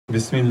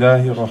بسم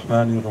الله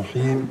الرحمن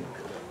الرحيم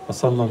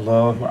وصلى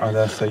الله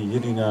على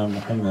سيدنا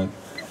محمد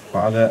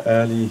وعلى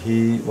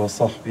آله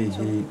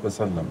وصحبه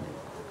وسلم.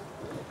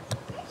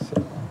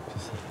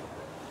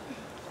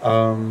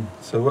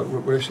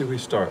 Where should we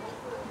start?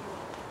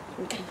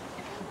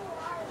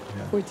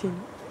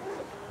 14.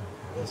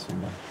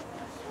 Bismillah.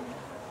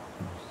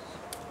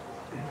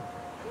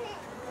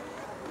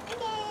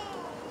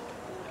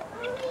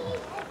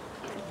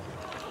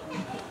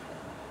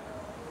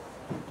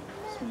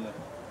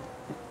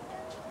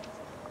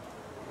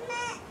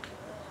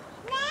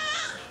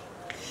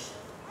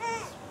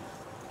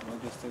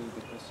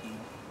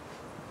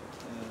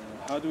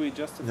 How do we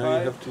justify? No,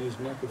 you have to use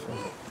microphone.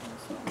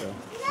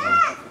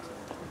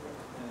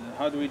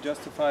 How do we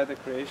justify the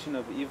creation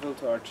of evil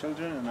to our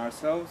children and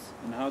ourselves?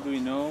 And how do we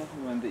know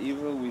when the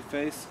evil we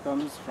face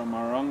comes from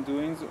our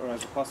wrongdoings or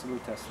as a possible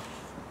test?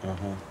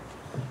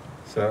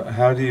 So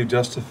how do you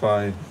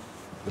justify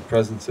the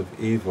presence of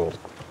evil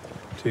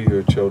to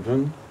your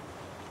children?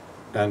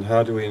 And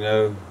how do we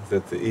know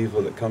that the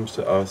evil that comes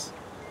to us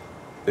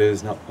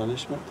is not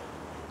punishment?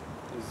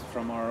 Is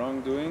from our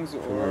wrongdoings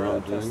or From our a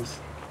wrongdoings?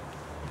 test?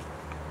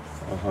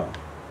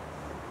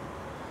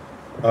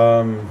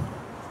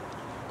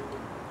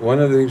 One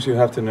of the things you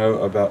have to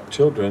know about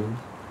children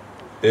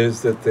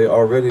is that they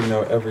already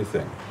know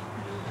everything.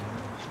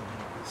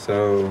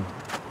 So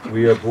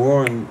we are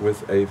born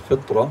with a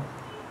fitra,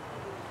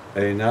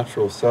 a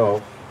natural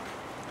self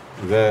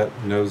that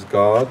knows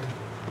God,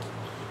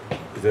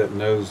 that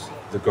knows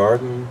the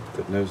garden,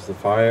 that knows the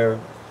fire,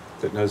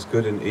 that knows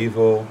good and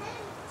evil,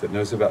 that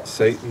knows about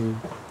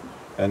Satan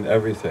and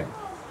everything.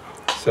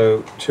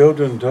 So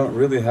children don't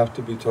really have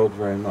to be told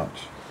very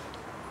much.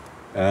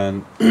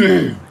 And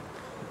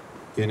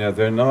you know,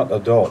 they're not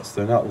adults,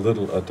 they're not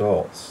little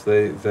adults.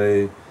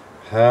 They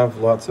have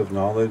lots of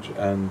knowledge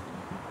and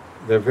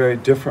they're very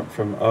different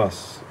from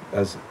us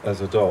as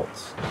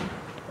adults.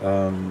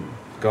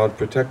 God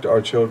protect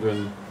our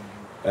children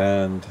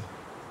and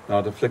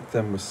not afflict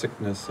them with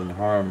sickness and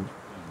harm.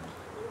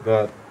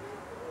 But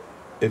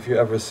if you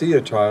ever see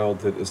a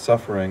child that is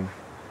suffering,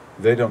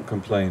 they don't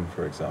complain,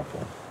 for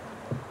example.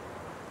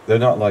 They're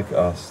not like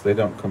us, they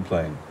don't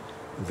complain.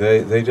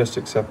 They just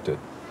accept it.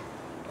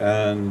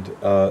 And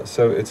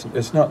so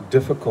it's not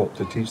difficult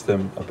to teach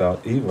them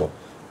about evil.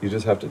 You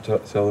just have to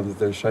tell them that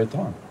there's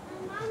shaitan,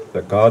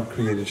 that God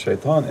created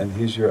shaitan and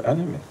he's your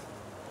enemy.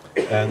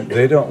 And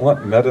they don't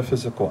want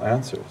metaphysical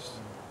answers.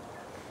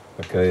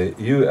 Okay,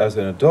 you as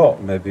an adult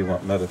maybe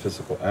want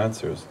metaphysical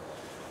answers,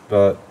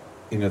 but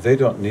you know, they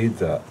don't need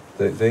that.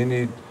 They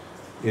need,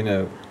 you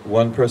know,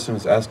 one person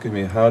was asking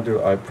me, how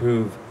do I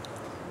prove,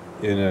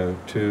 you know,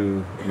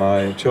 to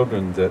my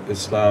children that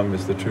Islam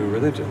is the true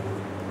religion?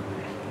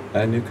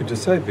 And you could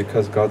just say,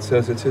 because God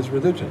says it's his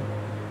religion.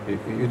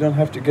 You don't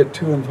have to get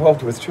too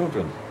involved with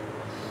children.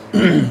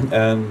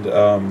 And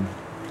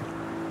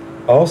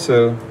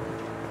also,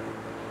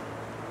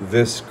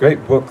 this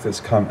great book that's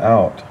come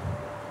out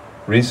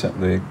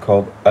recently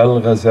called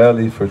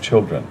Al-Ghazali for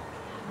Children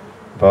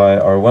by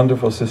our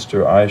wonderful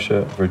sister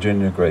Aisha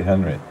Virginia Gray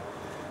Henry.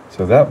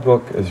 So that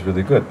book is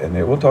really good, and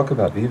it will talk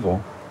about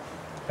evil,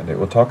 and it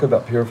will talk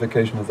about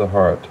purification of the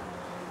heart,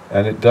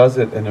 and it does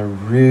it in a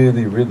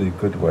really, really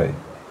good way.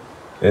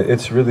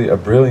 It's really a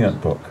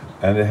brilliant book,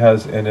 and it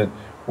has in it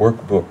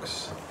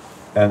workbooks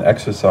and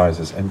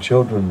exercises, and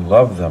children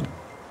love them.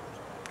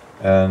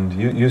 And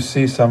you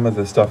see some of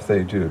the stuff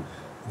they do.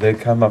 They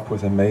come up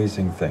with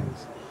amazing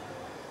things.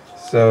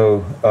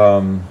 So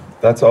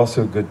that's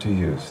also good to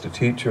use, to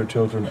teach your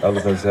children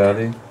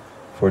Al-Ghazali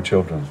for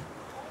children.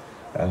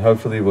 And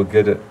hopefully we'll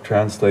get it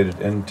translated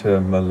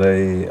into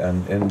Malay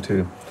and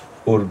into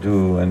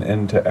Urdu and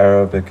into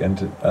Arabic and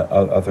into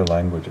other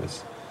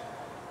languages.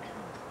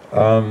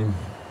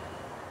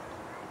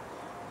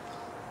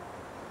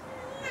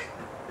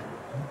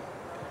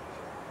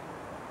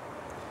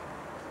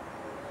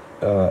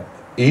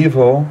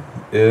 Evil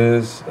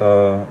is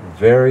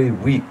very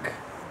weak,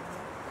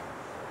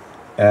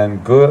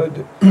 and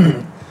good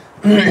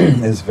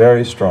is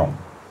very strong.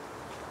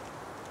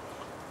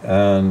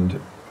 And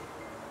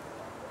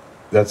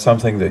that's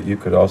something that you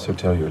could also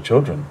tell your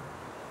children.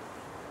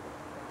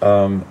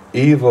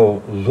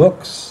 Evil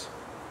looks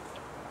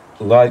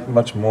like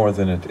much more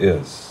than it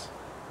is.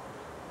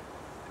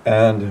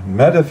 And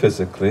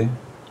metaphysically,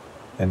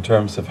 in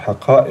terms of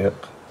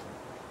haqa'iq,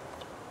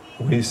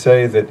 we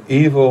say that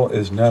evil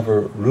is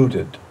never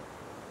rooted.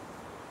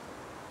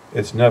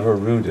 It's never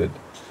rooted.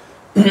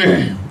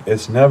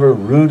 It's never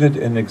rooted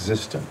in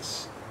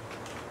existence.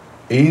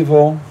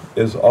 Evil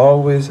is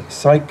always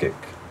psychic.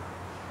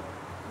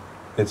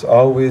 It's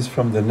always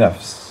from the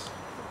nafs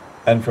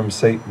and from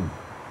Satan.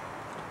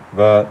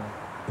 But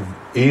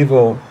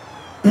evil,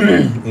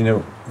 you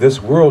know,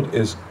 this world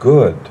is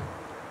good.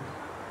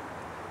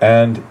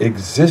 And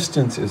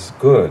existence is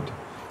good.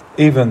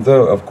 Even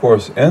though, of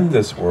course, in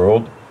this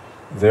world,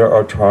 there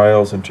are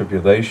trials and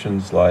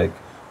tribulations like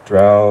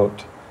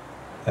drought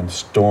and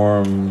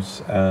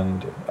storms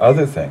and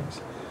other things.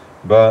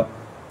 But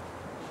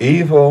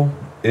evil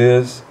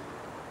is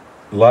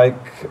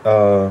like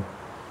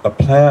a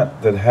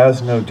plant that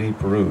has no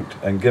deep root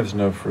and gives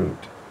no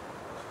fruit.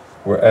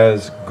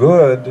 Whereas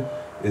good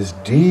is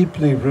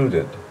deeply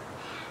rooted.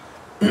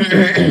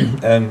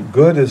 And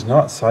good is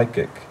not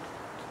psychic,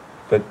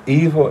 but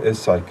evil is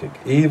psychic.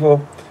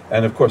 Evil,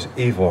 and of course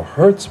evil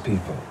hurts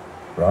people,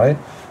 right?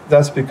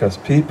 That's because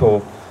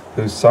people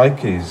whose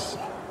psyches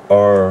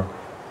are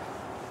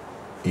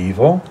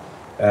evil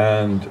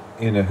and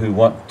who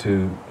want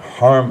to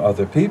harm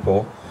other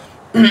people,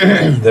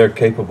 they're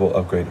capable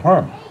of great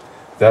harm.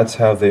 That's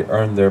how they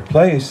earn their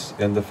place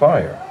in the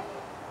fire.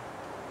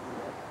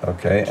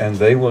 Okay, and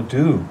they will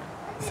do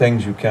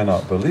things you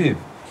cannot believe.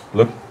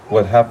 Look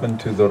what happened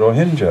to the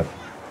Rohingya,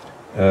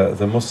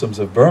 the Muslims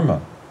of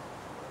Burma.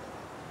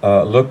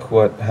 Look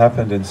what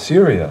happened in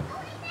Syria.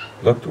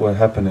 Look what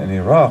happened in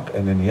Iraq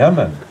and in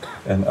Yemen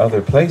and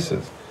other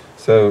places.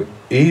 So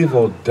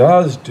evil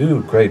does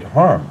do great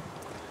harm.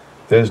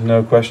 There's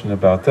no question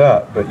about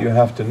that. But you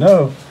have to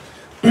know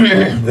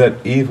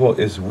that evil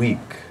is weak.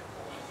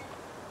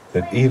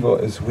 That evil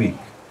is weak.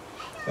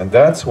 And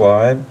that's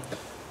why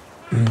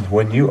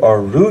when you are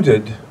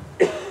rooted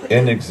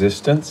in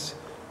existence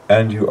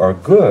and you are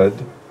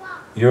good,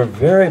 you're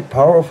very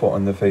powerful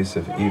in the face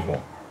of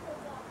evil.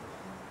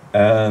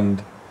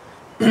 And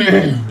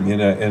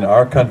in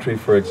our country,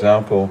 for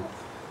example,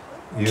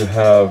 you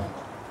have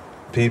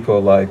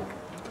people like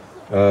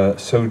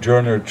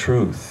Sojourner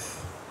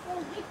Truth,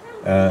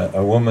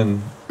 a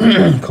woman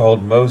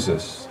called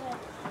Moses,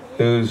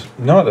 who's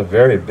not a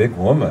very big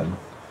woman,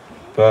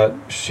 but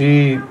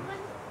she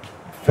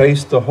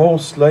faced the whole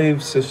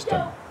slave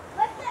system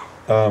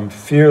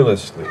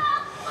fearlessly.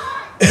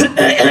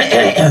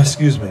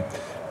 Excuse me.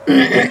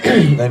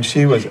 And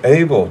she was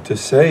able to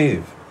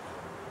save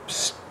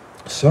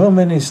so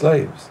many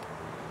slaves.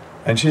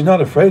 And she's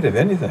not afraid of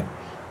anything,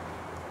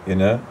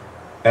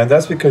 And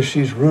that's because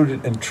she's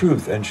rooted in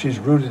truth and she's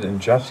rooted in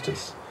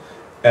justice.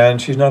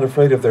 And she's not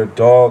afraid of their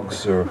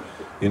dogs or,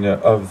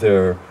 of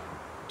their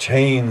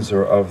chains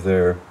or of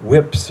their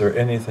whips or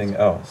anything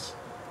else.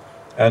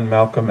 And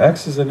Malcolm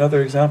X is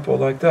another example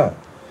like that.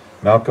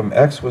 Malcolm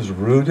X was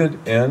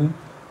rooted in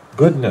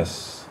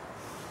goodness.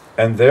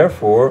 And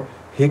therefore,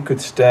 he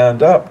could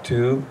stand up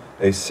to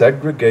a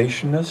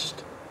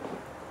segregationist,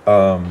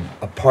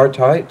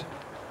 apartheid,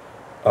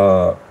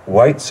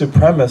 white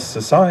supremacist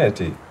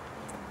society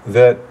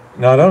that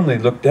not only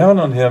looked down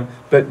on him,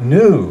 but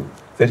knew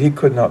that he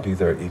could not be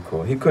their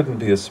equal. He couldn't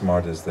be as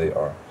smart as they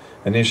are.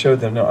 And he showed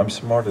them, no, I'm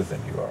smarter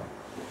than you are.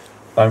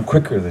 I'm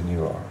quicker than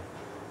you are.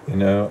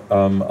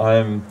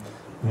 I'm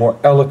more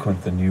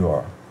eloquent than you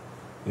are.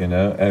 And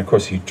of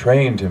course he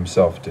trained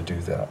himself to do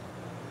that.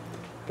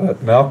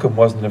 But Malcolm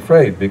wasn't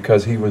afraid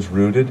because he was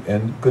rooted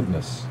in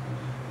goodness.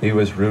 He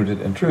was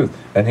rooted in truth.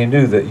 And he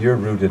knew that you're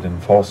rooted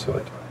in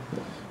falsehood.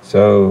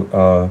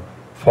 So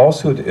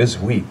falsehood is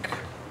weak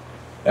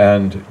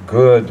and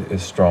good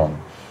is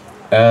strong.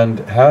 And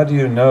how do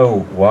you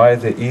know why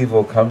the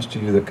evil comes to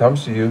you that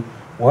comes to you?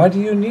 Why do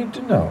you need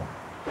to know?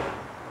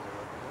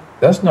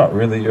 That's not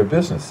really your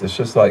business. It's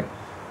just like,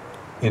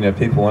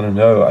 people want to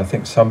know, I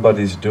think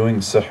somebody's doing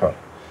sihr.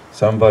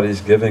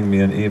 Somebody's giving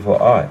me an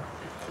evil eye.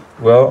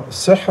 Well,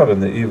 sihr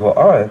and the evil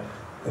eye,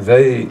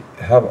 they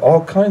have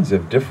all kinds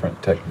of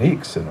different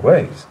techniques and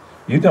ways.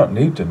 You don't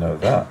need to know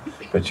that,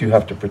 but you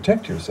have to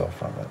protect yourself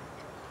from it.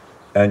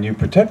 And you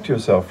protect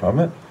yourself from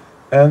it,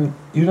 and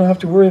you don't have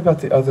to worry about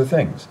the other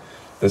things.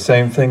 The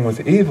same thing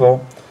with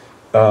evil,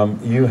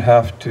 you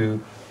have to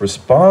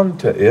respond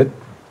to it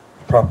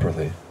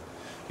properly.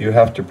 You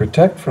have to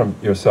protect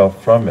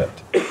yourself from it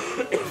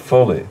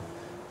fully.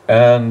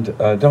 And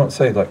don't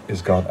say, like,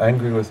 is God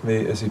angry with me?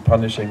 Is he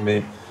punishing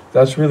me?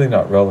 That's really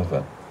not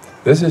relevant.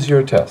 This is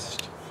your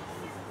test.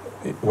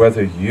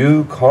 Whether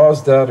you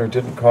caused that or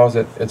didn't cause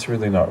it, it's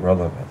really not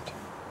relevant.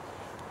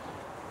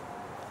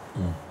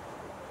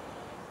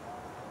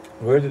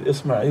 Where did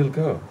Ismail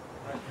go?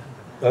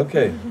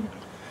 Okay.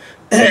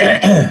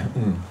 Yeah.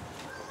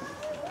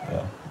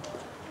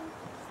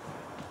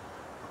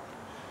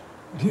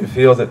 Do you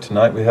feel that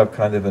tonight we have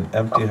kind of an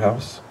empty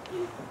house?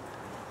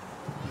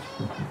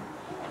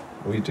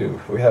 We do.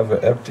 We have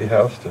an empty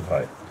house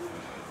tonight.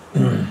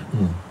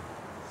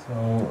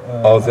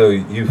 Although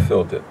you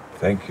filled it.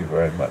 Thank you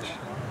very much.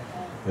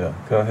 Yeah,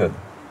 go ahead.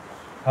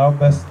 How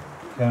best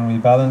can we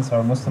balance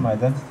our Muslim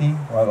identity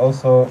while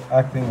also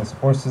acting as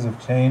forces of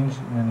change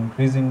in an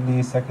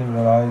increasingly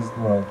secularized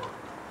world?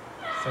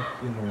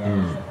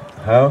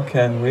 How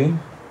can we?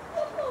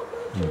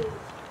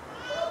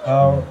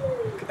 How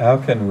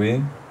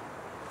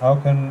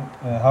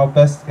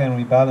best can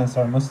we balance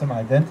our Muslim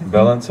identity?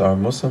 Balance our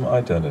Muslim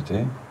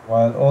identity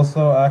while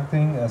also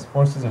acting as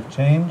forces of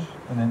change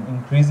in an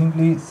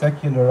increasingly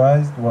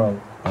secularized world.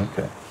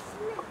 Okay.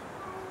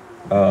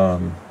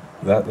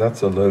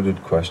 That's a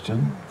loaded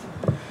question.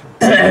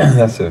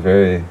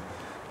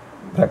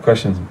 That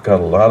question's got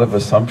a lot of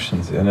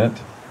assumptions in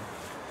it.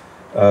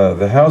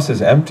 The house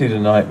is empty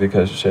tonight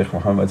because Shaykh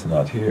Muhammad's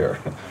not here.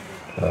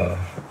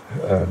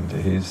 And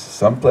he's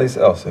someplace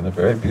else in a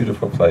very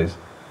beautiful place.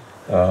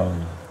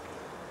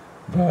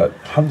 But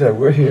alhamdulillah,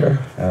 we're here,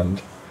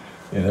 and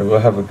We'll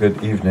have a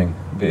good evening,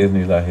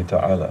 bi'idhnillahi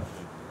ta'ala.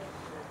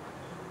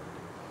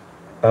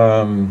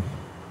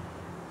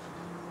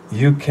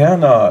 You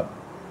cannot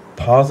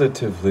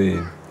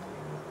positively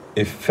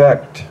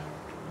affect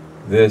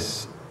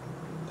this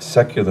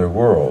secular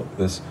world,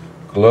 this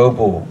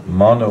global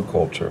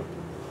monoculture,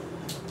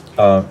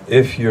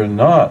 if you're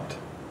not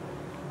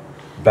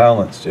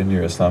balanced in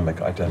your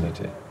Islamic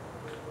identity.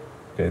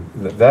 Okay,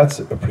 that's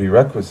a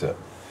prerequisite.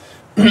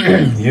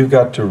 You've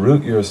got to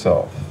root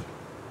yourself.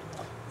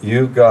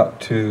 You've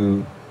got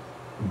to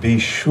be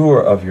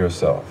sure of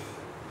yourself.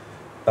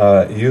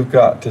 You've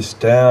got to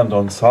stand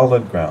on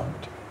solid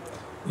ground.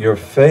 Your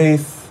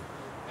faith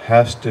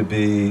has to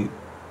be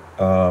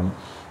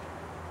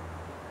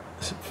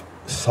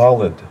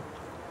solid,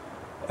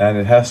 and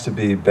it has to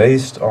be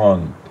based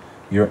on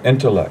your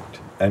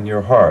intellect and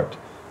your heart,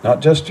 not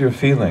just your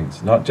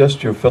feelings, not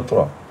just your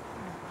fitrah,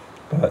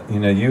 but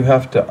you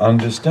have to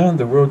understand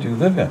the world you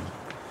live in,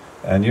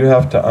 and you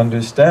have to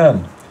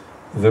understand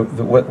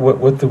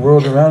what the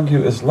world around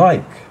you is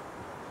like,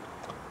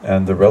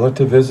 and the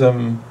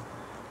relativism,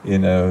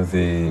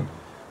 the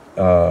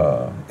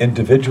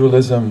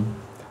individualism,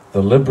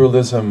 the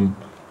liberalism,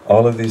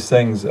 all of these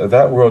things.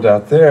 That world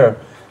out there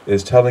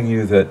is telling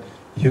you that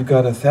you've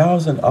got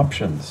 1,000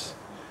 options.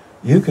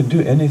 You can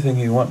do anything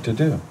you want to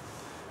do.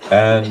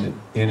 And,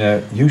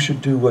 you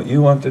should do what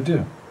you want to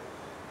do.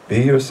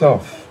 Be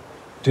yourself.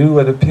 Do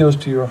what appeals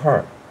to your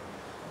heart.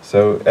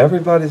 So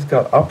everybody's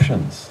got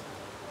options.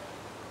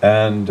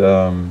 And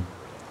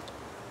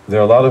there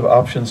are a lot of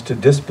options to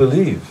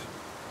disbelieve.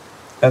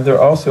 And there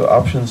are also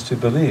options to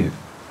believe.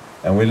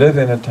 And we live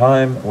in a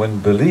time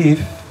when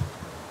belief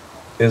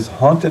is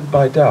haunted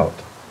by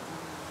doubt.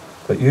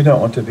 But you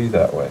don't want to be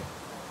that way.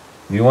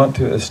 You want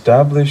to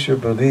establish your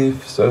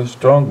belief so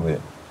strongly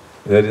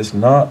that it's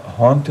not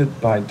haunted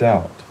by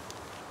doubt.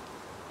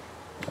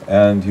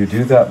 And you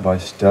do that by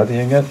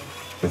studying it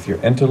with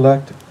your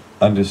intellect,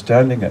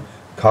 understanding it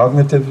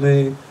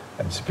cognitively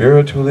and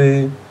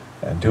spiritually,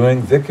 and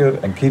doing dhikr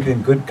and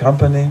keeping good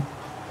company.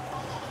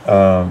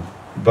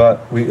 But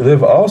we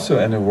live also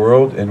in a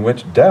world in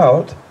which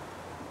doubt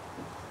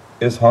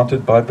is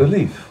haunted by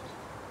belief.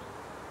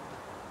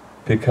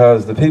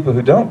 Because the people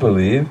who don't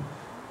believe,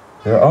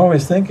 they're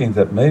always thinking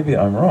that maybe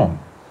I'm wrong.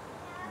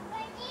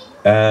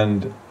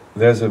 And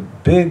there's a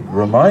big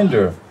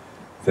reminder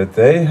that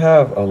they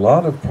have a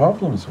lot of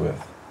problems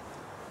with,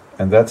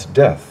 and that's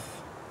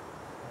death.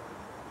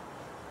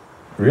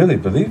 Really,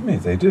 believe me,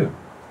 they do.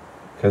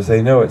 Because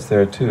they know it's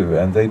there too,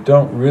 and they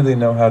don't really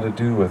know how to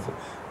deal with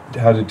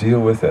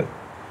it.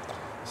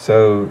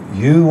 So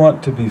you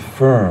want to be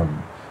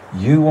firm,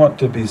 you want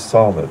to be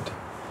solid,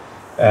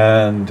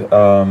 and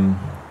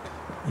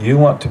you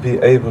want to be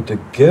able to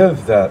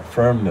give that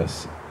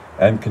firmness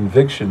and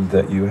conviction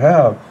that you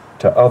have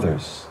to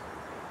others.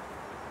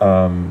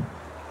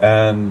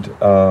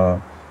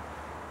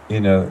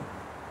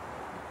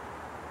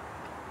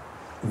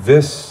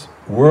 This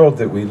world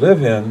that we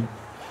live in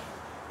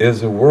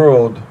is a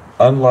world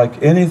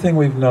unlike anything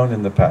we've known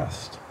in the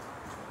past.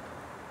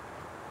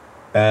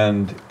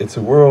 And it's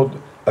a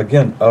world,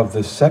 again, of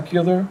the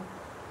secular,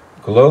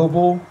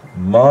 global,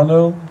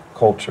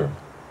 monoculture.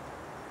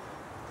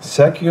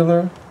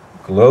 Secular,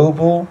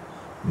 global,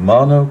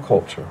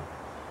 monoculture,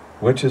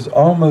 which is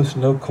almost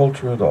no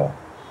culture at all.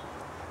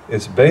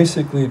 It's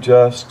basically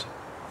just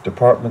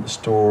department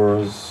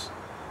stores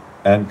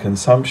and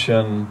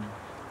consumption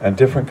and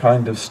different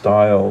kind of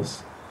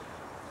styles.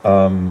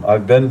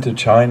 I've been to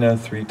China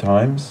 3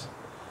 times,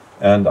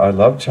 and I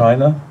love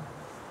China.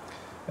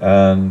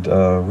 And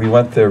we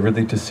went there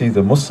really to see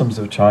the Muslims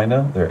of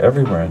China. They're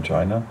everywhere in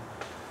China.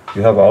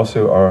 You have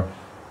also our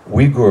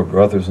Uyghur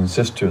brothers and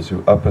sisters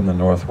who up in the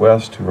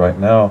northwest, who right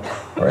now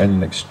are in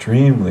an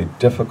extremely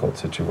difficult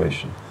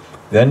situation.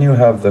 Then you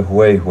have the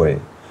Hui.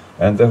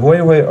 And the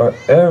Hui are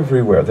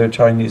everywhere. They're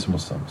Chinese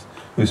Muslims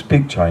who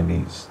speak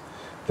Chinese.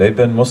 They've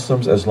been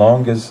Muslims as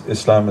long as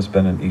Islam has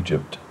been in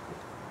Egypt.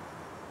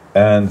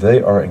 And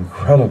they are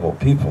incredible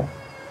people.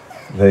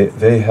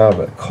 They have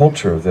a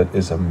culture that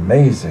is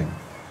amazing.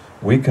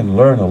 We can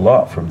learn a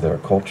lot from their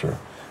culture.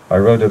 I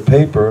wrote a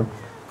paper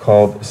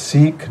called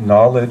Seek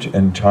Knowledge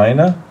in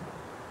China,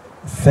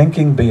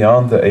 Thinking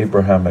Beyond the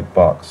Abrahamic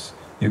Box.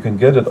 You can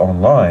get it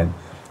online,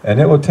 and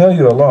it will tell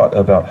you a lot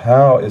about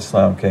how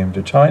Islam came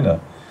to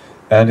China.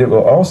 And it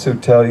will also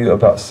tell you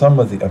about some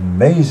of the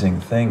amazing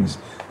things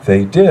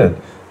they did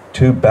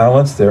to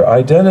balance their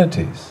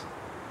identities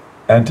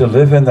and to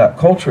live in that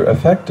culture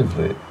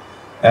effectively,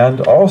 and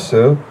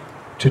also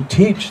to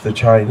teach the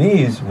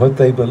Chinese what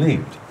they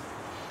believed.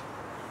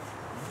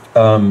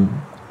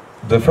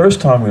 The first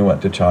time we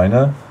went to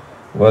China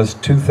was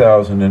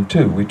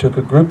 2002. We took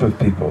a group of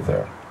people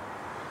there.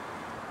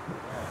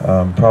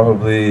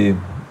 Probably,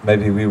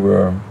 maybe we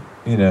were,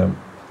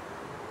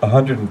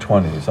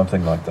 120,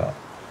 something like that.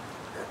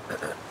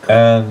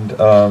 And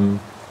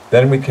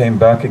then we came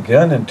back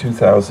again in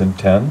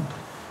 2010,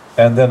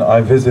 and then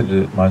I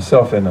visited it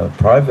myself in a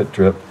private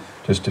trip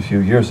just a few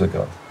years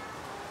ago.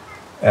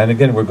 And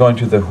again, we're going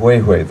to the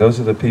Hui. Those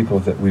are the people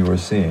that we were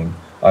seeing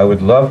I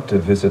would love to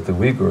visit the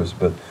Uyghurs,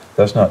 but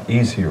that's not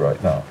easy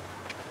right now.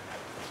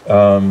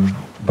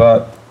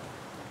 But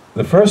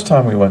the first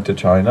time we went to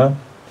China,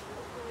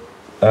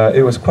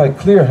 it was quite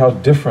clear how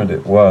different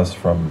it was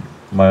from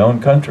my own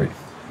country,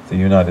 the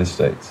United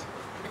States.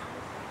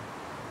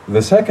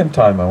 The second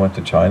time I went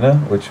to China,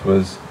 which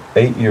was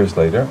 8 years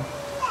later,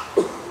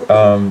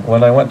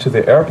 when I went to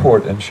the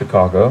airport in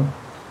Chicago,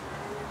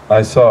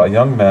 I saw a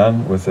young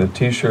man with a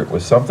t-shirt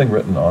with something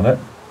written on it,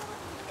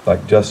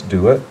 like "Just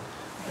Do It,"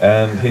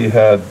 and he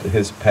had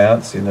his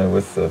pants,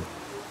 with the,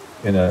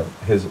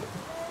 his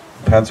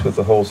pants with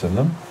the holes in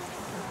them,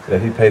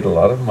 that he paid a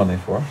lot of money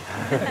for.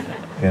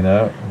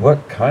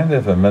 What kind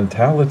of a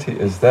mentality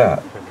is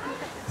that?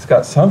 It's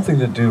got something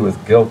to do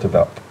with guilt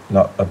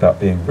about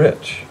being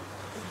rich,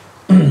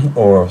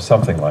 or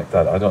something like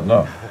that, I don't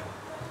know.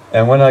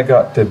 And when I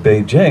got to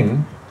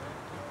Beijing,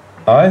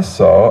 I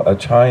saw a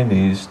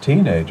Chinese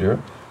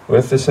teenager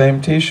with the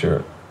same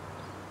t-shirt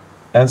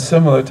and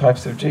similar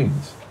types of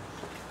jeans.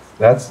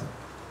 That's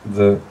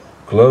the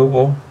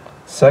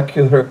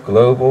secular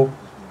global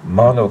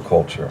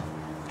monoculture.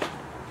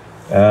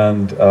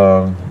 And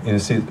you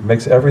see, it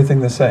makes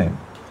everything the same.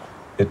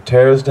 It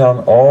tears down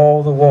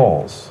all the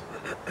walls.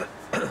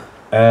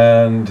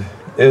 And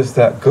is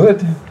that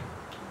good?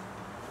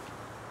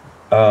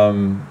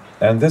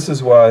 And this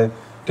is why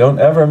don't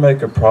ever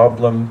make a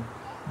problem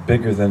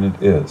bigger than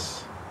it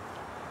is.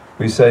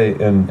 We say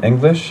in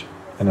English,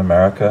 in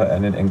America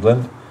and in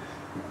England,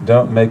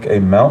 don't make a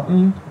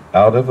mountain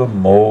out of a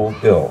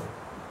molehill,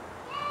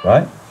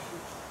 right?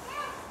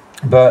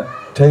 But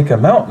take a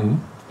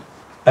mountain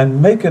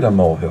and make it a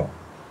molehill.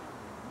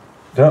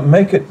 Don't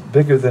make it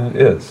bigger than it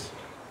is.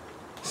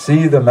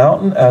 See the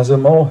mountain as a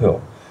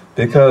molehill,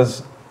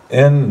 because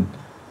in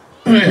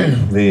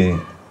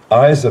the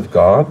eyes of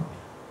God,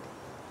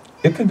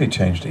 it can be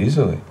changed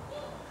easily.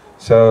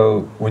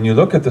 So when you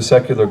look at the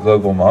secular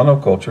global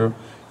monoculture,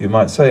 you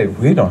might say,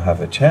 we don't have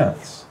a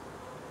chance.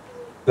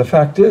 The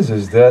fact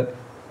is that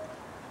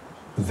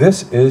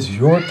this is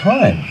your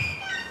time.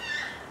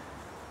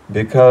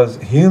 Because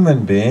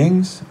human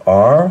beings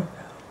are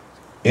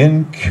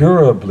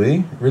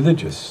incurably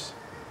religious.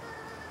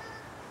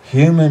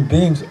 Human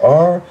beings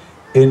are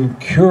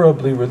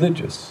incurably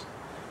religious.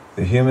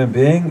 The human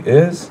being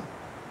is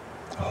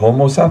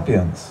Homo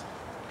sapiens.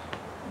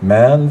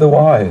 Man the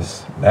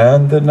wise,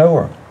 man the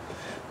knower.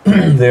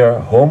 They are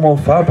Homo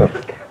faber,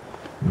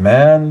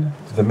 man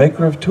the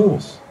maker of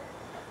tools.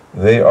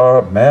 They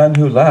are man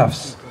who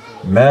laughs,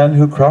 man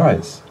who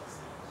cries,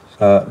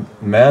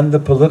 man the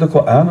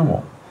political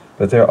animal.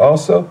 But they're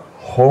also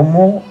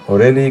Homo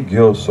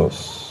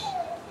religiosos,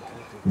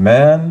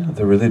 man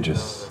the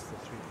religious.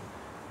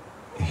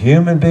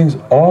 Human beings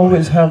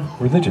always have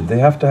religion. They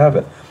have to have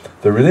it.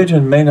 The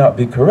religion may not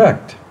be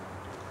correct,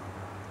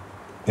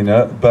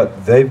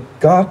 but they've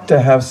got to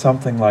have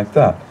something like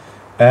that.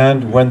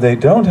 And when they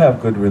don't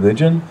have good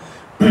religion,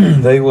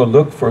 they will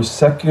look for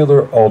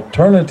secular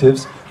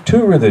alternatives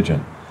to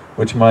religion,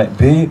 which might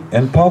be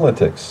in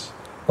politics,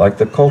 like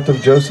the cult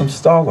of Joseph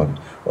Stalin,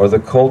 or the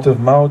cult of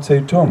Mao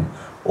Zedong,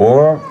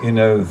 or,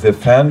 the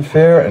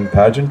fanfare and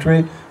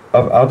pageantry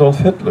of Adolf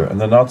Hitler and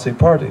the Nazi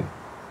Party,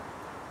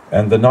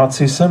 and the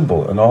Nazi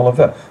symbol and all of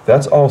that.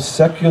 That's all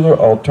secular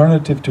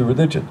alternative to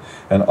religion.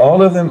 And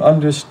all of them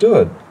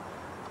understood,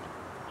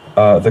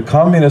 the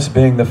communists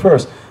being the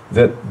first,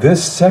 that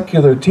this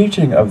secular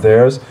teaching of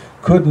theirs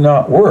could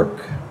not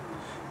work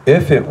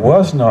if it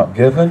was not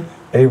given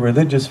a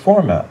religious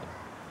format.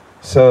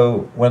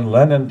 So when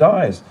Lenin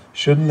dies,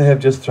 shouldn't they have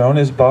just thrown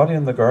his body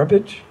in the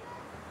garbage?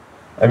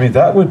 I mean,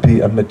 that would be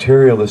a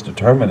materialist,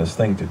 determinist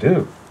thing to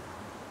do,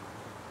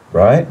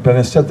 right? But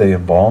instead they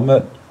embalm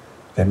it,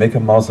 they make a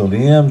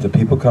mausoleum, the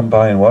people come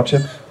by and watch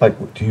him.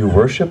 Like, do you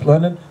worship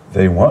Lenin?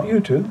 They want you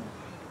to.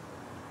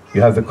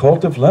 You have the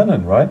cult of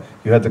Lenin, right?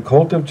 You had the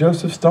cult of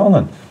Joseph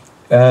Stalin.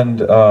 And,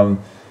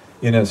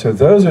 so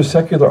those are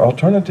secular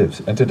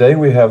alternatives. And today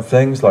we have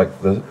things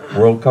like the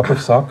World Cup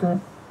of Soccer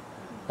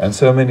and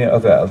so many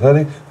other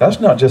athletics. That's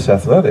not just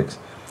athletics.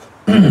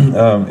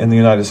 In the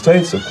United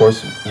States, of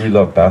course, we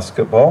love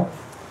basketball.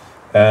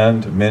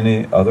 And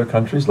many other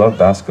countries love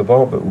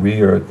basketball, but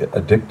we are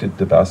addicted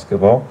to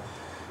basketball.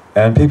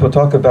 And people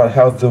talk about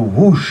how the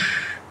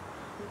whoosh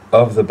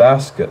of the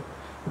basket,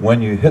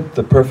 when you hit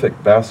the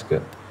perfect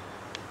basket,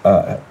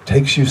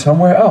 takes you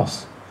somewhere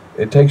else.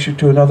 It takes you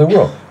to another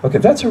world. Okay,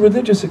 that's a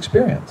religious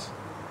experience.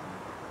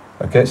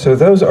 Okay, so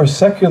those are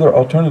secular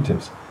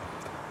alternatives.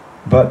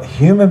 But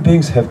human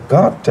beings have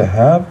got to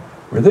have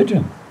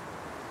religion.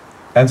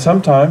 And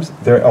sometimes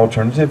their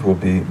alternative will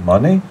be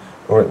money,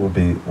 or it will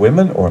be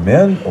women or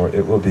men, or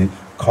it will be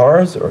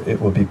cars, or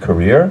it will be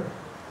career.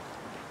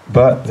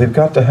 But they've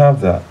got to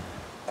have that.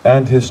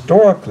 And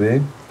historically,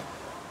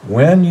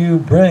 when you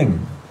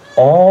bring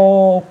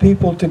all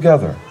people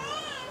together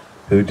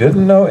who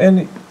didn't know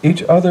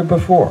each other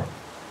before,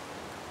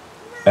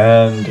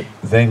 and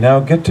they now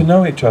get to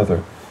know each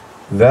other,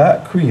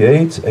 that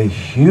creates a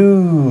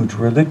huge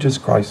religious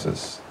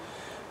crisis.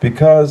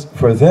 Because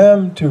for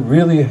them to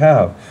really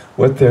have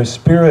what their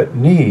spirit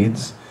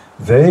needs,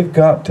 they've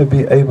got to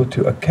be able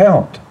to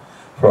account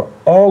for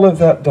all of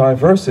that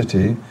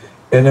diversity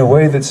in a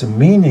way that's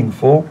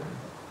meaningful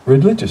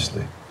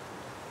religiously.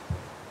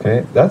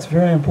 Okay, that's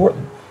very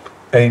important.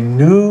 A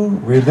new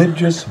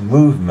religious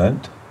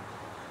movement,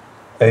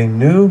 a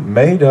new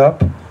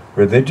made-up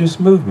religious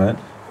movement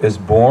is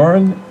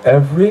born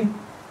every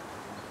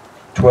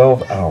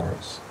 12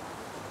 hours.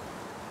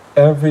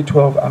 Every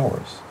 12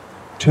 hours.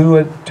 Two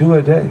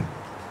a day.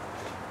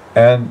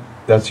 And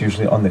that's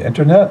usually on the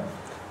internet,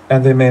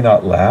 and they may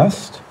not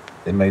last.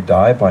 They may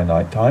die by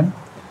nighttime.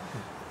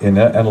 And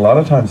a lot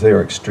of times they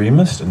are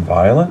extremist and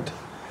violent,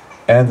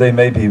 and they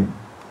may be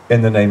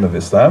in the name of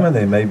Islam, and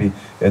they may be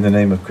in the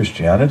name of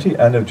Christianity,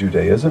 and of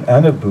Judaism,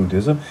 and of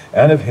Buddhism,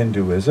 and of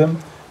Hinduism,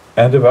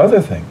 and of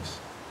other things.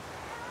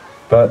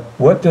 But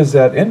what does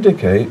that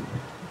indicate?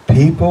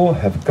 People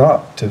have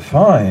got to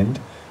find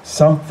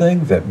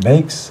something that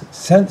makes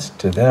sense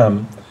to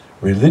them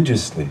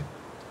religiously.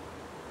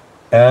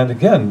 And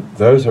again,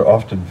 those are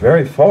often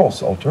very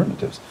false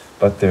alternatives,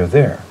 but they're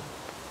there.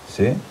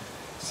 See?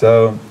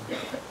 So,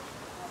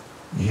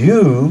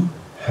 you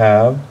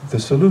have the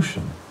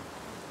solution.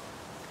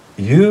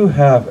 You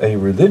have a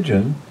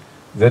religion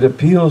that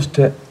appeals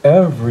to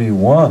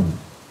everyone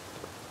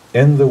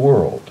in the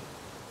world.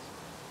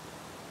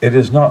 It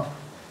is not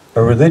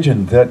a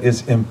religion that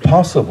is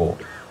impossible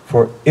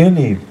for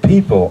any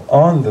people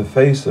on the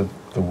face of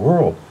the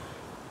world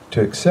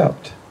to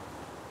accept.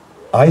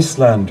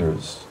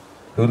 Icelanders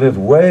who live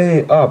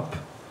way up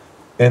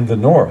in the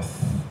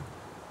north,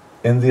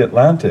 in the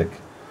Atlantic,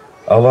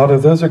 a lot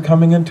of those are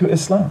coming into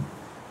Islam.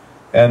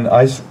 And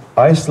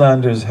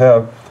Icelanders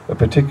have a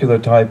particular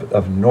type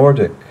of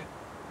Nordic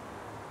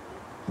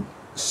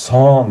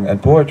song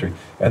and poetry,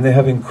 and they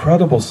have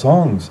incredible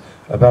songs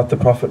about the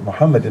Prophet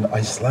Muhammad in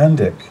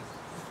Icelandic.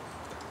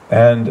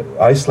 And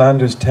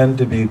Icelanders tend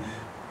to be,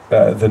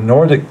 the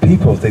Nordic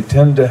people, they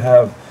tend to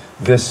have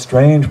this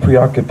strange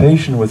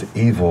preoccupation with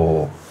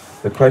evil,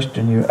 the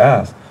question you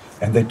ask.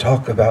 And they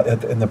talk about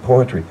it in the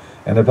poetry,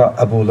 and about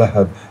Abu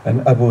Lahab,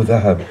 and Abu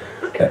Lahab,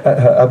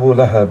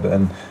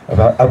 and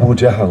about Abu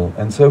Jahl,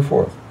 and so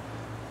forth.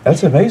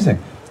 That's amazing.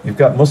 You've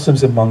got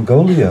Muslims in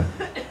Mongolia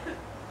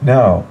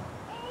now,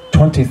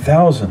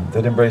 20,000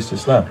 that embraced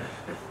Islam.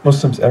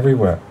 Muslims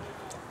everywhere.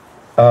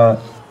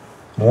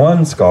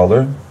 One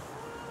scholar,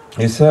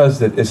 he says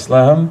that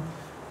Islam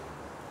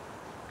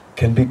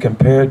can be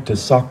compared to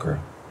soccer,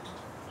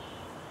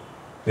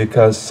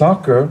 because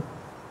soccer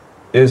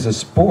is a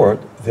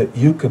sport that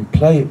you can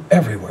play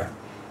everywhere.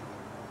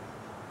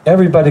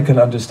 Everybody can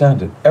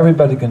understand it.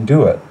 Everybody can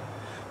do it.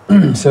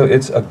 So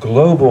it's a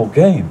global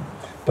game.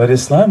 But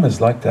Islam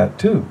is like that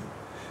too,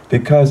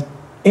 because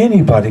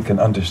anybody can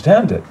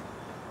understand it.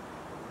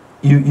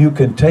 You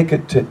can take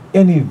it to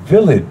any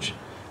village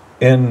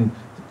in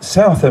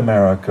South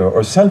America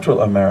or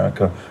Central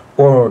America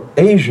or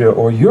Asia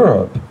or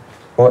Europe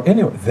or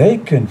anywhere. They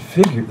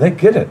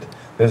get it.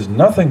 There's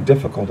nothing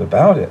difficult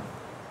about it.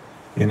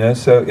 You know,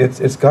 so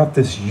it's got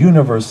this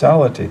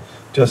universality,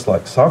 just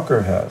like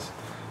soccer has.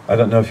 I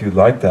don't know if you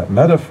like that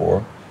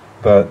metaphor,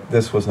 but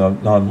this was a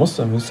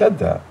non-Muslim who said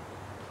that.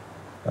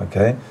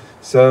 Okay?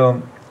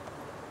 So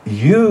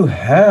you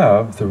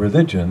have the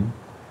religion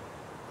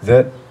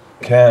that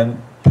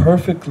can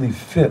perfectly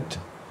fit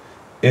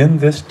in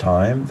this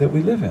time that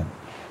we live in.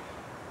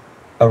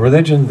 A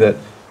religion that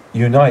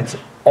unites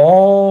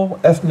all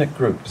ethnic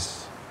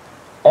groups,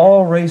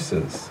 all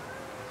races,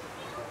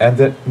 and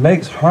that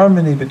makes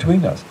harmony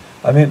between us.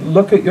 I mean,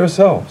 look at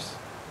yourselves.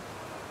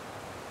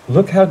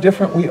 Look how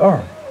different we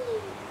are.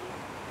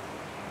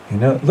 You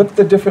know, look at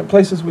the different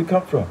places we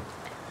come from.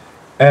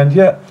 And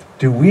yet,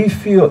 do we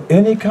feel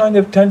any kind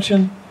of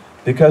tension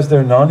because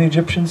there are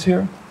non-Egyptians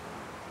here?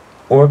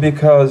 Or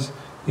because,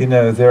 you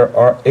know, there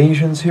are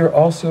Asians here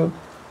also?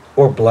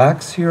 Or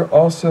blacks here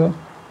also?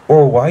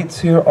 Or whites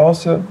here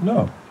also?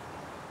 No,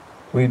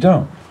 we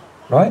don't,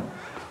 right?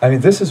 I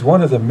mean, this is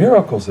one of the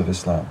miracles of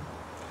Islam.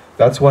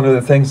 That's one of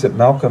the things that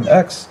Malcolm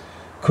X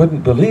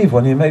couldn't believe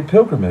when he made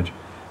pilgrimage.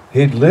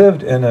 He'd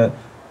lived in a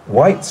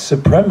white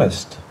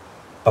supremacist,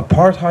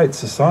 apartheid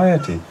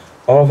society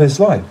all of his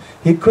life.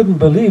 He couldn't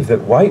believe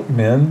that white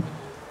men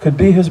could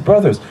be his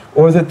brothers,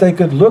 or that they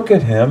could look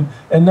at him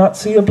and not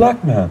see a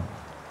black man.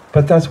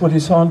 But that's what he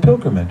saw in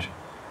pilgrimage.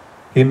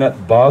 He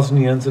met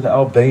Bosnians and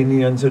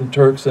Albanians and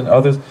Turks and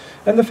others,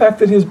 and the fact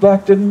that he was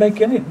black didn't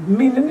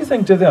mean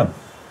anything to them.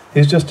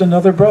 He's just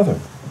another brother.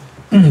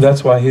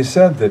 That's why he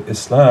said that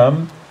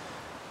Islam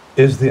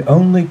is the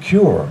only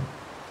cure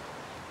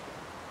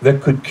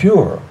that could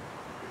cure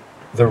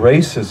the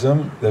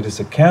racism that is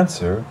a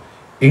cancer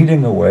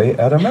eating away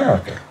at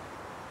America.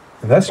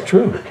 And that's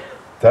true.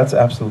 That's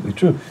absolutely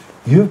true.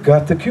 You've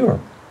got the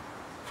cure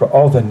for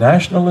all the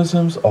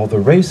nationalisms, all the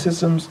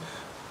racisms,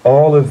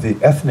 all of the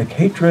ethnic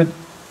hatred.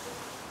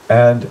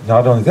 And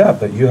not only that,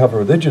 but you have a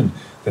religion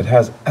that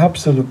has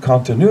absolute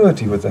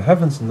continuity with the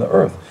heavens and the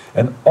earth,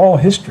 and all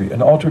history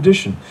and all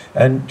tradition,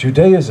 and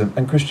Judaism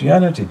and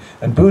Christianity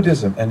and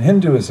Buddhism and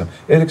Hinduism.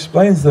 It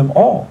explains them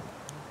all.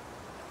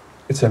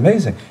 It's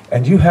amazing.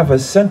 And you have a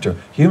center.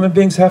 Human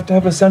beings have to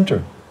have a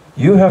center.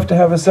 You have to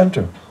have a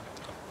center.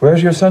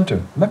 Where's your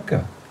center?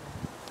 Mecca.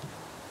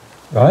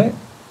 Right?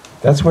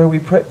 That's where we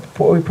pray,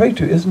 what we pray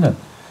to, isn't it?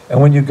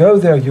 And when you go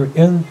there, you're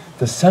in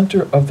the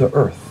center of the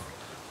earth.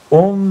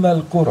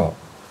 al-Qura,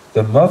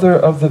 the mother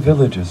of the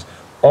villages.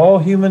 All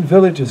human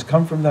villages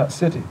come from that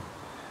city.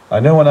 I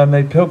know when I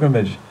made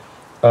pilgrimage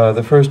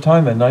the first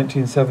time in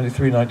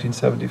 1973,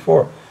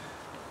 1974,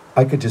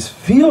 I could just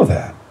feel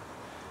that.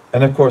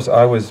 And of course,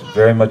 I was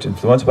very much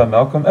influenced by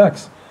Malcolm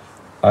X.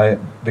 I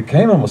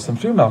became a Muslim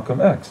through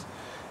Malcolm X.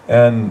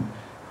 And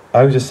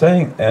I was just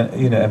saying, and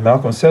and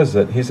Malcolm says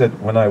that, he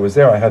said, when I was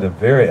there, I had a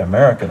very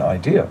American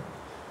idea.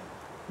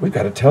 We've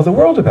got to tell the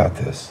world about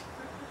this.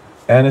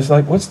 And it's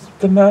like, what's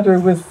the matter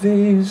with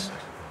these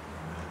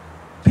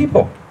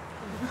people?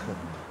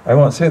 I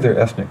won't say their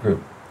ethnic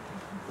group.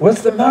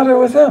 What's the matter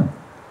with them?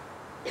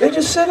 They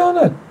just sit on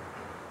it.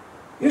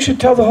 You should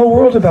tell the whole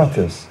world about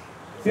this.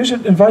 You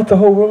should invite the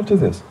whole world to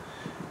this.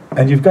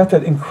 And you've got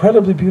that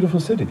incredibly beautiful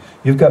city.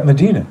 You've got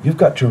Medina. You've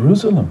got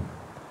Jerusalem.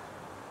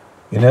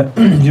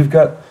 You've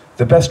got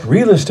the best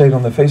real estate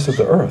on the face of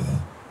the earth.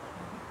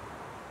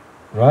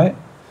 Right?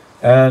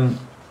 And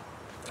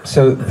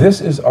so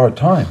this is our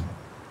time.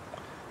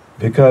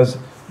 Because,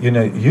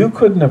 you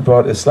couldn't have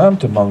brought Islam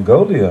to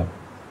Mongolia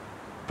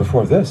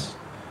before this.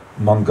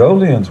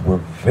 Mongolians were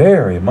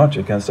very much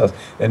against us.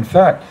 In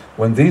fact,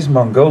 when these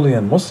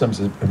Mongolian Muslims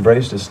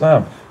embraced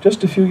Islam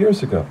just a few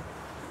years ago,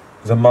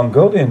 the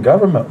Mongolian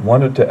government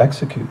wanted to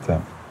execute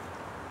them.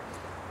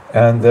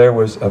 And there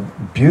was a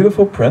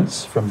beautiful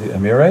prince from the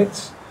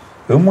Emirates,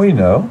 whom we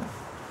know.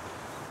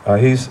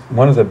 He's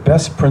one of the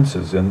best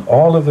princes in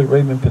all of the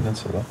Arabian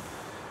Peninsula.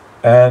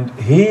 And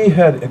he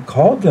had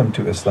called them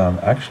to Islam,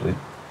 actually.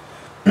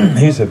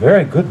 He's a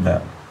very good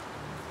man.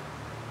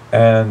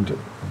 And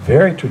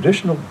very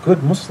traditional,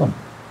 good Muslim.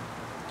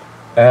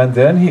 And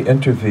then he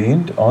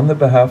intervened on the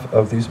behalf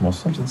of these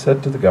Muslims and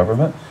said to the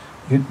government,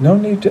 no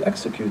need to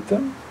execute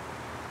them.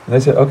 And they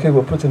said, okay,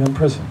 we'll put them in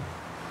prison.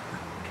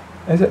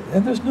 And they said,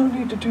 and there's no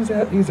need to do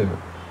that either.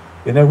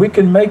 We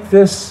can make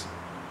this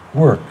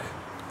work.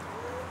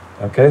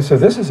 Okay, so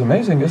this is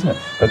amazing, isn't it?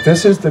 But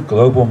this is the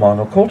global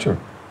monoculture.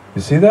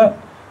 You see that?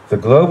 The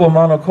global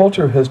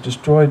monoculture has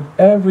destroyed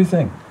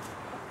everything.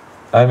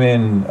 I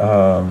mean,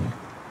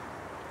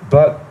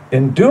 but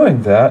in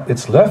doing that,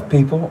 it's left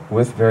people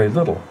with very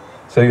little.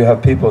 So you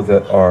have people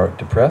that are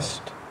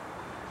depressed.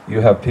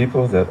 You have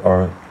people that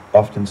are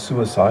often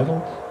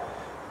suicidal.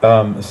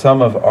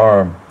 Some of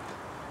our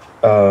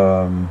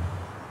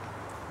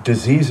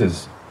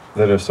diseases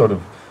that are sort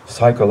of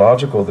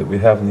psychological that we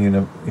have in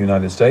the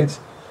United States,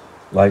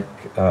 like,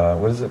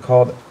 what is it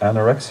called?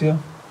 Anorexia?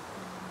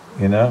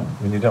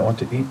 When you don't want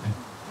to eat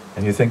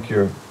and you think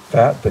you're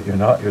fat, but you're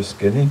not, you're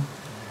skinny.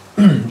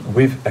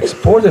 We've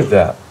exported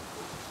that,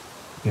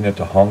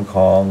 to Hong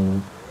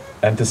Kong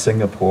and to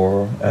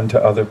Singapore and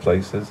to other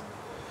places.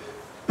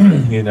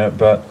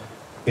 But,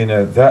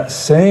 that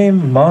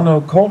same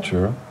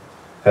monoculture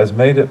has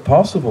made it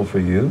possible for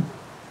you,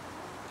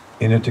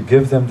 to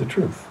give them the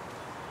truth.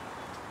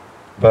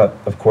 But,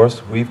 of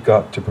course, we've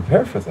got to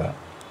prepare for that.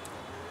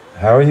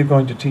 How are you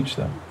going to teach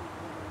them?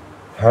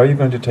 How are you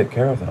going to take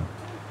care of them?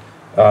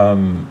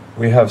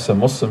 We have some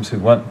Muslims who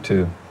went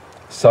to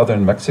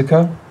southern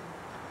Mexico.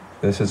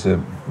 This is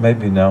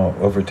maybe now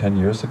over 10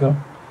 years ago.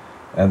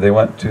 And they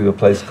went to a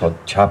place called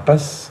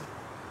Chiapas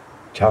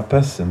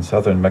in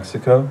southern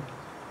Mexico.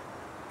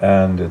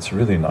 And it's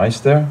really nice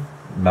there,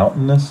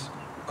 mountainous,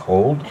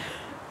 cold,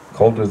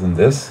 colder than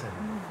this.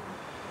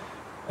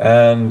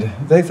 And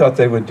they thought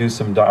they would do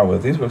some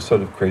da'wah. These were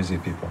sort of crazy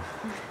people.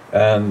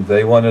 And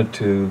they wanted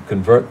to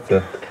convert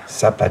the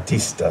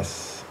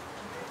Zapatistas.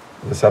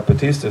 The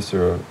Zapatistas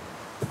are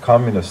the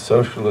communist,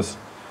 socialist,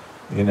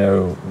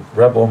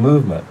 rebel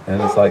movement.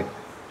 And it's like,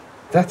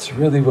 that's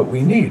really what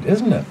we need,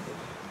 isn't it?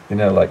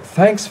 Like,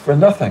 thanks for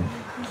nothing.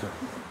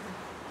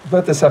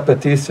 But the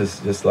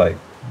Zapatistas just like,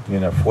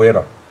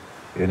 fuera.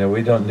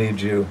 We don't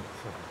need you.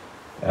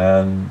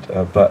 And,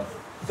 but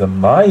the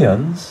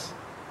Mayans,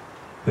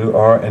 who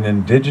are an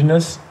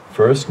indigenous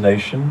First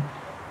Nation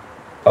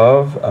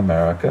of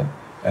America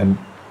and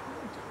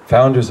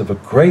founders of a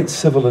great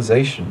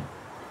civilization,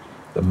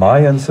 the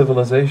Mayan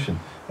civilization,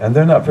 and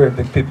they're not very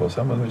big people,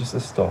 some of them are just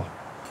this tall,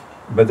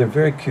 but they're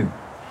very cute,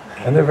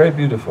 and they're very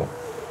beautiful.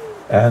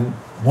 And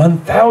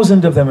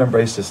 1,000 of them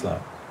embraced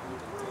Islam.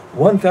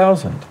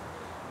 1,000.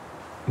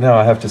 Now,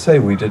 I have to say,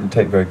 we didn't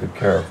take very good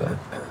care of them.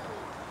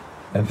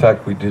 In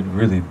fact, we did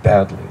really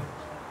badly,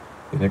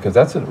 because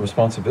that's a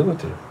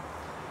responsibility.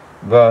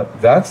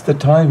 But that's the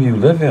time you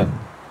live in,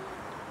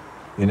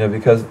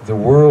 because the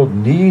world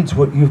needs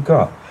what you've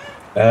got.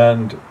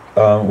 And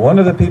one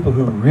of the people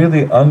who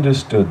really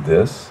understood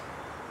this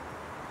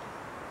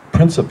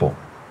principle,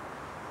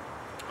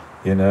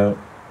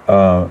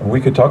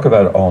 we could talk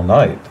about it all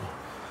night.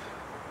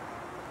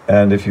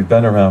 And if you've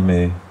been around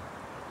me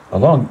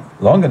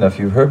long enough,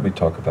 you've heard me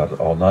talk about it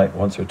all night,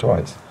 once or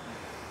twice.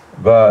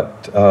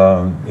 But,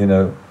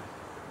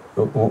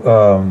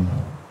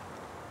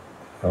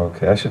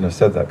 Okay, I shouldn't have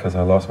said that because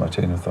I lost my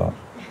chain of thought.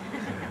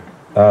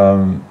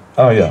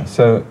 Oh yeah,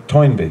 so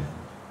Toynbee.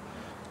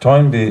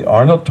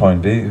 Arnold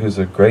Toynbee, who's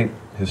a great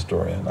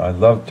historian, I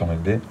love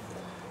Toynbee,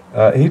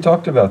 he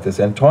talked about this,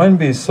 and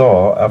Toynbee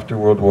saw, after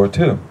World War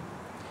II,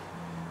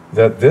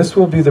 that this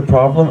will be the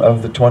problem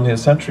of the 20th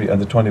century and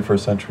the 21st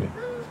century.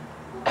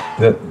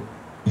 That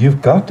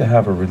you've got to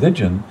have a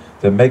religion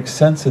that makes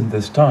sense in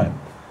this time.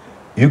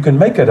 You can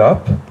make it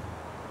up,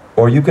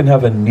 or you can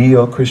have a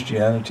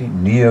neo-Christianity,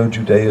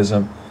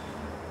 neo-Judaism,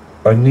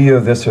 or neo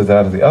this or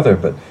that or the other,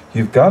 but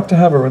you've got to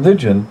have a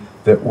religion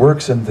that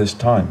works in this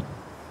time.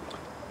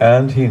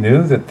 And he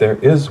knew that there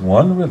is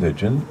one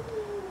religion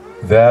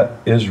that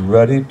is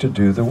ready to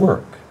do the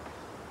work,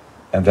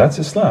 and that's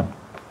Islam.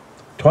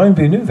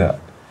 Toynbee knew that.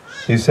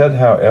 He said,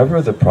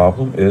 however, the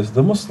problem is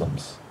the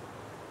Muslims.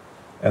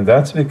 And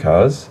that's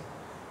because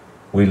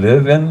we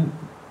live in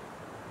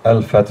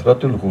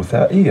al-fatratul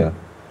ghutha'iyyah.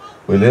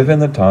 We live in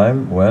the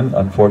time when,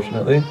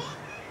 unfortunately,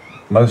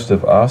 most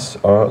of us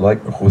are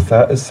like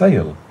ghutha'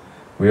 as-sayl.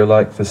 We are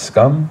like the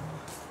scum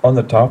on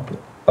the top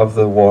of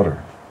the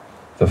water,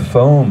 the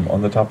foam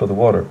on the top of the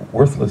water,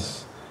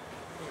 worthless.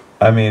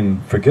 I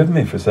mean, forgive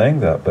me for saying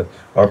that, but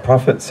our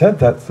Prophet said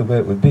that's the way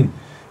it would be.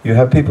 You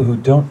have people who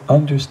don't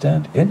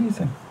understand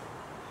anything.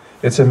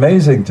 It's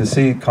amazing to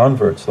see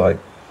converts like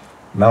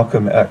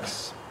Malcolm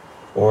X,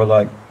 or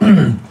like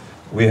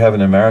we have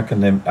an American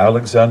named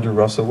Alexander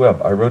Russell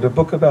Webb. I wrote a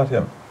book about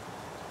him.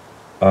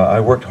 I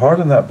worked hard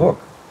on that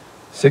book.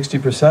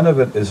 60% of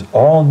it is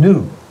all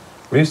new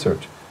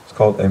research. It's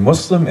called A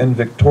Muslim in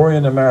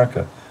Victorian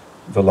America,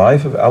 The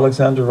Life of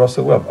Alexander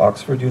Russell Webb,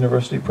 Oxford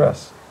University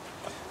Press.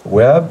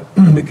 Webb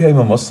became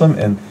a Muslim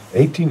in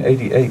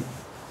 1888.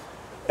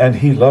 And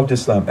he loved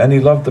Islam, and he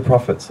loved the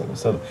Prophet.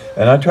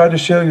 And I tried to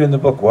show you in the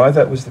book why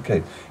that was the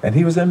case. And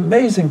he was an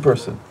amazing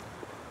person.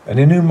 And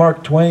he knew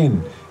Mark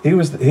Twain. He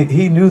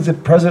knew the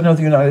President of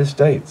the United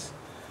States.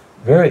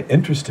 Very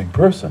interesting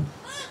person,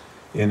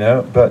 you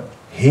know, but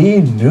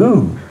he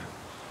knew.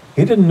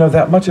 He didn't know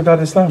that much about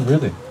Islam,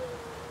 really.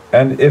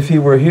 And if he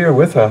were here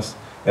with us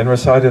and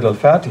recited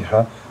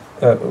Al-Fatiha,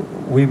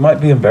 we might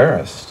be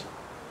embarrassed.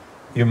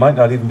 You might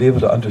not even be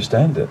able to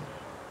understand it.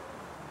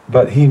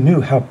 But he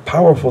knew how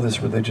powerful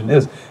this religion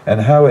is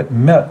and how it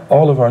met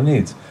all of our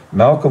needs.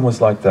 Malcolm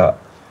was like that.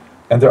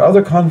 And there are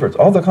other converts.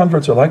 All the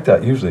converts are like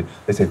that usually.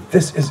 They say,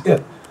 this is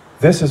it.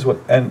 This is what...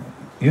 And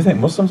you think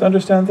Muslims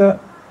understand that?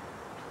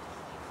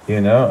 You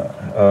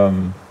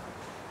know?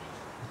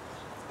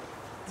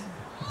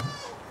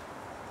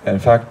 In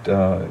fact,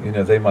 you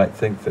know, they might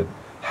think that...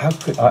 How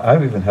could...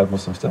 I've even had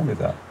Muslims tell me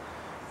that.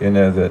 You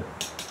know, that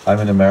I'm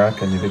an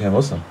American, you became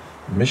Muslim.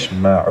 Mish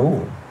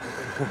ma'ul.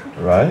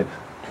 Right?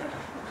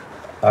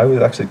 I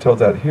was actually told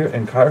that here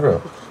in Cairo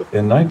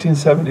in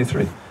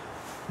 1973.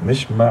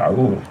 Mish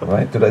ma'ul,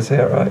 right? Did I say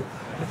it right?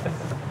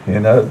 You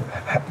know,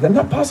 that's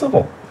not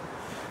possible.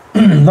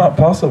 Not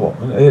possible.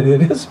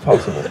 It is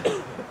possible.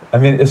 I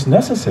mean, it's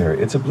necessary.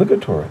 It's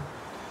obligatory.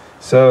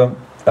 So,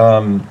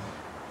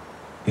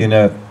 you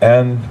know,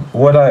 and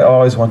what I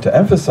always want to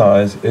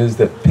emphasize is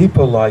that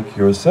people like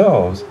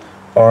yourselves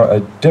are a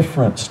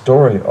different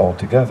story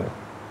altogether.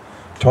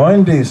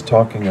 Toynbee's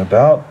talking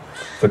about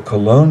the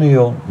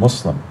colonial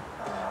Muslim.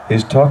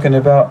 He's talking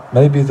about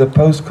maybe the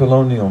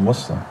post-colonial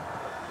Muslim.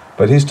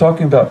 But he's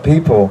talking about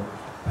people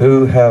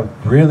who have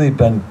really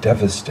been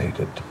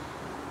devastated.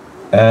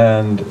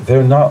 And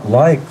they're not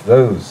like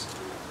those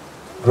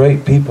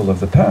great people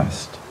of the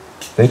past.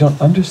 They don't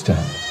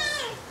understand.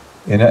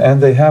 You know, and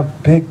they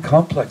have big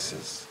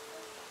complexes.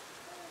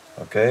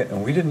 Okay?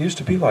 And we didn't used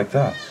to be like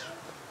that.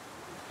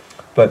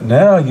 But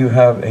now you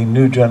have a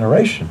new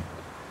generation,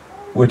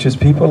 which is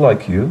people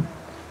like you.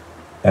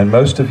 And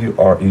most of you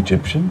are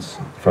Egyptians,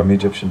 from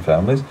Egyptian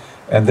families.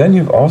 And then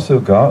you've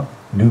also got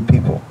new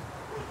people.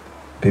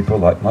 People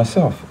like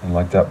myself, and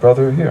like that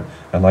brother here,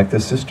 and like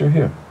this sister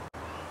here.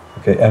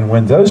 Okay, and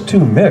when those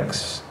two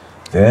mix,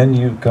 then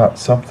you've got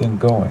something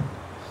going.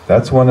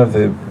 That's one of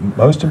the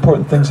most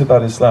important things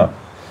about Islam.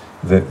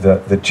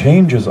 The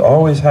changes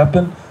always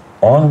happen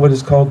on what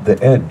is called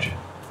the edge.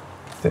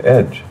 The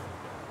edge.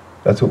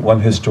 That's what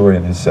one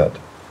historian has said.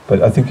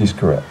 But I think he's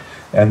correct.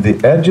 And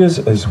the edges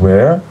is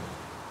where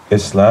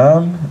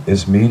Islam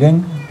is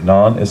meeting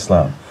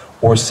non-Islam,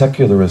 or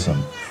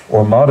secularism,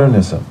 or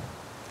modernism.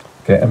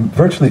 Okay, and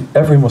virtually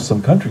every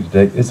Muslim country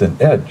today is an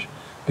edge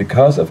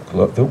because of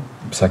the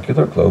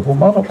secular global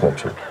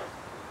monoculture.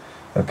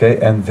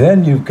 Okay, and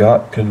then you've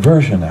got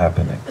conversion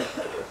happening,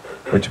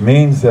 which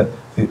means that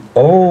the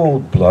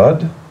old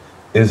blood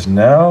is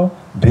now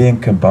being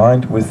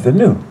combined with the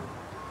new.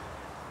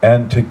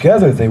 And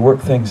together they work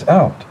things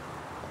out.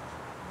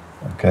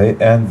 Okay,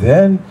 and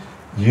then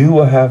you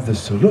will have the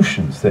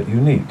solutions that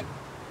you need.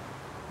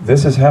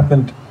 This has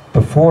happened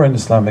before in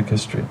Islamic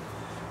history.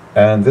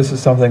 And this is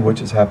something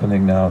which is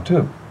happening now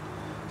too.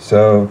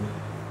 So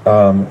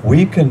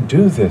we can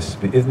do this,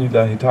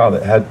 bi-idhnillahi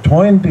ta'ala. Had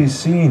Toynbee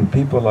seen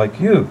people like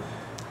you,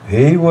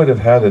 he would have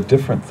had a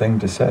different thing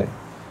to say.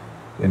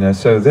 You know,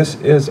 so this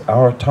is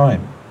our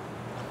time.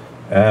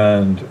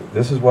 And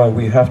this is why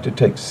we have to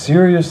take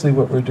seriously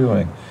what we're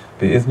doing.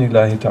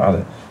 Bi-idhnillahi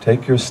ta'ala.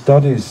 Take your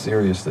studies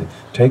seriously.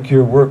 Take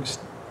your works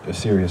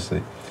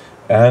seriously.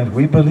 And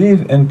we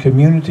believe in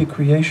community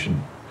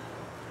creation.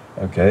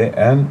 Okay,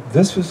 and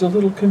this was a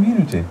little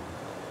community.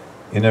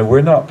 You know,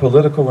 we're not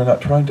political, we're not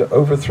trying to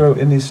overthrow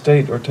any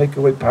state or take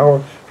away power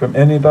from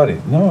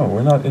anybody. No,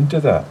 we're not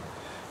into that.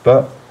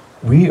 But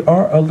we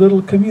are a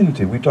little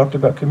community. We talked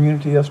about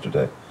community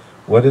yesterday.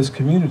 What is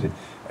community?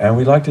 And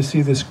we like to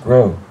see this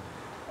grow,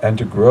 and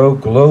to grow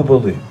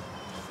globally.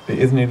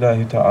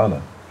 Bi-idhnillahi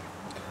ta'ala.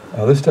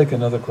 Now let's take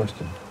another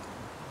question.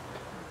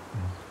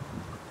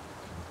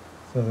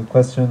 So the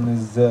question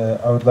is,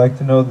 I would like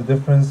to know the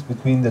difference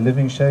between the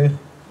living Shaykh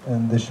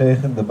and the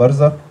Shaykh in the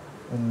Barzakh,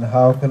 and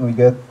how can we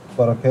get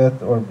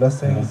barakat or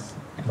blessings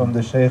from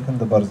the Shaykh in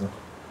the Barzakh?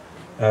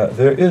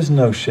 There is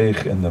no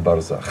Shaykh in the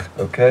Barzakh,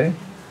 okay?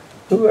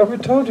 Whoever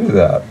told you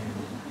that?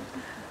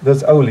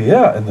 There's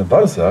awliya in the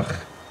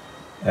Barzakh,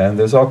 and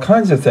there's all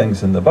kinds of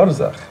things in the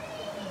Barzakh.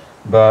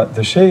 But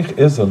the Shaykh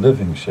is a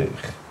living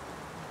Shaykh.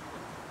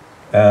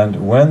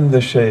 And when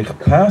the Shaykh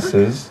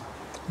passes,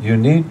 you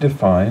need to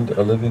find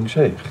a living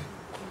Shaykh.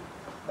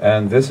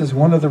 And this is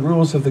one of the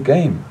rules of the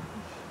game.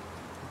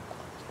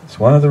 It's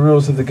one of the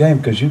rules of the game,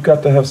 because you've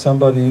got to have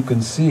somebody you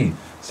can see,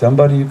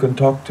 somebody you can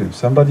talk to,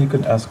 somebody you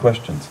can ask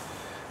questions.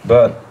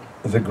 But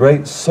the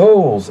great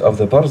souls of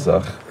the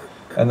Barzakh,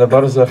 and the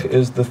Barzakh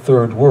is the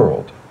third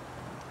world.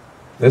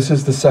 This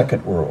is the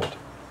second world.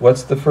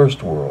 What's the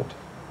first world?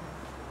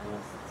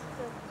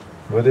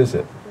 What is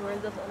it? The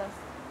world of Allah.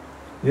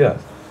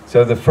 Yes.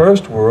 So the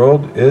first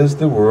world is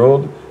the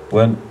world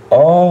when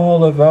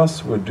all of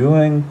us were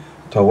doing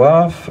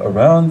tawaf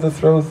around the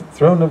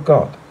throne of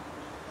God.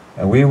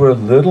 And we were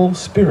little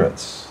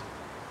spirits.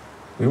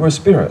 We were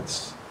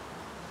spirits.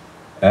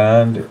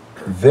 And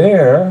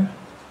there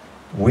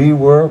we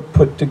were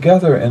put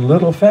together in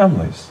little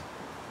families.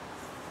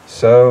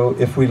 So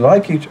if we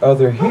like each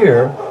other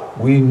here,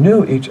 we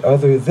knew each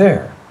other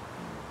there.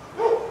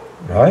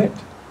 Right?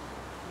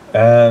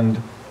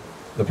 And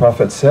the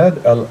Prophet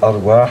said,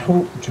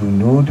 Al-arwahu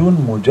junudun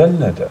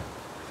mujannada,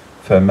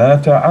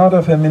 فَمَا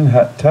تَعَارَفَ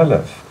مِنْهَا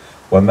ائْتَلَفَ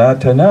وَمَا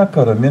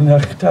تَنَاكَرَ مِنْهَا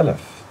اخْتَلَفَ.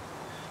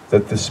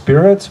 That the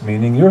spirits,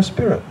 meaning your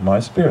spirit, my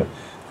spirit,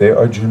 they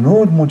are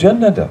junud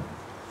mujannada.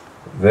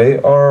 They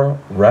are,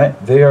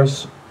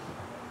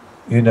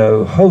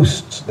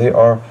 hosts. They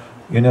are,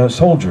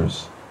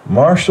 soldiers,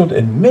 marshaled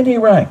in many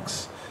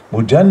ranks.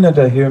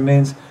 Mujannada here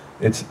means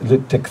it's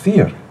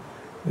takthir.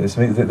 This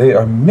means that they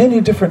are many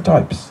different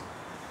types.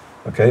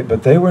 Okay,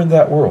 but they were in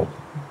that world.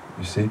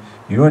 You see,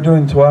 you were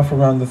doing tawaf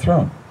around the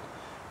throne,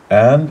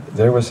 and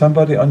there was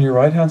somebody on your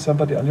right hand,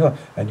 somebody on your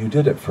left, and you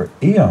did it for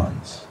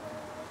eons.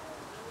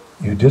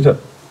 You did it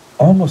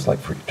almost like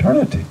for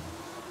eternity.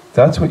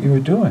 That's what you were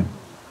doing.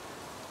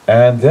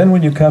 And then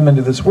when you come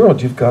into this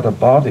world, you've got a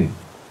body.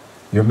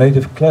 You're made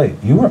of clay.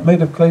 You weren't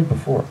made of clay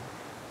before.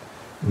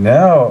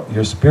 Now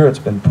your spirit's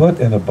been put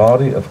in a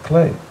body of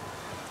clay.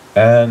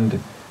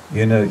 And,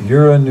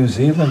 you're a New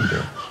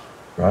Zealander,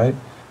 right?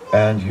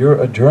 And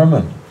you're a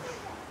German.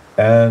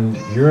 And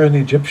you're an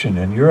Egyptian.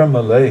 And you're a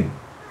Malay,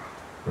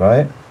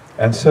 right?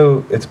 And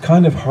so it's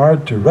kind of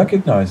hard to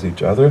recognize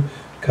each other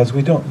because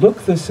we don't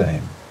look the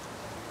same.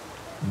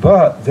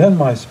 But then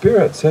my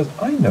spirit says,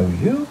 I know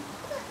you.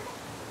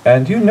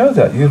 And you know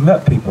that. You've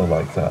met people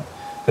like that.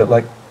 That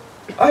like,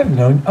 I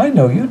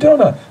know you,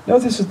 don't I? No,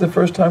 this is the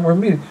first time we're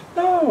meeting.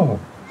 No.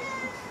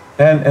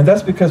 And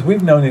that's because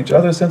we've known each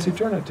other since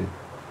eternity.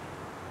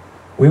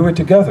 We were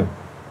together.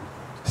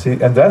 See,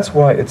 and that's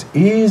why it's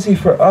easy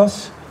for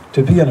us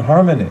to be in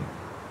harmony.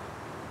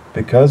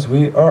 Because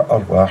we are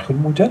arwahul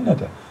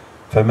mujannada.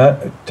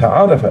 فَمَا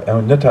تَعَارَفَ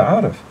أَوْ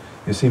نَتَعَارَفَ.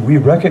 You see, we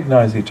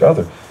recognize each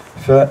other.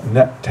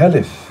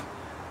 فَنَأْتَلِفْ.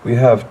 We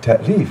have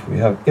ta'lif, we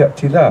have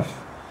i'tilaf.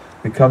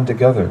 We come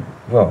together.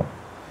 Well,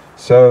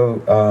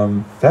 so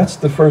that's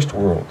the first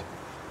world.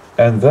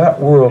 And that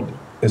world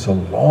is a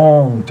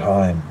long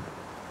time.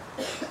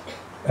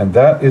 And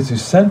that is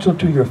essential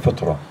to your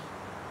fitrah.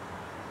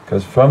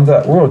 Because from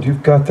that world,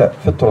 you've got that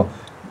fitrah.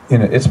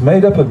 It's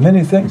made up of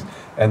many things.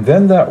 And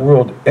then that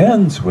world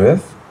ends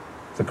with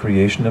the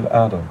creation of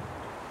Adam,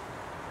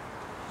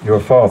 your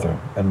father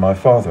and my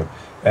father.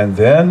 And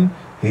then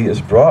he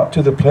is brought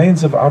to the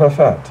plains of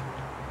Arafat.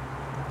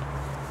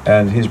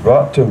 And he's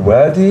brought to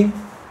Wadi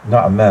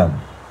Na'man,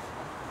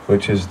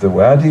 which is the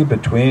wadi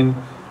between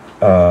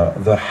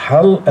the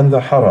Hal and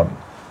the Haram.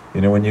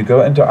 When you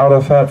go into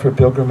Arafat for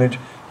pilgrimage,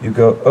 you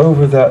go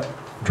over that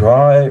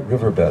dry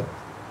riverbed,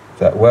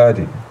 that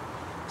wadi.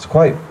 It's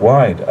quite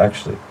wide,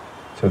 actually.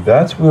 So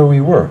that's where we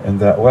were, in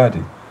that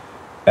wadi.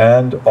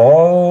 And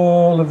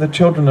all of the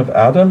children of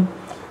Adam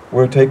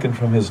were taken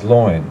from his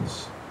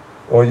loins.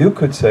 Or you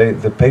could say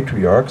the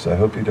patriarchs, I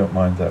hope you don't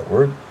mind that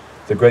word,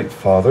 the great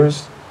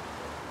fathers,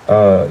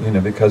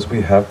 because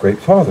we have great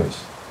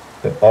fathers.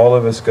 That all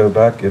of us go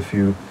back, if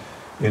you,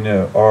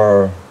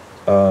 are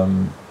a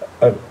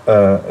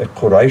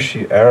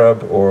Quraishi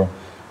Arab, or,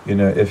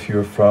 if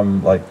you're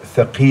from like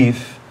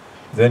Thaqif,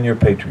 then your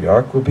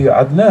patriarch will be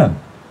Adnan.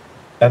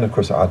 And of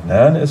course,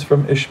 Adnan is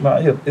from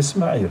Ismail,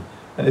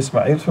 and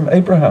Ismail from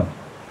Abraham.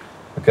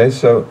 Okay,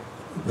 so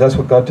that's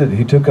what God did.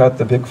 He took out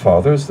the big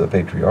fathers, the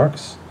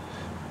patriarchs,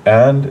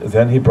 and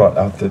then he brought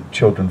out the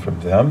children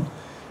from them,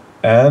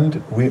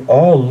 and we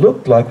all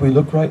looked like we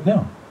look right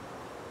now.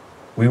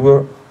 We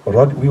were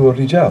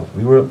rijal,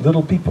 we were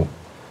little people,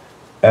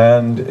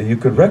 and you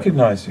could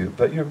recognize you,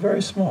 but you're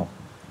very small.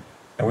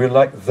 And we're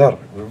like dhar,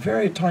 we're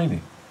very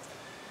tiny.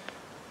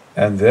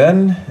 And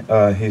then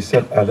he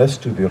said,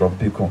 Alastu bi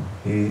rabbikum.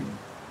 He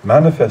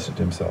manifested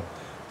himself.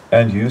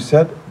 And you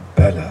said,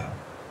 Bala.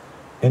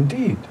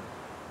 Indeed.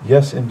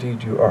 Yes,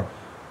 indeed you are.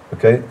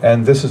 Okay,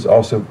 and this is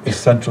also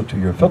essential to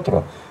your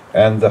fitrah.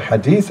 And the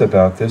hadith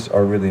about this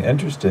are really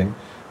interesting.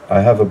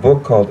 I have a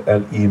book called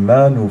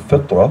Al-Imanu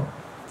Fitra,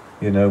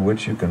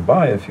 which you can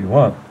buy if you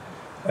want.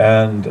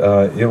 And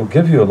it will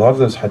give you a lot of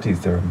those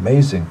hadith. They're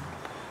amazing.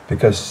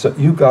 Because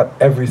you got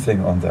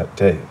everything on that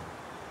day.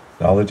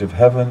 Knowledge of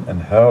heaven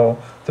and hell,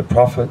 the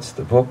prophets,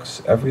 the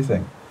books,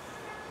 everything.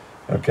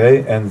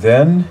 Okay, and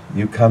then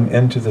you come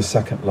into the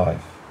second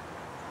life,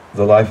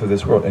 the life of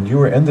this world. And you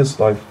were in this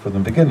life from the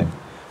beginning,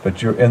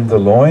 but you're in the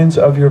loins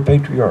of your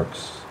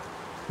patriarchs,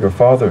 your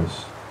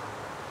fathers.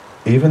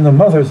 Even the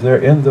mothers, they're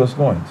in those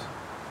loins.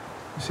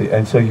 See,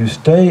 and so you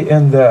stay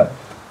in the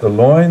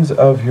loins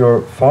of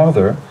your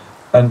father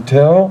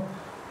until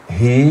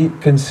he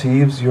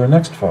conceives your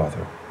next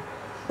father,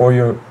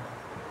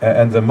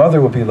 and the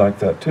mother will be like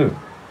that too.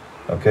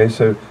 Okay,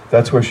 so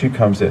that's where she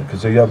comes in,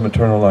 because you have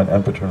maternal line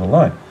and paternal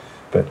line.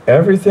 But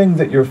everything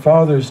that your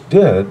fathers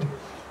did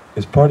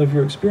is part of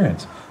your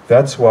experience.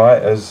 That's why,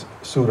 as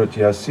Surah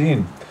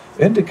Yasin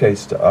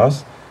indicates to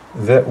us,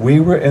 that we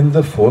were in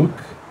the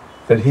fulk,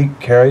 that he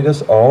carried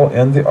us all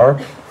in the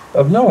ark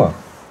of Noah,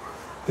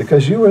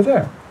 because you were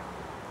there.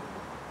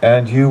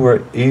 And you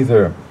were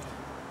either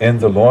in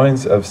the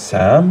loins of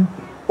Sam,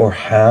 or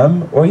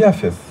Ham, or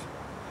Japheth.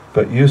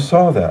 But you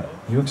saw that,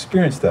 you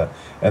experienced that.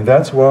 And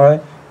that's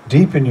why,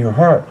 deep in your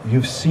heart,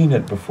 you've seen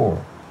it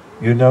before.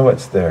 You know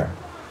it's there.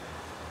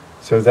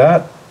 So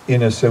that,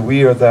 so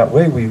we are that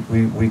way.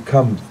 We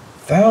come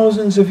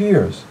thousands of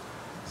years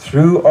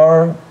through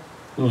our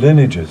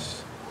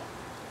lineages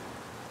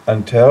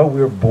until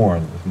we're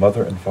born with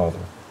mother and father.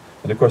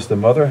 And of course the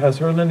mother has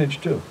her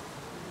lineage too,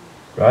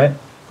 right?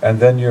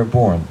 And then you're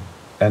born.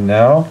 And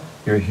now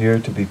you're here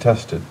to be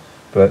tested.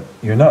 But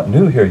you're not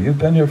new here, you've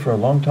been here for a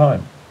long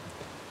time.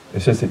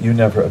 It's just that you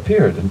never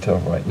appeared until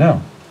right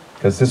now,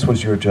 because this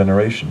was your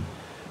generation.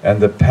 And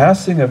the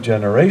passing of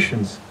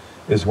generations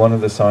is one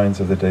of the signs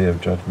of the Day of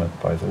Judgment,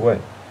 by the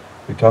way.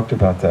 We talked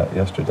about that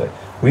yesterday.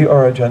 We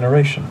are a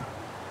generation.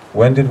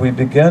 When did we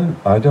begin?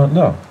 I don't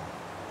know.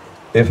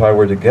 If I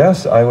were to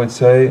guess, I would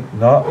say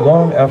not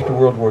long after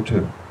World War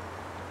II.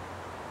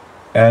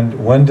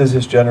 And when does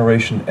this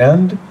generation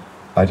end?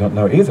 I don't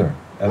know either,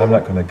 and I'm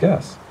not going to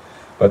guess.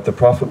 But the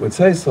Prophet would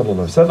say,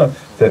 sallallahu alaihi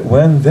wasallam, that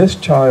when this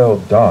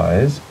child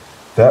dies,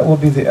 that will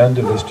be the end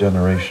of this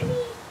generation.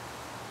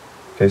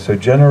 Okay, so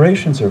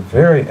generations are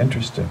very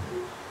interesting,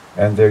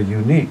 and they're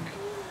unique.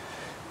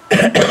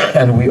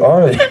 And we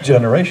are a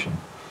generation.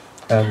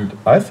 And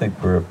I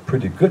think we're a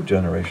pretty good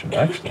generation,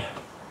 actually.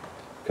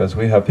 Because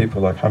we have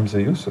people like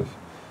Hamza Yusuf.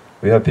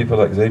 We have people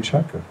like Zaid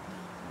Shakir.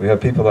 We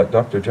have people like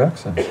Dr.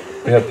 Jackson.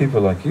 We have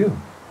people like you.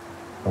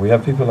 And we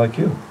have people like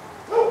you.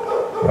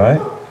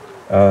 Right?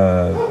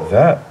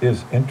 That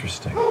is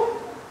interesting.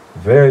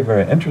 Very,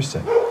 very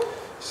interesting.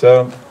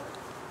 So,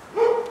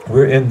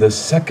 we're in the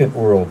second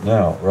world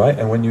now, right?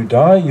 And when you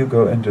die, you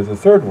go into the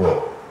third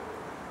world,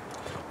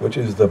 which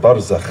is the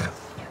barzakh,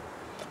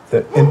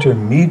 the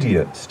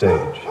intermediate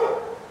stage.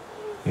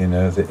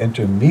 The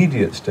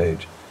intermediate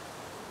stage.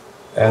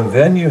 And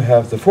then you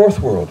have the fourth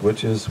world,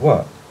 which is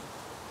what?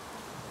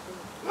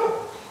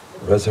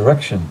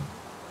 Resurrection.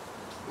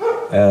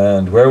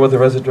 And where will the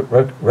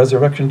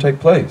resurrection take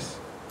place?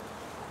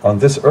 On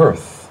this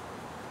earth,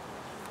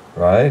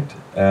 right?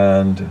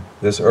 And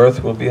this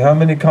earth will be how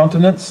many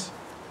continents?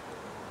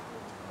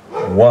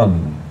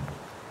 One.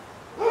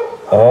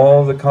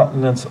 All the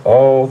continents,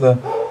 all the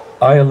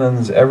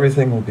islands,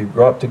 everything will be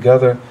brought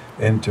together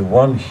into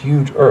one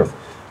huge earth.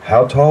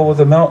 How tall will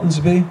the mountains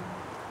be?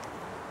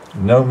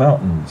 No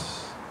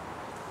mountains,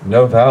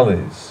 no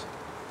valleys.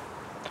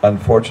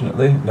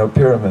 Unfortunately, no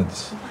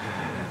pyramids.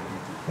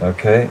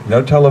 Okay,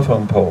 no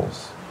telephone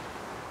poles,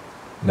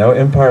 no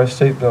Empire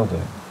State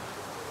Building.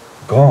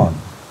 Gone.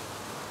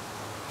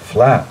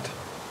 Flat.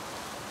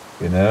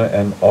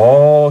 And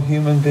all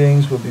human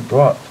beings will be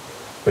brought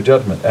for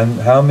judgment.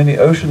 And how many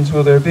oceans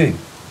will there be?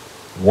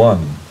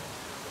 One.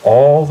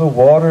 All the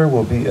water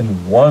will be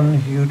in one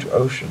huge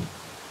ocean,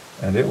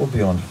 and it will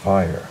be on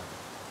fire.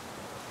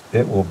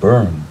 It will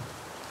burn.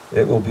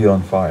 It will be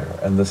on fire.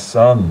 And the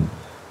sun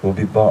will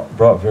be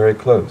brought very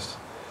close.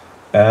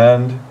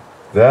 And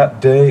that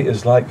day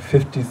is like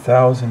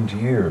 50,000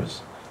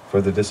 years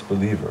for the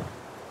disbeliever.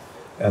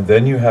 And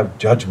then you have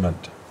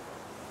judgment,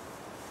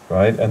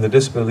 right? And the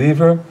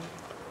disbeliever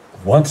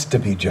wants to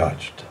be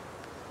judged,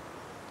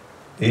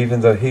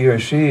 even though he or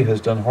she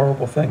has done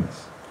horrible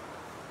things.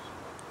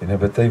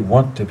 but they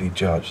want to be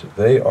judged.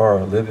 They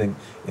are living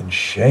in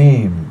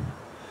shame.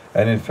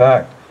 And in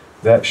fact,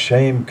 that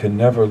shame can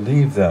never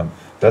leave them.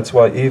 That's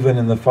why even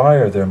in the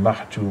fire, they're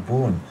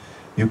mahjubun.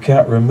 You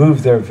can't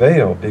remove their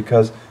veil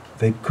because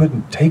they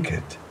couldn't take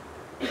it.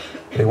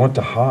 They want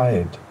to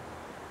hide.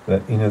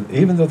 That,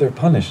 even though they're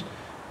punished,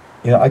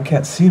 I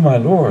can't see my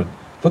Lord.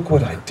 Look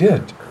what I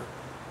did.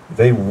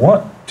 They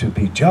want to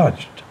be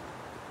judged.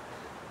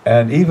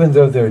 And even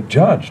though they're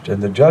judged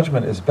and the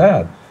judgment is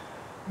bad,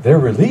 they're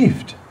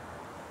relieved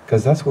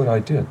because that's what I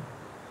did.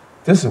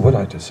 This is what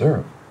I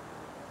deserve.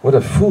 What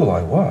a fool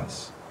I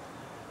was.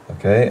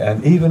 Okay?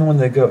 And even when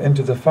they go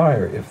into the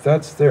fire, if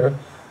that's their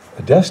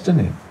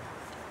destiny,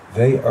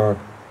 they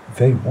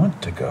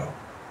want to go.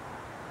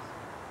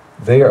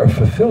 They are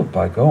fulfilled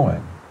by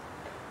going.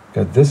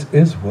 Because this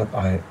is what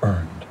I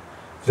earned.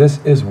 This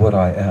is what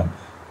I am.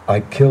 I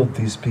killed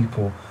these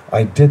people.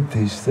 I did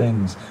these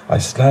things. I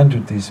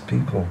slandered these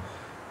people.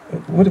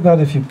 What about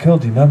if you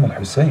killed Imam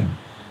al-Hussein,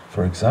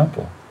 for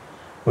example?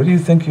 What do you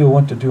think you'll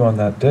want to do on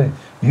that day?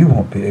 You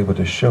won't be able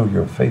to show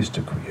your face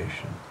to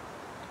creation.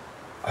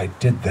 I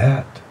did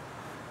that.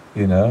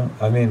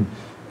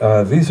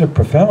 These are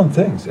profound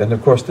things. And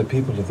of course, the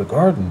people of the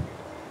garden,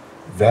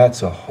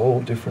 that's a whole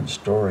different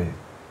story.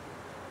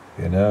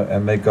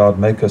 And may God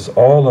make us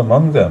all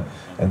among them.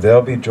 And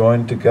they'll be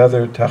joined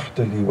together, تحت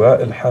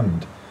لواء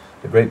الحمد,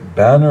 the great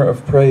banner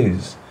of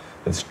praise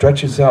that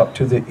stretches out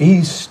to the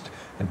east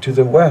and to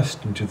the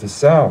west and to the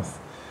south.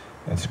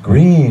 It's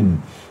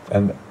green,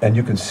 and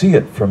you can see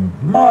it from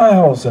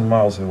miles and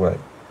miles away.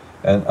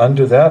 And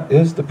under that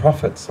is the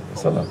prophets,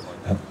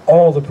 and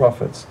all the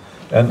prophets,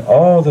 and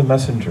all the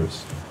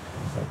messengers.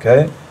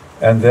 Okay?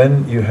 And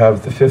then you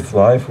have the fifth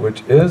life,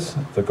 which is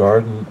the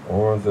garden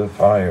or the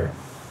fire.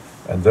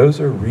 And those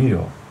are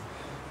real.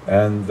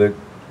 And the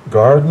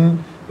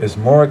garden is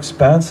more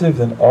expansive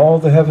than all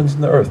the heavens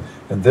and the earth.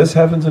 And this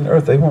heavens and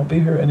earth, they won't be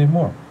here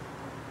anymore.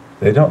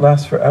 They don't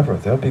last forever.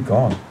 They'll be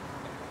gone.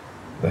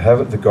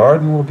 The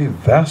garden will be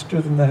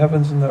vaster than the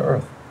heavens and the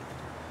earth.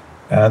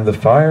 And the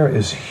fire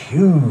is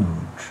huge.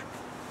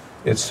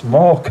 It's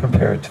small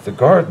compared to the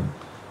garden,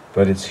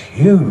 but it's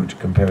huge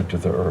compared to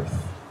the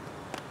earth.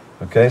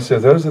 Okay, so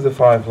those are the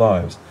 5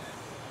 lives.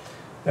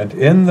 And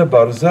in the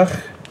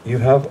barzakh, you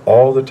have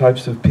all the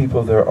types of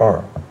people there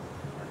are.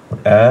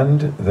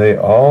 And they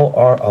all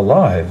are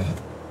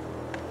alive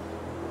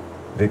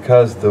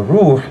because the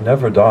ruh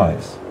never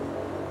dies.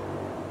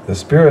 The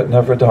spirit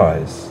never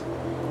dies.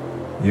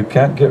 You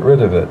can't get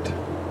rid of it.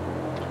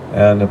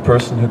 And a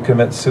person who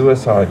commits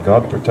suicide,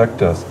 God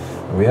protect us.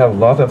 We have a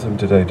lot of them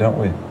today, don't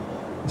we?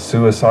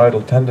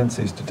 Suicidal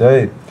tendencies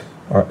today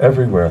are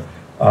everywhere.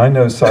 I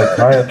know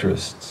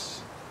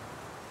psychiatrists,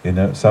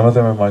 some of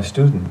them are my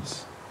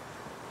students,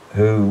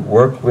 who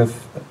work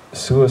with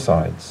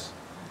suicides.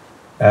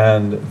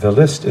 And the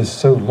list is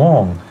so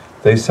long,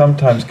 they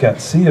sometimes can't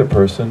see a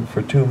person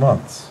for 2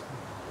 months.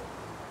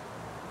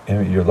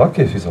 You're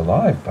lucky if he's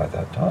alive by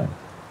that time.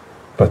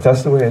 But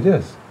that's the way it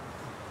is.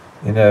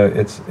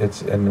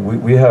 And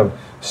we have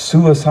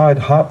suicide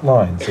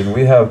hotlines, and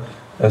we have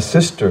a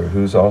sister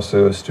who's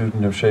also a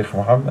student of Shaykh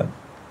Muhammad.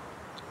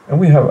 And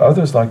we have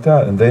others like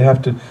that, and they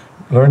have to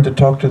learn to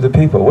talk to the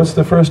people. What's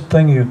the first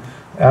thing you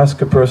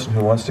ask a person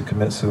who wants to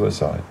commit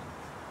suicide?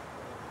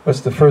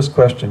 What's the first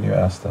question you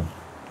ask them?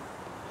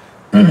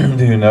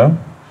 Do you know?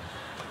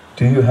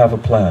 Do you have a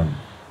plan?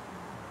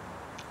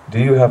 Do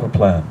you have a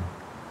plan?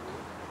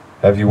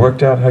 Have you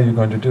worked out how you're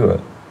going to do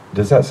it?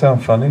 Does that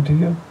sound funny to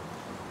you?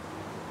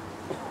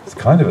 It's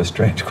kind of a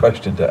strange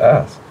question to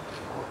ask.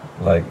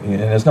 And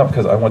it's not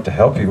because I want to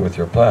help you with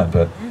your plan,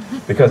 but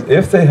because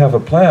if they have a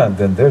plan,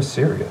 then they're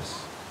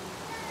serious.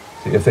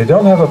 See, if they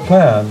don't have a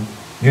plan,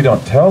 you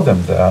don't tell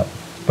them that,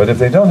 but if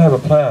they don't have a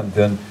plan,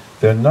 then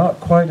they're not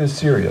quite as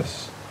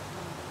serious.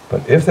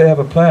 But if they have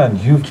a plan,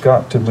 you've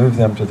got to move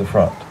them to the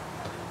front.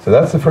 So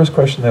that's the first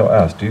question they'll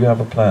ask. Do you have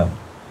a plan?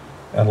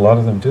 And a lot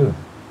of them do.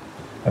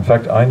 In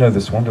fact, I know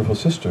this wonderful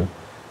sister,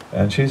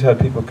 and she's had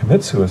people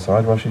commit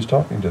suicide while she's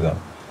talking to them.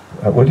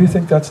 What do you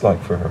think that's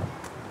like for her?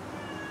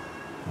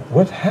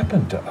 What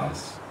happened to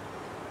us?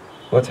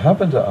 What's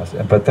happened to us?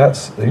 But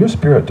your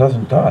spirit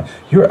doesn't die.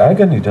 Your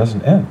agony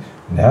doesn't end.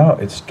 Now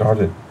it's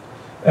started.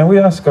 And we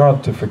ask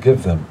God to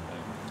forgive them,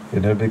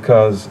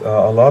 because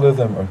a lot of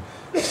them are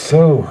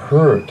so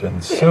hurt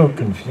and so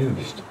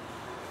confused.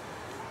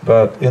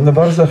 But in the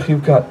barzakh,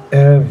 you've got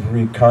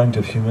every kind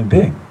of human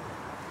being.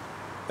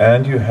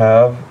 And you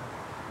have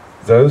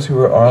those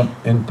who are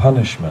in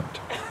punishment,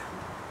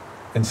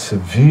 in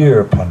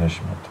severe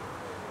punishment.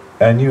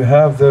 And you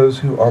have those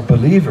who are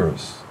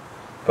believers,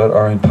 but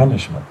are in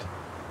punishment.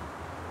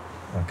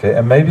 Okay,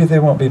 and maybe they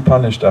won't be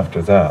punished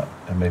after that,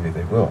 and maybe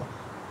they will.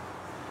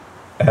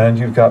 And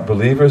you've got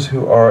believers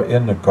who are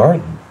in the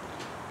garden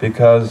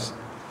because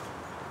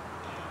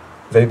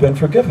they've been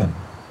forgiven.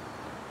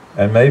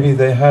 And maybe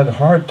they had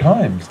hard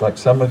times, like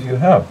some of you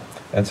have.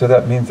 And so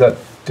that means that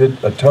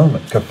did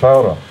atonement,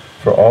 kafara,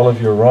 for all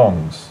of your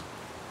wrongs.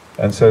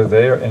 And so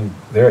they're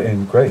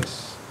in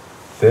grace.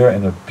 They're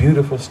in a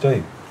beautiful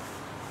state.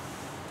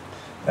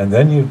 And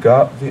then you've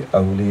got the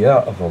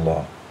awliya of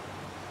Allah.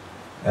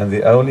 And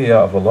the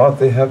awliya of Allah,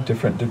 they have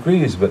different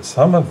degrees, but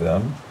some of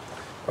them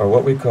are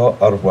what we call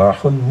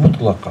arwahun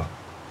mutlaqa.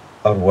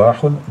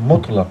 Arwahun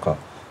mutlaqa,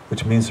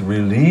 which means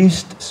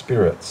released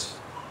spirits.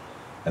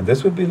 And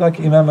this would be like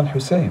Imam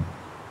al-Hussein.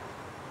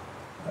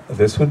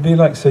 This would be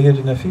like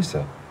Sayyidina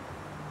Nafisa.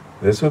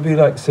 This would be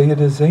like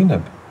Sayyidina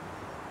Zainab.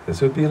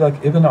 This would be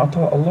like Ibn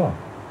Ata'Allah.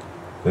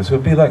 This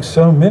would be like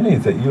so many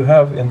that you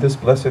have in this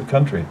blessed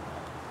country.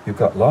 You've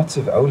got lots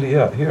of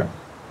awliya here.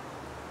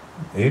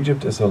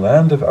 Egypt is a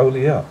land of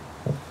awliya.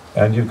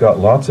 And you've got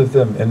lots of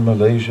them in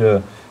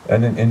Malaysia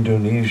and in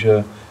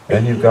Indonesia,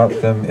 and you've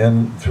got them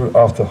in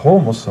throughout the whole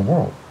Muslim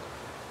world.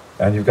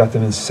 And you've got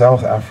them in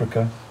South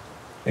Africa,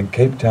 in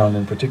Cape Town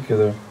in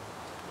particular.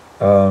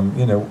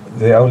 You know,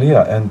 the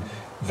awliya. And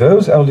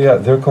those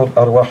awliya, they're called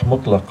arwah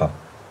mutlaqa,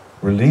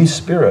 release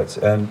spirits.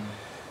 And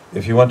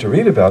if you want to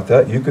read about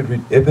that, you could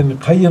read Ibn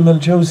Qayyim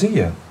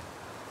al-Jawziyah,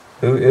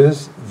 who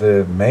is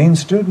the main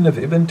student of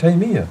Ibn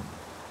Taymiyyah.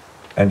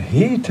 And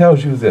he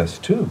tells you this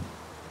too.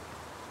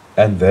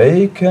 And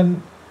they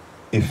can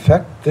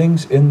effect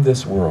things in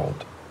this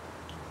world.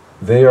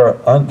 They're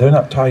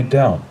not tied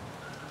down.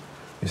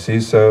 You see,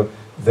 so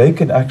they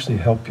can actually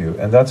help you.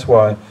 And that's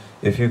why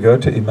if you go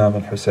to Imam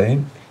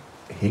al-Hussein,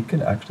 he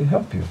can actually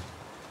help you.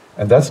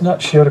 And that's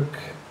not shirk.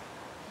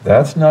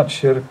 That's not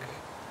shirk.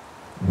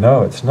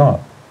 No, it's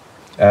not.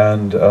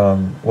 And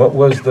what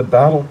was the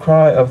battle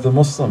cry of the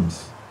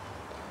Muslims?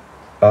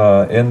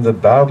 In the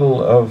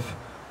battle of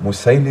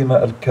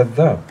Musaylima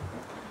al-Kadhdhab,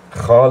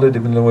 Khalid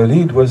ibn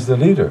al-Walid was the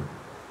leader.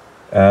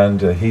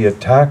 And he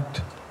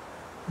attacked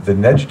the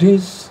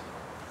Najdis,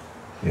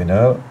 you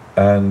know,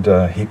 and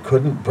he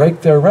couldn't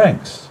break their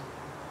ranks.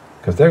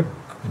 Because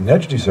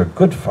Najdis are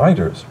good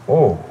fighters.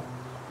 Oh,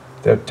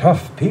 they're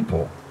tough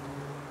people.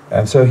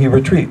 And so he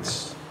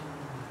retreats.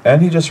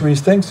 And he just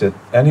rethinks it.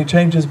 And he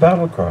changed his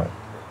battle cry.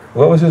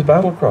 What was his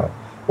battle cry?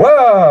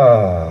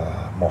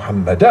 Wa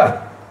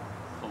Muhammadah.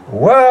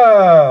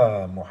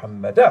 Wa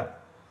Muhammadah.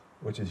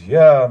 Which is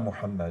Ya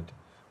Muhammad.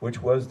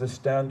 Which was the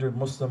standard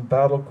Muslim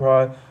battle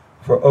cry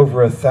for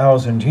over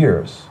 1,000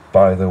 years,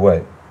 by the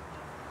way.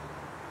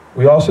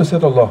 We also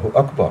said Allahu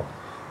Akbar.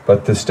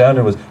 But the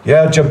standard was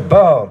Ya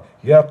Jabbar,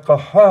 Ya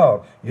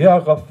Qahhar, Ya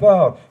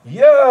Ghaffar,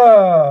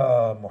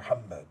 Ya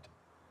Muhammad.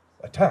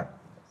 Attack.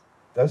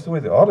 That's the way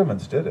the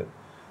Ottomans did it.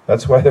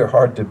 That's why they're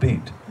hard to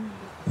beat.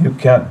 You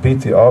can't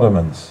beat the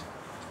Ottomans.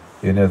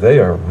 You know, they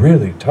are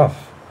really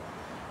tough.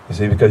 You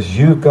see, because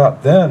you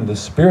got then the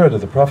spirit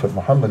of the Prophet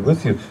Muhammad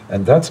with you,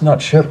 and that's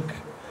not shirk.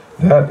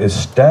 That is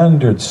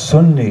standard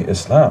Sunni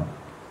Islam.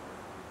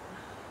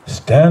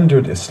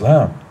 Standard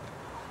Islam.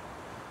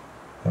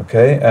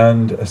 Okay,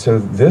 and so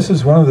this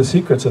is one of the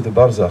secrets of the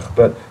barzakh.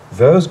 But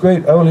those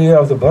great awliya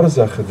of the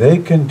barzakh, they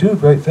can do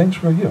great things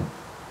for you.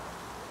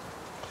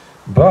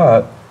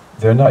 But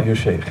they're not your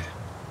shaykh.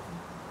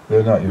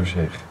 They're not your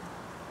shaykh.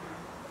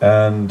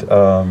 And,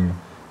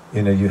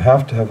 you know, you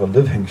have to have a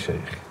living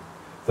shaykh.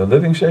 The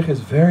living shaykh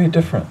is very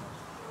different.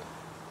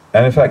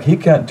 And in fact, he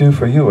can't do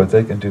for you what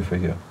they can do for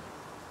you.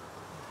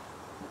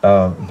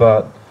 You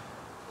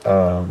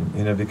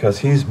know, because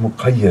he's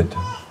muqayyad.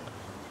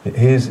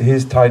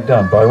 He's tied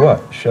down by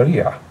what?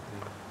 Sharia.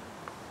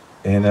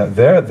 You know,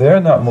 they're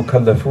not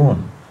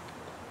mukallafun.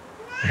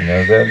 You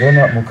know, they're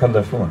not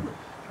mukallafun.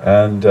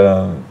 And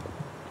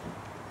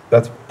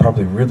that's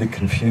probably really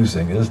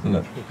confusing, isn't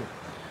it?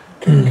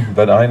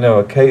 But I know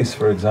a case,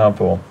 for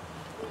example,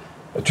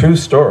 a true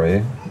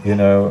story. You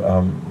know,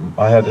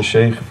 I had a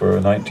sheikh for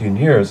 19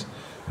 years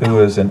who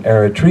was an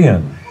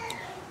Eritrean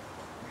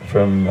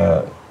from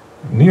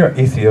near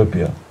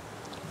Ethiopia.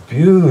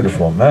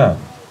 Beautiful man.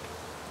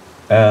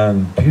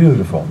 And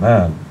beautiful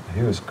man.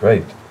 He was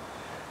great.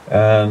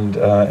 And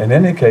in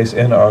any case,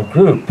 in our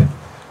group,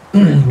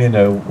 you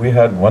know, we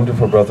had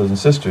wonderful brothers and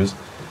sisters.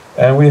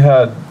 And we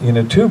had, you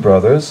know, two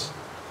brothers.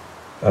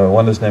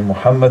 One is named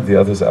Muhammad, the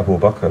other is Abu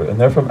Bakr. And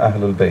they're from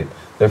Ahlul Bayt.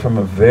 They're from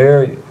a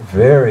very,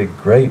 very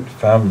great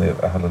family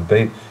of Ahlul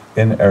Bayt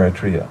in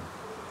Eritrea.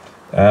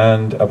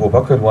 And Abu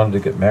Bakr wanted to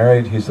get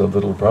married. He's a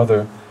little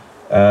brother.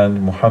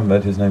 And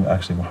Muhammad, his name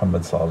actually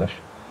Muhammad Saleh.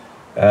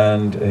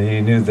 And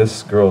he knew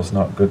this girl's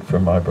not good for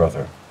my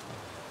brother.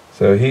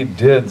 So he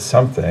did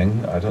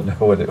something, I don't know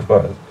what it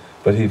was,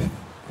 but he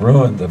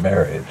ruined the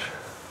marriage.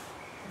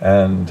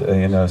 And,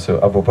 you know, so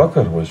Abu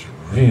Bakr was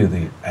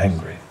really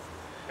angry.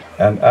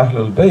 And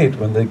Ahlul Bayt,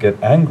 when they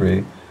get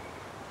angry,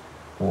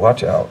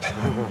 watch out.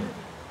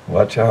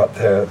 Watch out.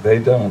 They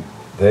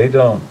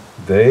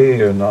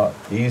are not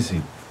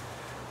easy.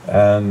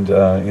 And,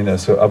 you know,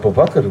 so Abu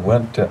Bakr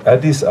went to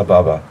Addis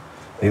Ababa.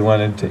 He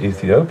went into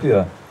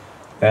Ethiopia.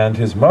 And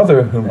his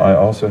mother, whom I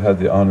also had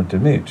the honor to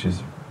meet, she's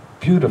a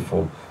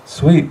beautiful,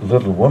 sweet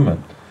little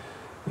woman,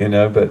 you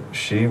know, but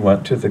she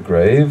went to the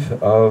grave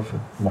of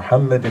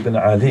Muhammad ibn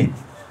Ali,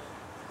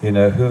 you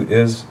know, who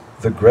is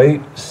the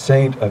great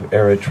saint of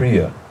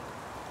Eritrea.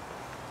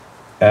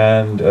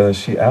 And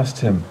she asked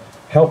him,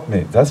 help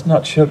me. That's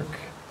not shirk.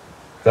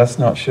 That's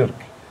not shirk.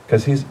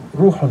 Because he's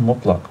ruhun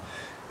mutlaq.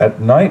 At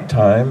night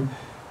time,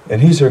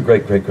 And he's her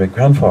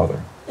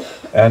great-great-great-grandfather.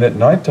 And at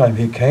nighttime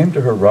he came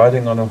to her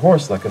riding on a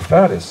horse like a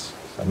faris,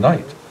 a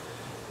knight.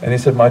 And he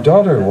said, "My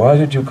daughter, why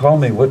did you call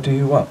me? What do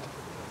you want?"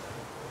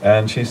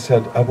 And she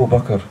said, "Abu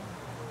Bakr,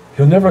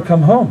 he'll never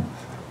come home.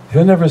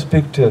 He'll never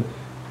speak to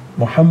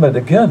Muhammad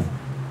again."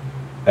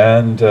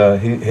 And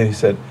he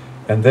said,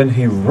 and then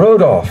he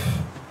rode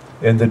off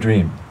in the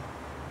dream.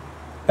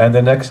 And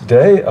the next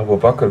day, Abu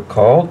Bakr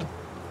called,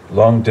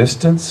 long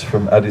distance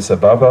from Addis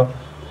Ababa,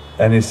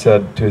 and he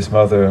said to his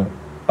mother,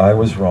 "I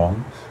was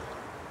wrong.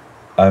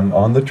 I'm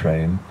on the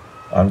train.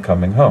 I'm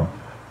coming home."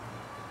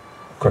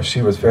 Of course,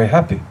 she was very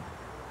happy,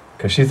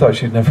 because she thought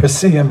she'd never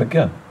see him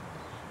again.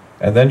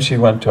 And then she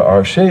went to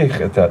our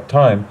Shaykh at that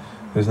time,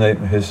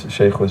 his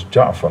Shaykh was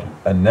Ja'far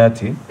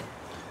al-Nati,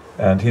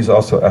 and he's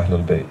also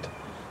Ahlul Bayt.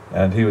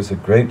 And he was a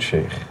great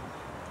Shaykh.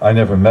 I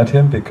never met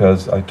him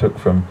because I took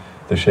from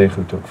the Shaykh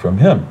who took from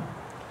him.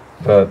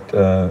 But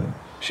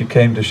she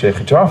came to Shaykh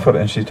Ja'far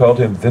and she told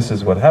him, "This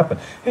is what happened."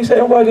 He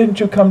said, "Why didn't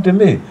you come to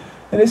me?"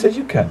 And he said,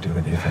 "You can't do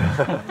anything.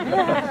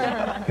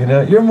 You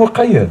know, you're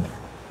muqayyad.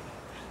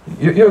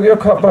 You're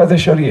caught by the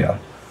Sharia.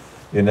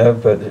 You know,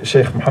 but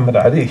Shaykh Muhammad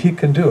Ali, he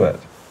can do it."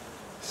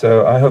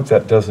 So I hope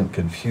that doesn't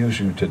confuse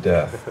you to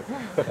death.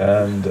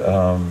 And,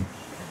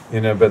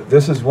 you know, but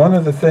this is one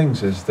of the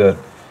things, is that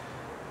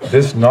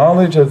this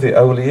knowledge of the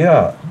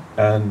awliya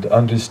and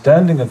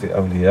understanding of the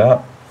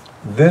awliya,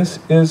 this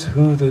is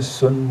who the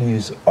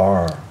Sunnis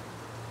are.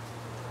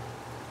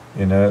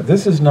 You know,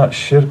 this is not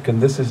shirk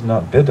and this is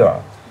not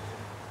bid'ah.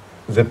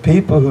 The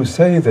people who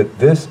say that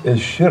this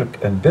is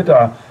shirk and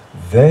bid'ah,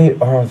 they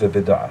are the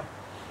bid'ah.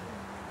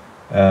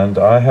 And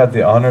I had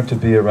the honor to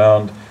be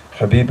around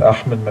Habib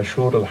Ahmed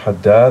Mashur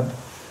al-Haddad,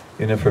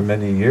 you know, for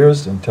many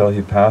years until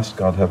he passed.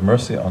 God have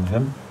mercy on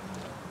him.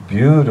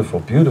 Beautiful,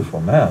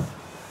 beautiful man.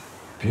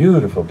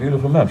 Beautiful,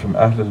 beautiful man from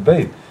Ahlul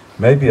Bayt.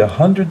 Maybe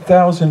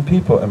 100,000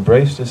 people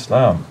embraced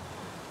Islam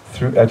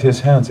at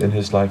his hands in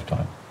his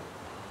lifetime.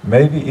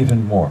 Maybe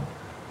even more.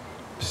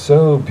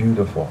 So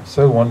beautiful,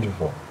 so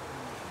wonderful.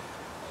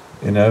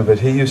 You know, but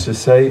he used to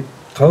say,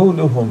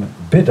 "Qawluhum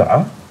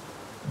bid'ah,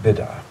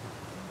 bid'ah."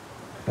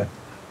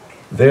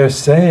 They're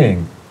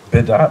saying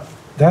bid'ah,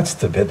 that's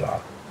the bid'ah.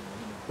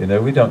 You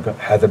know, we don't go,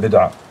 "Hada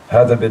bid'ah,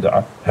 hada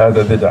bid'ah,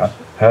 hada bid'ah,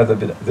 hada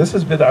bid'ah." This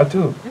is bid'ah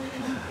too.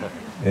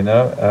 You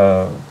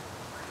know,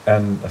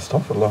 and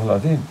astaghfirullah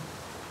al-azim,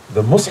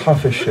 the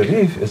Mus'haf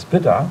al-Sharif is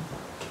bid'ah.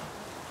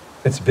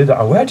 It's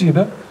bid'ah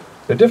wajibah.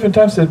 There are different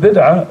types of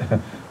bid'ah.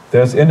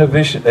 There's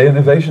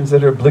innovations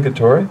that are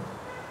obligatory,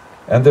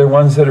 and there are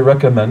ones that are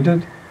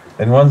recommended,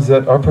 and ones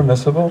that are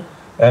permissible,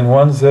 and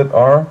ones that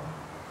are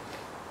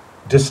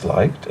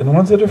disliked, and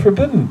ones that are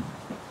forbidden.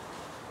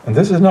 And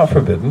this is not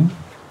forbidden,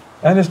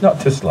 and it's not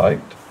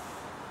disliked.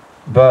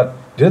 But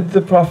did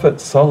the Prophet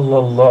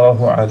sallallahu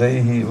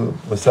alaihi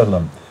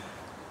wasallam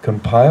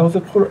compile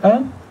the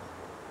Quran?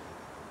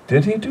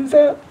 Did he do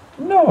that?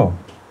 No.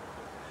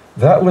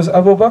 That was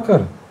Abu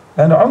Bakr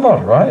and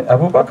Umar, right?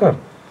 Abu Bakr.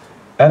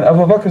 And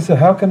Abu Bakr said,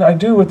 "How can I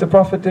do what the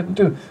Prophet didn't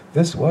do?"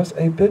 This was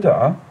a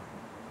bid'ah,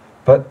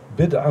 but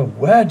bid'ah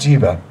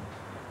wajibah,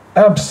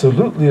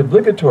 absolutely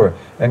obligatory.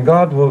 And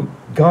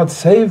God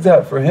saved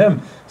that for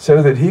him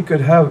so that he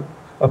could have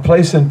a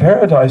place in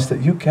paradise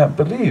that you can't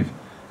believe.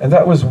 And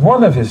that was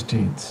one of his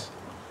deeds.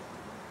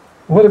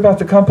 What about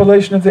the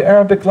compilation of the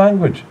Arabic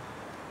language?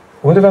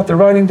 What about the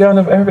writing down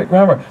of Arabic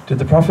grammar? Did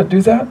the Prophet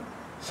do that?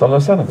 Sallallahu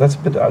Alaihi Wasallam. That's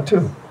bid'ah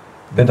too.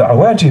 Bid'ah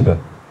wajibah.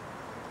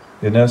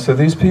 You know, so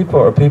these people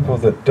are people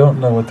that don't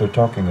know what they're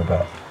talking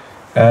about.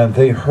 And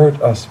they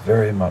hurt us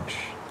very much.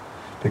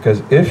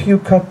 Because if you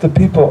cut the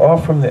people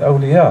off from the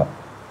awliya,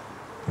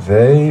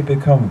 they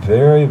become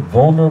very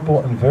vulnerable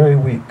and very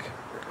weak.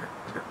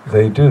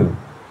 They do.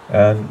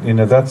 And, you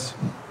know, that's,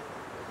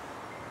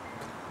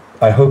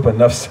 I hope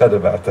enough said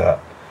about that.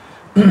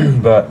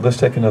 But let's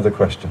take another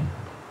question.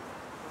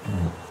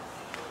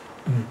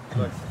 I'd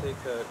like to take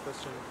a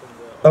question from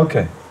the...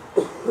 Okay.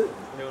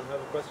 Anyone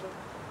have a question?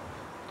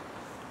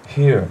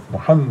 Here,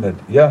 Muhammad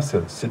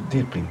Yasir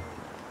Siddiqui.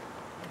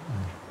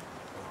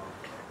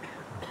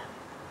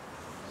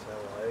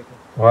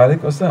 Wa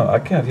alaikum assalam. I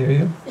can't hear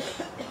you.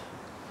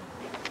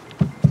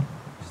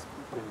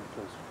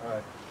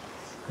 Alright.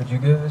 Could you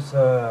give us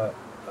a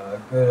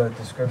good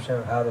description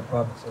of how the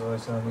Prophet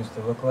ﷺ used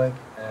to look like,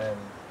 and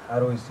how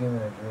do we see him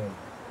in a dream?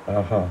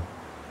 Uh-huh.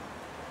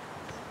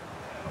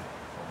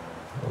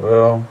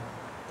 Well,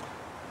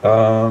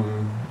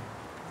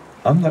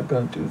 I'm not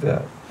going to do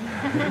that.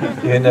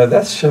 You know,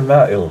 that's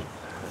Shama'il.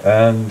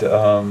 And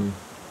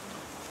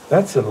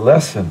that's a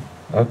lesson,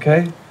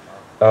 okay?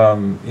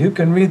 You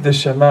can read the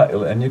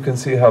Shama'il and you can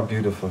see how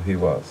beautiful he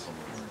was.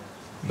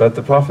 But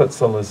the Prophet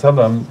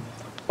ﷺ,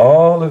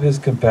 all of his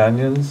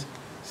companions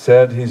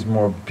said he's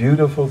more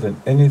beautiful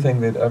than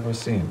anything they'd ever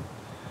seen.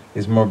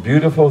 He's more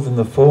beautiful than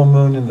the full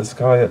moon in the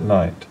sky at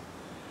night.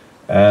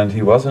 And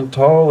he wasn't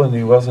tall and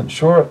he wasn't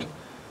short,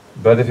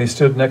 but if he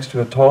stood next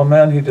to a tall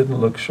man, he didn't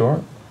look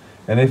short.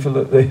 And if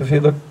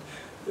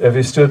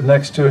he stood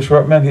next to a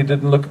short man, he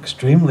didn't look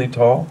extremely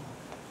tall.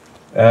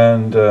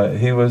 And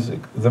he was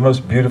the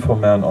most beautiful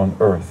man on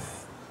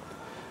earth.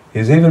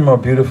 He's even more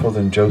beautiful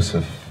than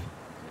Joseph.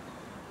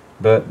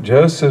 But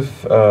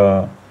Joseph,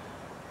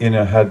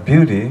 had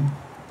beauty,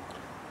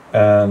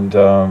 and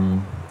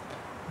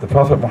the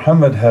Prophet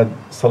Muhammad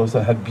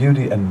had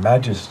beauty and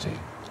majesty.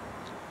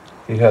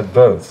 He had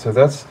both. So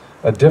that's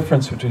a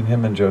difference between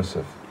him and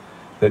Joseph.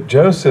 That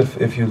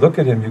Joseph, if you look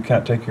at him, you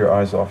can't take your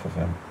eyes off of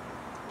him.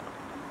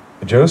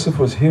 Joseph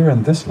was here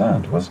in this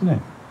land, wasn't he?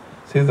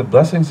 See the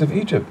blessings of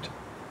Egypt.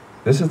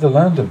 This is the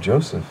land of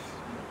Joseph.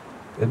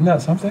 Isn't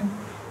that something?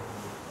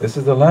 This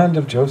is the land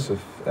of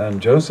Joseph.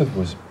 And Joseph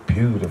was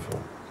beautiful.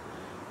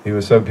 He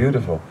was so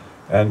beautiful.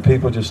 And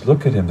people just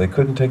look at him. They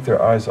couldn't take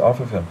their eyes off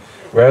of him.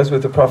 Whereas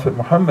with the Prophet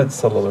Muhammad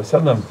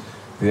ﷺ,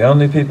 the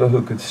only people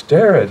who could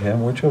stare at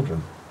him were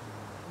children.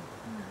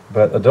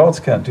 But adults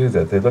can't do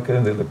that. They look at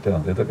him, they look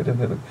down. They look at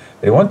him,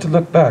 they want to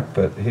look back,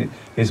 but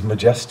he's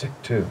majestic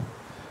too.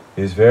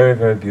 He's very,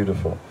 very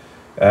beautiful.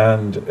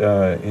 And,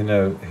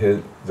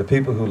 the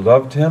people who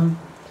loved him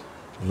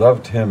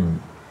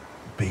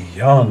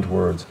beyond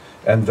words.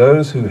 And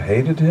those who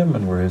hated him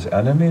and were his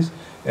enemies,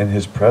 in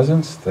his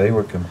presence, they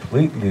were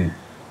completely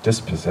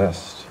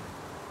dispossessed.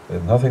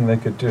 There's nothing they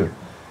could do.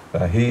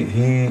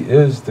 He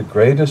is the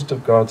greatest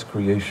of God's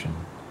creation.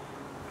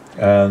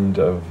 And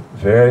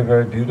very,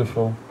 very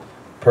beautiful,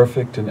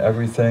 perfect in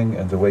everything,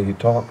 and the way he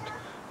talked,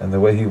 and the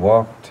way he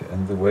walked,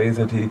 and the way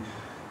that he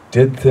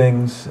did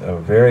things,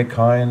 very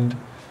kind.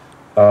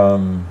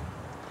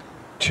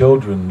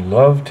 Children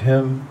loved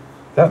him.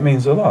 That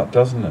means a lot,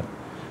 doesn't it?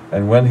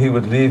 And when he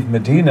would leave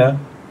Medina,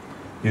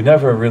 you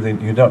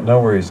don't know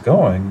where he's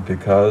going,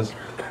 because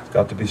it's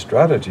got to be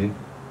strategy.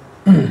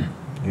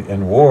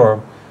 In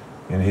war,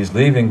 he's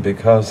leaving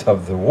because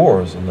of the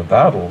wars and the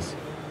battles.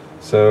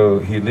 So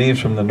he leaves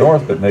from the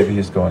north, but maybe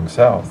he's going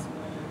south.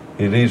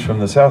 He leaves from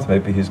the south,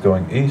 maybe he's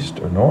going east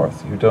or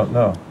north. You don't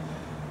know.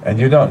 And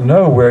you don't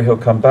know where he'll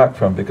come back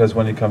from, because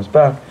when he comes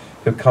back,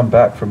 he'll come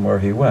back from where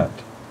he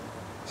went.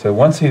 So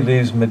once he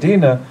leaves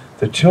Medina,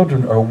 the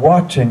children are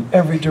watching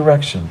every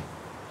direction.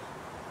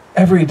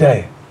 Every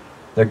day.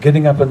 They're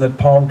getting up in the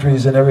palm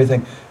trees and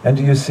everything. And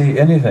do you see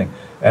anything?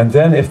 And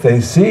then if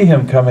they see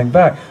him coming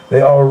back,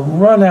 they all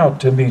run out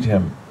to meet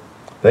him.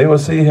 They will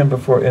see him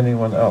before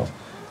anyone else.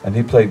 And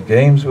he played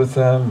games with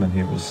them, and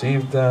he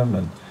received them,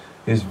 and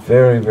he's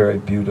very, very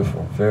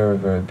beautiful. Very,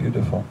 very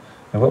beautiful.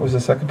 And what was the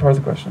second part of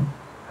the question?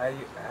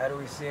 How do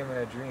we see him in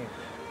a dream?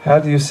 How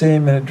do you see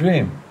him in a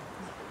dream?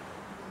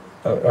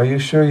 Are you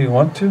sure you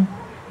want to?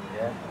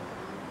 Yeah.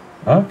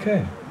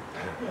 Okay.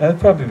 That'd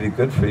probably be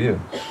good for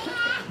you.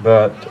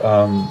 But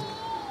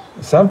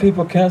some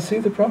people can't see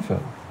the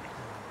Prophet.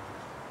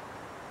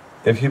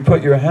 If you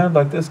put your hand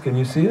like this, can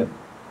you see it?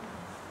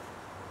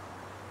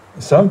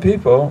 Some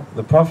people,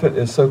 the Prophet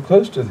is so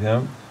close to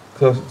them,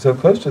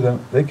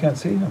 they can't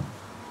see him.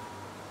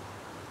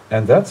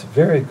 And that's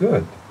very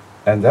good.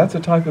 And that's a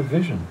type of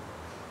vision.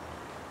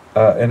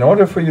 In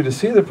order for you to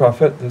see the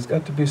Prophet, there's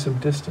got to be some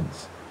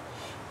distance.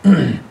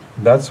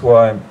 That's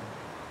why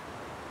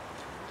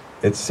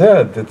it's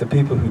said that the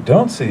people who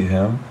don't see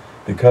him,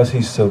 because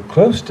he's so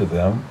close to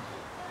them,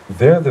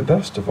 they're the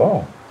best of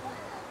all.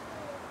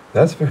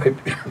 That's very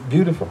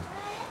beautiful.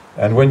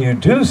 And when you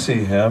do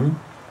see him,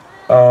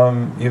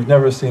 you've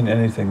never seen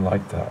anything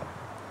like that.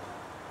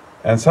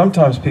 And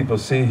sometimes people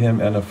see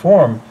him in a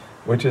form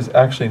which is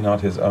actually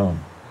not his own.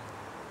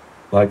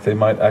 Like they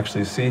might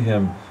actually see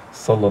him,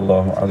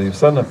 sallallahu alaihi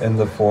wasallam, in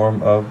the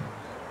form of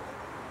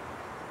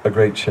a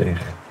great sheikh,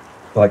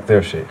 like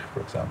their sheikh,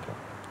 for example.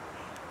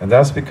 And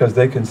that's because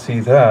they can see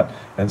that,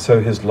 and so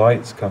his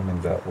light's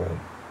coming that way.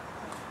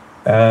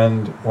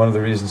 And one of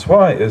the reasons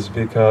why is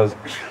because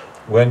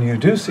when you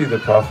do see the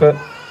Prophet,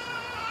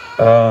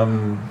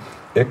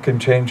 it can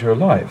change your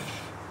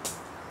life.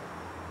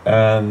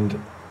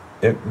 And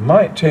it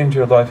might change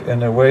your life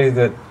in a way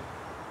that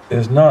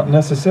is not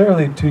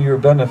necessarily to your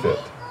benefit.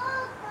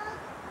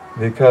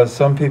 Because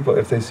some people,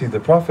 if they see the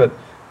Prophet,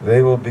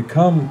 they will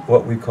become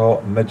what we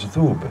call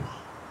majdhub.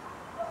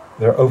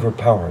 They're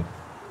overpowered.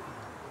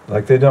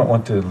 Like they don't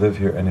want to live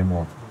here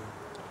anymore.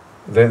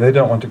 They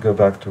don't want to go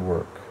back to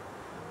work.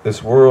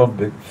 This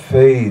world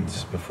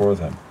fades before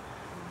them.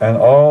 And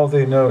all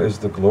they know is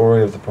the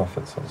glory of the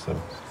Prophet.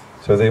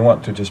 So they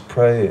want to just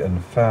pray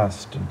and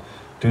fast and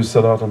do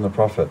salat on the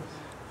Prophet.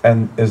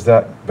 And is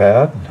that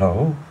bad?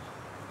 No,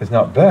 it's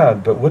not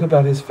bad. But what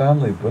about his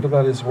family? What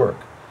about his work?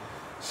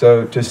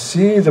 So to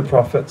see the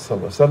Prophet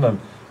ﷺ,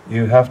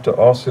 you have to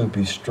also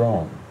be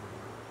strong.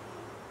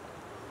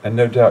 And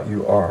no doubt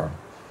you are.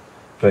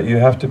 But you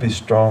have to be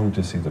strong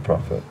to see the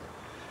Prophet.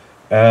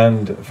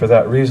 And for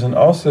that reason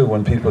also,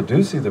 when people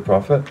do see the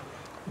Prophet,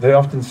 they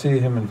often see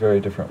him in very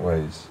different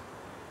ways.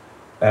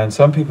 And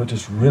some people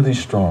just really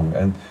strong,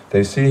 and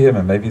they see him,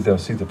 and maybe they'll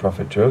see the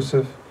Prophet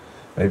Joseph,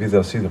 maybe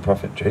they'll see the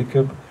Prophet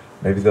Jacob,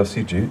 maybe they'll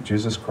see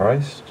Jesus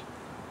Christ.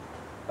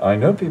 I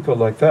know people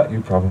like that,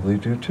 you probably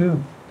do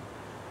too.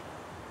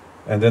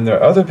 And then there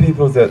are other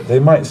people that they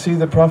might see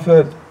the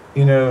Prophet,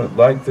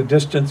 like the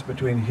distance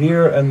between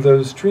here and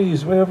those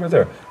trees way over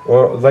there,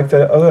 or like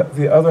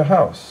the other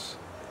house.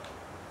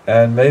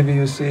 And maybe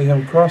you see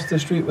him cross the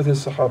street with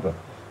his Sahaba,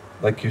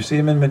 like you see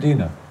him in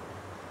Medina,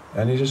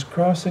 and he's just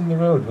crossing the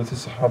road with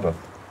his Sahaba.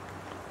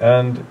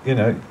 And,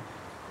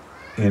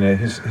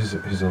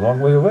 he's a long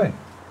way away.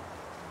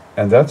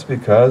 And that's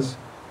because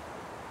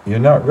you're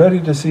not ready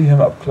to see him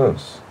up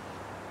close.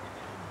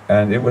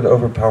 And it would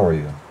overpower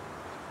you.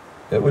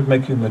 It would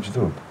make you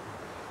majdoob.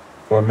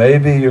 Or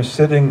maybe you're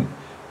sitting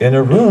in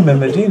a room in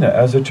Medina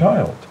as a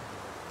child,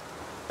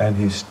 and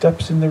he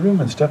steps in the room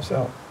and steps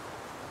out.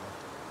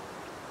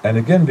 And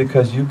again,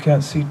 because you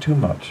can't see too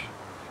much.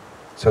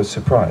 So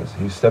surprise,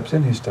 he steps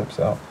in, he steps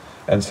out.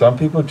 And some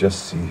people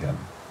just see him.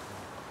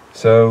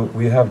 So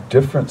we have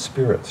different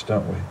spirits,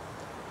 don't we?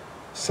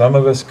 Some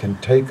of us can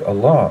take a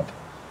lot,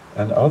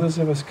 and others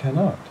of us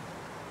cannot.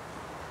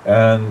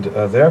 And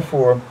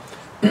therefore,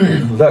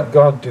 let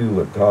God do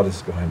what God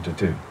is going to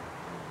do.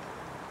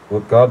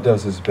 What God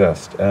does is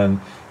best.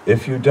 And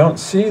if you don't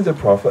see the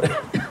Prophet,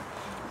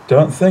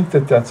 don't think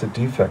that that's a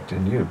defect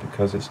in you,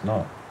 because it's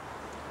not.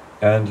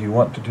 And you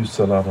want to do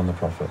salat on the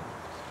Prophet.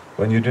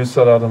 When you do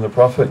salat on the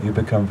Prophet, you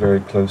become very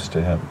close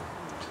to him.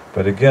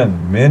 But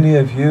again, many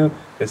of you,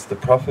 it's the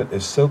Prophet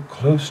is so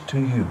close to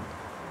you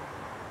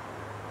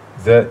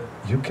that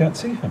you can't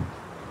see him.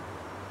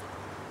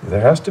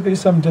 There has to be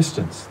some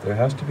distance. There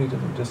has to be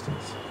some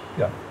distance.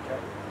 Yeah.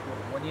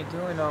 When you're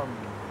doing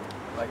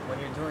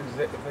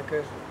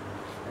zikr,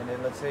 and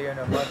then let's say you're in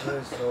a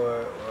majlis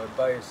or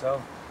by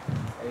yourself,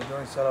 and you're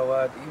doing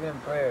salawat, even in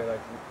prayer,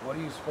 like what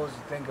are you supposed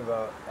to think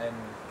about? And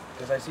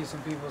because I see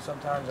some people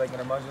sometimes, like in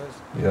a majlis,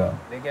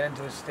 they get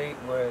into a state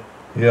where...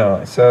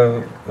 Yeah,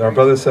 so our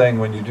brother's saying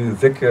when you do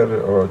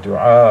dhikr or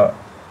dua,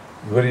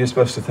 what are you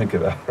supposed to think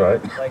about,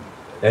 right?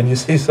 And you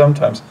see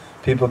sometimes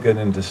people get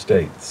into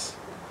states.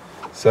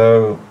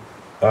 So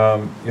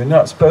you're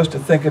not supposed to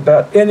think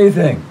about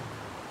anything.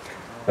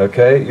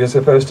 Okay, you're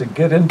supposed to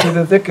get into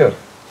the dhikr.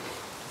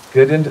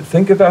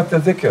 Think about the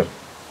dhikr.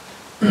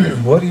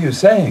 What are you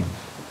saying?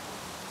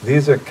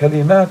 These are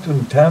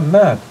kalimatun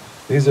tammat.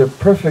 These are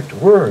perfect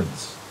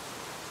words.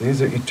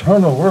 These are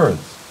eternal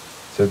words.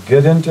 So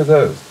get into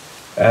those.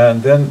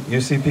 And then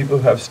you see people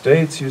who have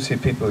states, you see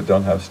people who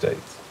don't have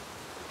states.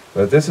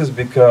 But this is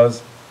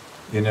because,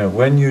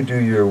 when you do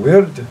your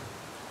wird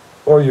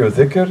or your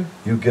dhikr,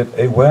 you get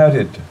a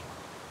warid.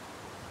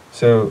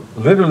 So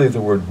literally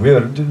the word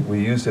wird,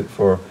 we use it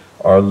for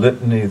our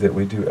litany that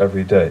we do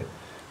every day.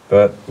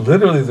 But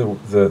literally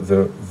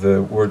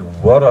the word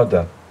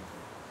warada,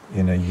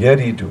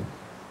 yaridu,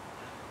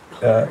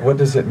 what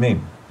does it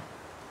mean?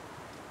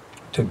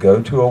 To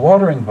go to a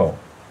watering hole.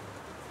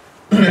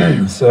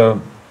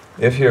 So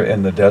if you're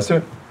in the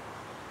desert,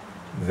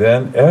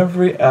 then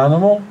every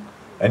animal,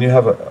 and you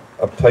have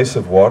a place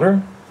of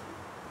water,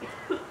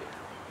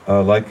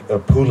 like a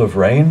pool of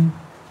rain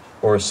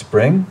or a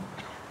spring,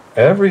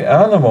 every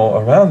animal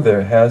around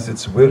there has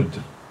its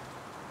wird.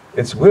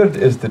 Its wird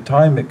is the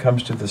time it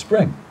comes to the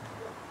spring.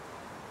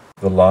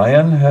 The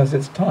lion has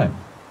its time.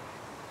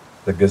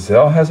 The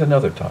gazelle has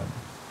another time.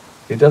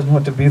 He doesn't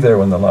want to be there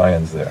when the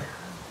lion's there.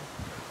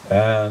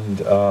 And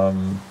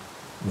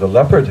the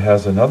leopard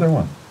has another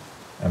one.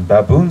 And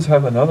baboons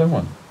have another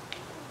one.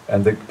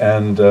 And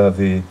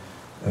the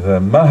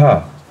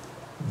maha,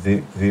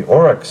 the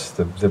oryx,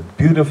 the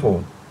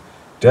beautiful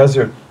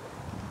desert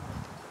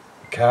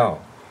cow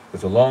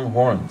with the long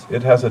horns,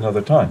 it has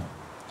another time.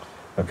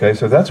 Okay,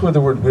 so that's where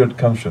the word wird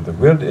comes from. The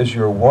wird is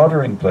your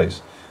watering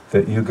place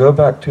that you go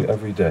back to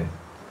every day.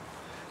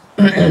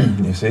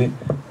 You see?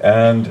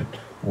 And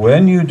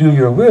when you do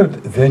your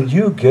wird, then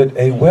you get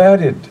a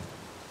warid.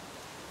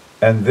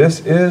 And this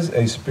is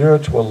a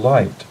spiritual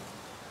light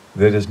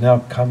that is now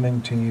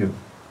coming to you.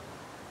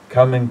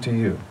 Coming to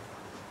you.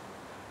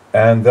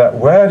 And that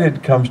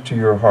warid comes to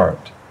your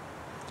heart.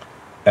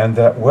 And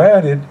that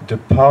warid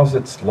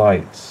deposits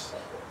lights.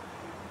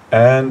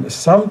 And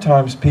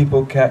sometimes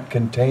people can't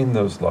contain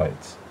those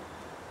lights.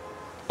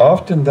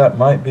 Often that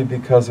might be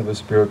because of a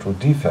spiritual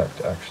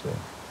defect, actually.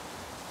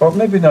 Or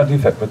maybe not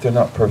defect, but they're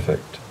not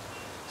perfect.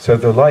 So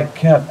the light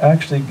can't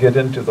actually get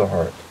into the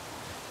heart.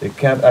 It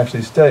can't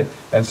actually stay.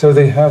 And so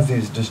they have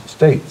these just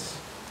states,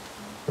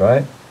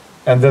 right?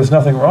 And there's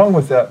nothing wrong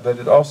with that, but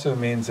it also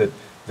means that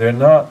they're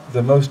not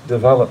the most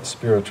developed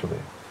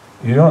spiritually.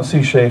 You don't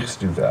see sheikhs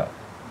do that.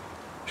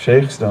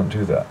 Sheikhs don't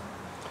do that.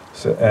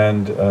 So,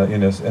 and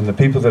the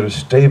people that are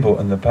stable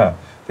in the path,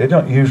 they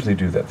don't usually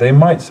do that. They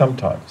might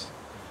sometimes.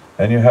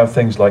 And you have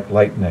things like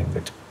lightning.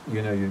 That,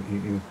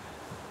 you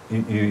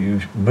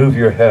move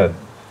your head.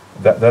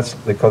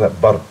 They call that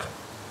barq.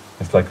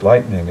 It's like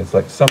lightning. It's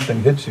like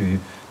something hits you. You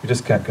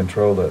just can't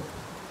control it.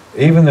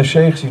 Even the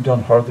sheikhs, you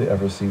don't hardly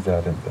ever see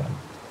that in them.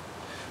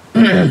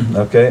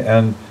 Okay,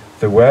 and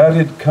the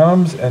warid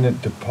comes and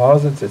it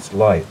deposits its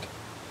light.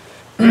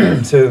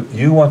 So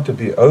you want to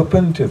be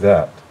open to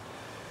that.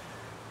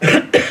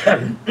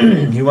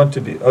 You want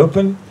to be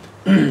open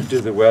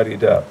to the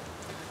waridat.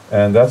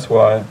 And that's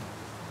why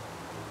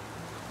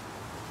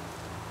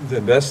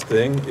the best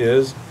thing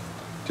is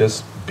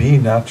just be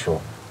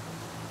natural.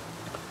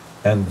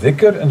 And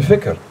dhikr and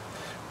fikr.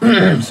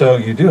 So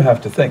you do have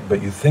to think,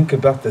 but you think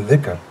about the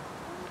dhikr.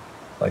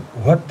 Like,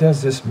 what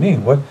does this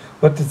mean? What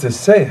does this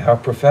say? How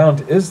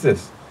profound is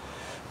this?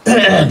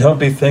 Don't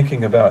be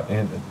thinking about,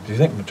 do you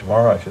think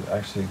tomorrow I should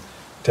actually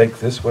take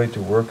this way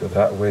to work or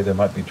that way? There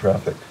might be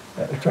traffic.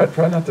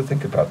 Try not to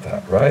think about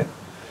that, right?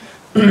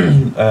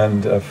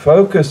 And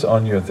focus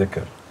on your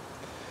dhikr.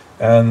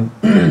 And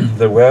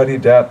the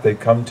waridat, they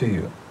come to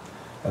you.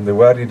 And the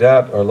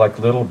waridat are like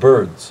little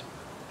birds.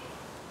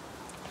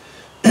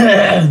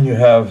 You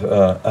have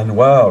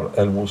anwar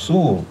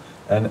al-wusul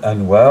and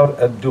anwar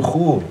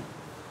al-dukhul.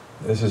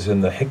 This is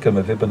in the hikam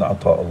of Ibn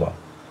Ata'Allah.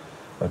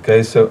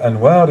 Okay, so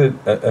anwar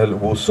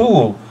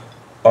al-wusul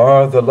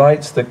are the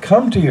lights that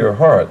come to your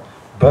heart,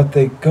 but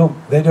they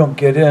don't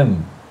get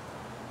in.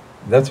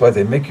 That's why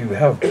they make you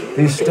have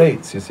these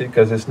states, you see,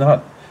 because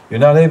you're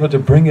not able to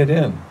bring it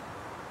in.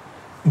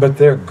 But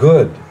they're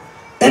good.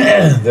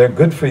 They're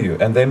good for you,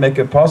 and they make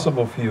it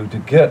possible for you to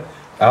get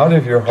out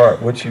of your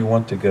heart what you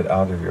want to get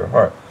out of your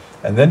heart.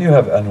 And then you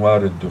have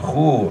anwar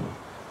al-dukhul.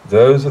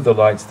 Those are the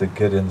lights that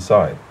get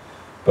inside.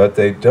 But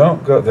they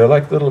don't go, they're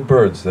like little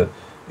birds that,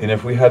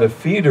 if we had a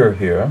feeder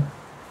here,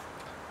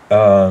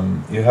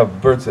 you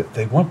have birds that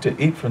they want to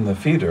eat from the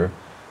feeder,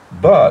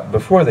 but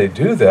before they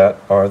do that,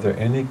 are there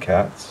any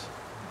cats?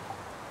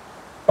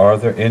 Are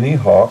there any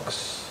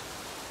hawks?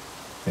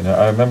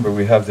 I remember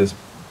we have this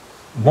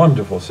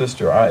wonderful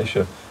sister,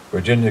 Aisha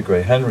Virginia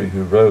Gray Henry,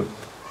 who wrote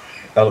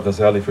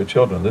Al-Ghazali for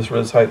children. Let's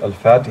recite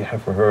Al-Fatiha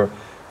for her,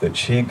 that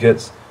she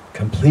gets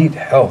complete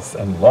health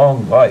and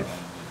long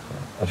life.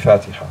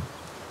 Al-Fatiha.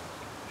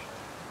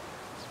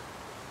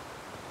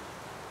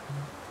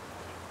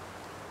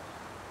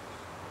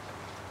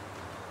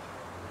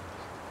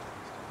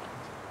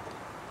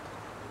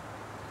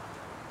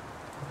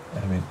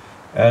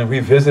 And we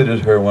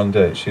visited her one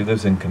day. She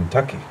lives in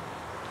Kentucky.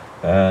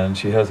 And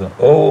she has an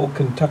old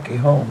Kentucky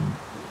home.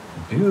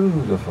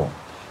 Beautiful.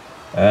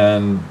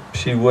 And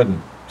she's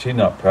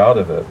not proud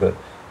of it, but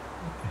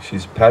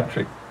she's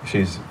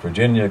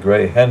Virginia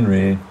Gray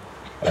Henry,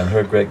 and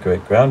her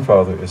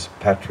great-great-grandfather is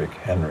Patrick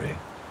Henry,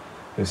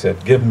 who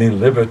said, "Give me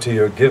liberty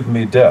or give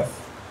me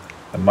death."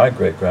 And my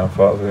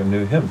great-grandfather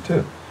knew him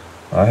too.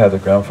 I had a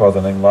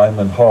grandfather named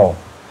Lyman Hall,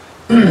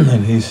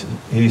 and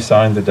he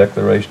signed the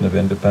Declaration of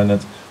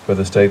Independence for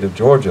the state of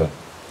Georgia.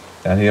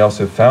 And he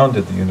also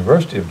founded the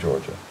University of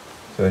Georgia.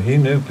 So he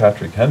knew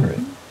Patrick Henry.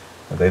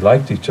 And they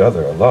liked each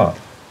other a lot.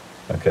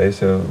 Okay,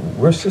 so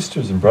we're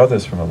sisters and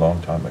brothers from a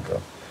long time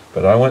ago.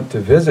 But I went to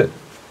visit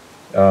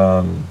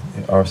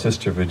our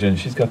sister Virginia.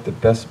 She's got the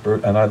best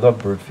bird, and I love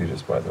bird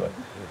feeders, by the way.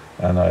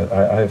 And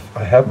I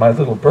have my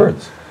little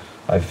birds.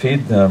 I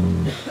feed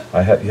them.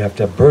 You have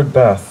to have bird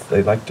bath.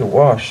 They like to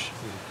wash.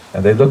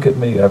 And they look at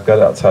me. I've got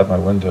it outside my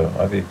window.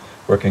 I'll be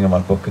working on my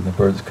book, and the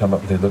birds come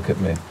up and they look at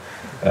me.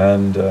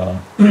 And,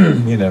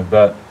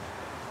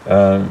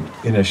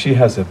 she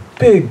has a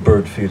big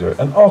bird feeder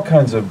and all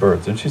kinds of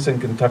birds. And she's in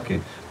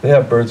Kentucky. They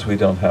have birds we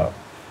don't have.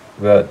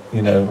 But,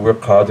 we're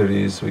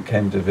Qadiris. We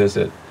came to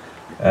visit.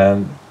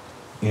 And,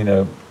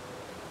 the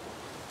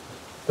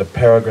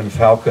peregrine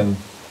falcon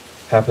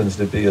happens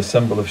to be a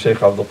symbol of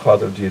Shaykh Abdul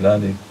Qadir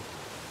Jilani.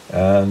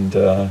 And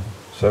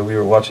so we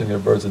were watching their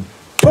birds, and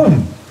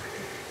boom!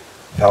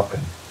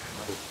 Falcon.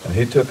 And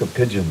he took a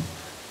pigeon,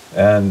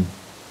 and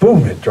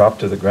boom, it dropped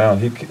to the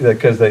ground.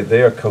 Because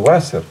they are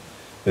kawasir.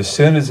 As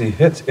soon as he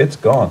hits, it's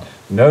gone.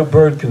 No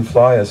bird can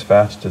fly as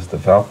fast as the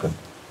falcon.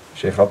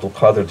 Shaykh Abdul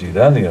Qadir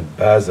Jilani and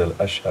Basil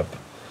Ashab.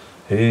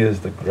 He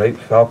is the great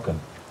falcon.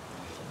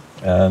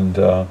 And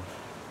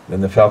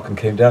then the falcon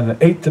came down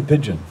and ate the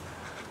pigeon.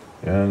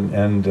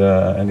 And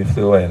he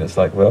flew away. And it's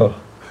like, well,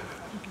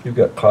 you've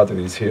got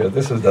Qadiris here.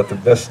 This is not the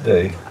best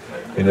day,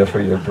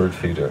 for your bird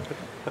feeder.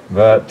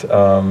 But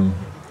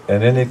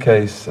in any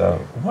case,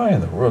 why in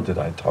the world did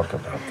I talk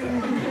about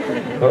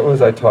that? What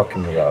was I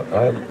talking about?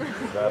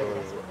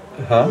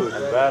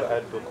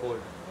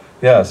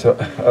 Yeah, so,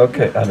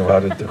 okay,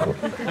 Anwar al-Dukhul.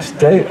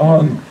 Stay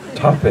on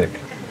topic.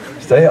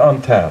 Stay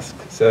on task.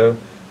 So,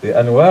 the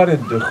Anwar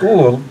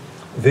al-Dukhul,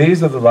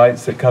 these are the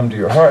lights that come to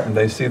your heart, and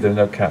they see there are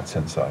no cats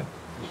inside.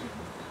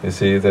 You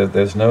see,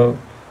 there's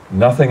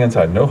nothing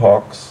inside, no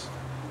hawks,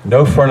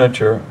 no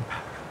furniture.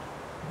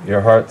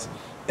 Your heart's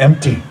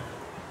empty.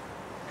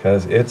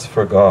 Because it's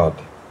for God.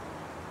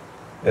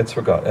 It's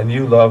for God. And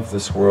you love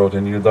this world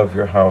and you love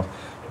your house,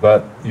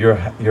 but your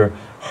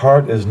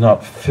heart is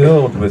not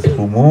filled with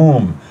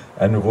humum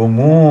and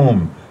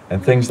rumum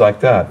and things like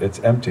that. It's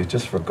empty, it's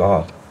just for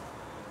God.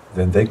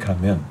 Then they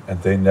come in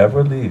and they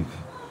never leave.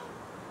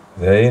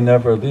 They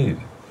never leave.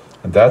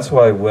 And that's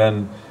why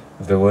when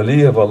the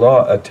wali of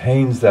Allah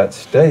attains that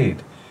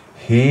state,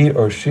 he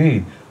or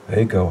she,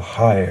 they go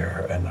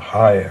higher and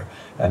higher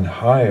and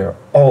higher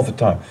all the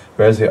time.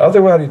 Whereas the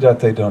other waridat,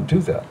 they don't do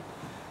that.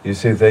 You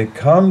see, they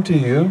come to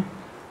you,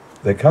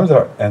 they come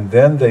there, and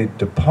then they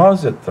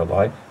deposit the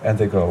light, and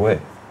they go away.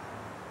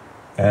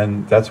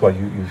 And that's why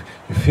you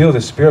feel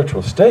the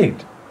spiritual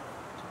state,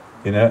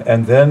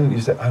 and then you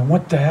say, I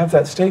want to have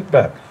that state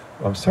back.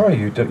 Well, I'm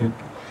sorry, the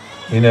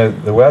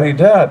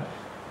waridat,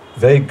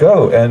 they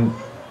go, and,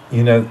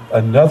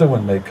 another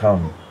one may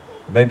come,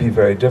 may be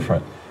very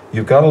different.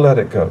 You've got to let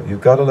it go.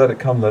 You've got to let it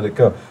come, let it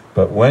go.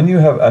 But when you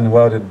have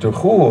anwar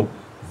al-dukhul,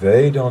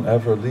 they don't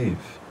ever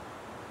leave.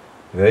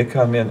 They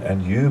come in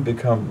and you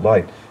become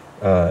light.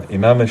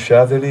 Imam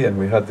al-Shadhili, and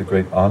we had the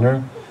great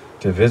honor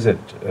to visit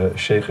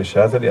Shaykh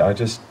al-Shadhili. I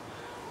just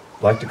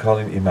like to call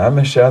him Imam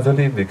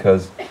al-Shadhili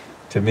because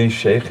to me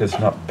Shaykh is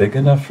not big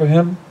enough for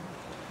him.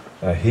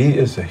 He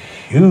is a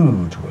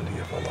huge wali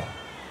of Allah.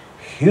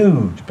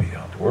 Huge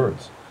beyond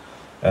words.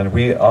 And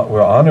we're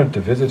honored to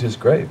visit his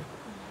grave.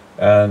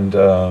 And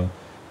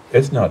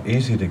it's not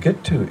easy to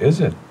get to, is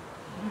it?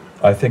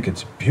 I think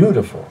it's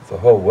beautiful the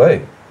whole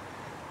way.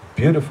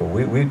 Beautiful.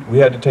 We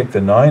had to take the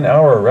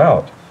 9-hour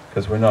route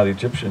because we're not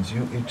Egyptians.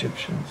 You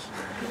Egyptians.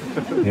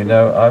 You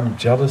know, I'm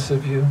jealous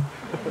of you.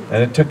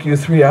 And it took you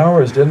 3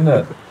 hours, didn't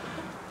it?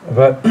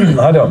 But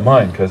I don't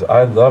mind because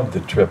I loved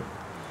the trip.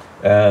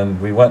 And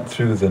we went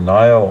through the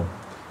Nile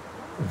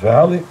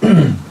Valley,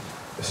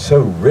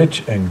 so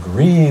rich and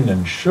green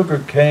and sugar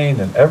cane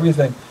and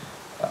everything.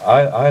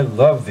 I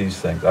love these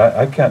things.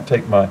 I can't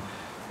take my,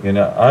 you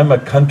know, I'm a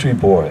country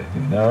boy,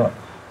 you know.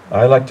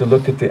 I like to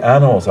look at the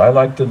animals. I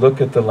like to look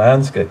at the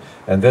landscape.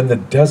 And then the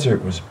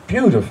desert was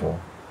beautiful.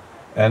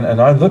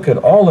 And I look at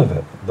all of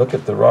it, look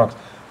at the rocks.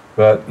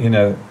 But, you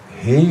know,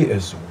 he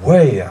is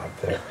way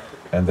out there.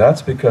 And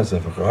that's because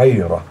of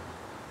ghayrah.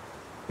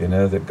 You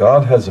know, that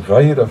God has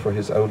ghayrah for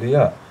his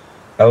awliya.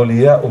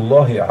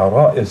 Awliya'ullahi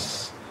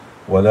ara'is,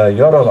 wa la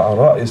yara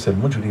al-ara'is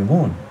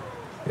al-mujrimun.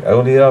 The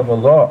awliya of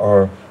Allah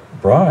are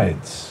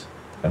brides.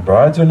 And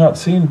brides are not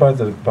seen by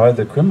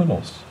the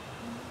criminals.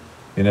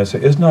 You know, so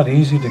it's not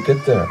easy to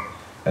get there.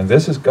 And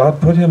this is,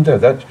 God put him there.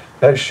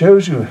 That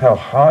shows you how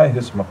high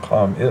his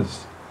maqam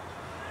is.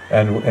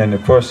 And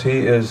of course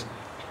he is,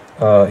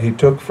 he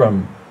took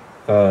from,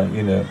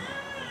 you know,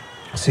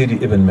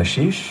 Sidi ibn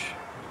Mashish,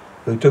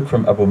 who took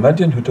from Abu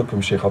Madyan, who took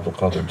from Shaykh Abdul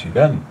Qadir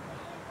Jilani.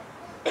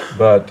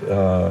 But,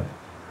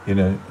 you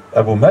know,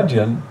 Abu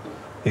Madyan,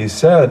 he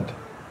said,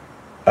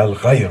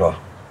 Al-Ghayra.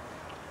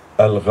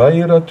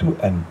 Al-Ghayratu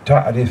an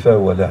ta'rifa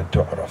wa la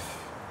tu'raf.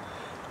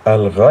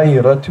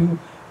 Al-Ghayratu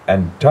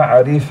an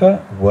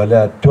ta'rifa wa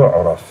la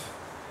tu'raf.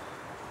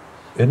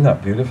 Isn't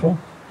that beautiful?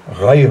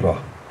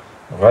 Ghayra.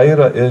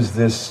 Ghayra is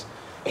this,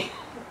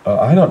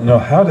 I don't know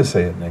how to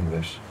say it in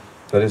English,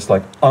 but it's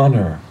like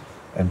honor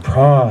and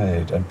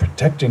pride and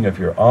protecting of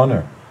your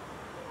honor,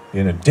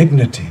 you know,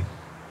 dignity.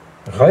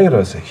 Ghayra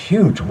is a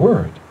huge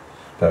word.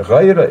 That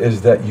ghayra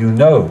is that you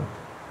know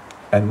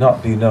and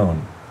not be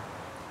known.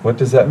 What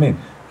does that mean?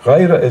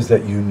 Ghayra is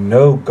that you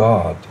know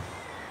God,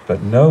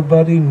 but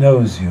nobody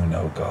knows you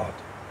know God.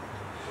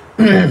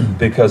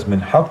 Because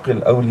min haqq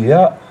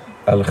al-awliya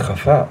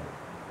al-khafa.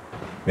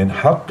 Min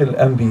haqq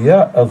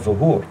al-anbiya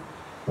al-dhuhur.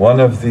 One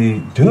of the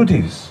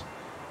duties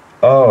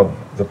of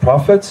the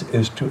prophets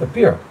is to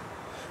appear.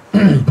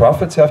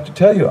 Prophets have to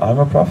tell you, I'm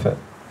a prophet.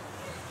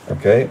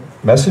 Okay?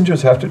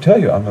 Messengers have to tell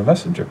you, I'm a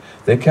messenger.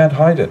 They can't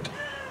hide it.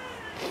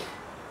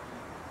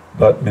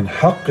 But min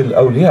haqq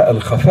al-awliya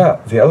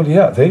al-khafa. The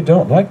awliya, they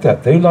don't like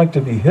that. They like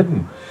to be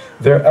hidden.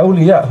 They're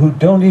awliya who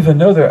don't even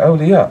know they're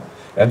awliya.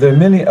 And there are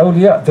many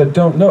awliya that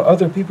don't know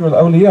other people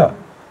are awliya.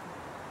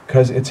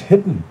 Because it's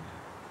hidden.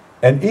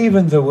 And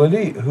even the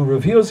wali who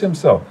reveals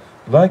himself,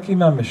 like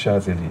Imam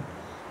al-Shadhili,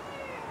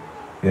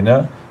 you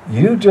know,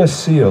 you just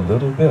see a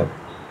little bit.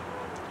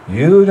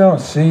 You don't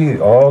see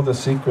all the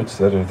secrets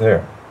that are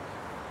there.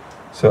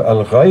 So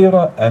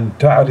al-ghayra an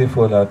ta'rif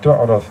wa la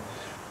tu'raf.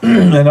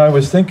 And I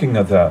was thinking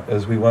of that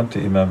as we went to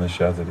Imam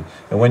al-Shadhili.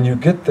 And when you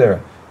get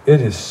there,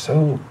 it is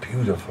so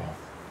beautiful.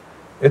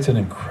 It's an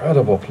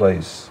incredible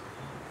place.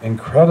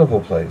 Incredible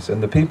place.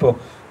 And the people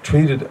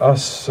treated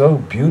us so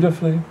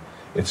beautifully.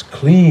 It's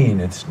clean,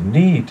 it's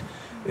neat,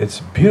 it's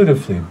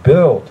beautifully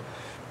built.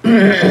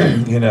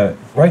 You know,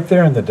 right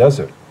there in the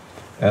desert.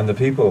 And the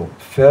people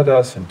fed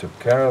us and took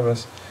care of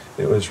us.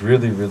 It was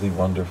really, really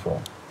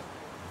wonderful.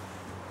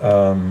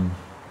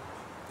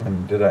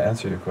 And did I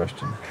answer your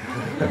question?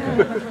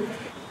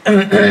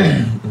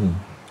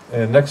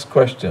 Okay. Next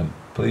question,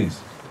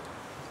 please.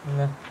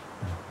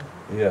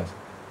 Yes.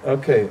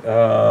 Okay.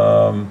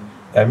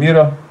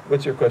 Amira,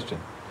 what's your question?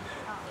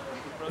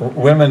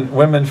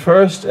 Women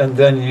first, and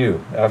then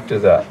you after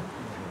that.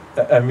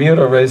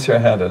 Amira raised her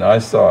hand, and I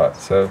saw it.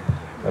 So,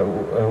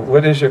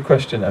 what is your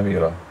question,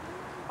 Amira?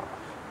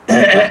 Is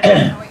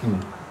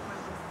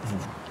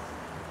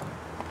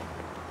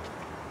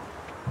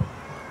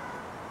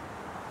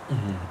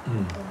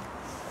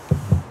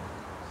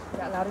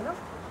that loud enough?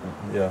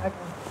 Yeah.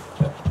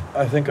 Okay.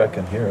 I think I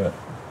can hear it.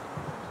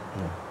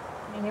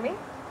 Can you hear me?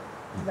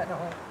 Does that not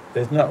work?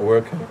 It's not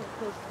working.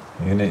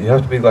 You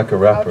have to be like a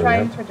rapper. I'll try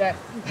and project.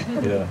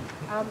 Yeah.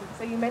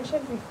 So you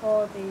mentioned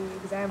before the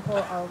example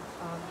of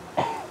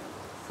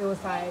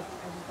suicide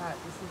and that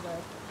this is a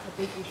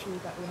big issue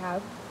that we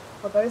have.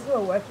 For those who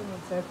are working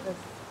in service,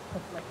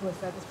 like who are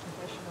service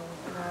professionals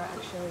and are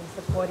actually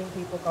supporting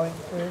people going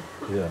through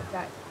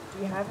that, do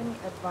you have any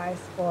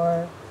advice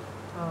for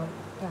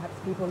perhaps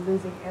people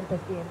losing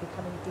empathy and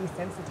becoming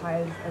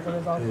desensitized as a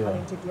result of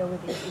having to deal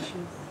with these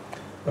issues?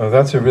 Oh,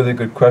 that's a really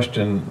good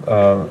question.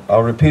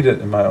 I'll repeat it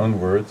in my own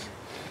words.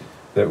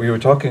 that we were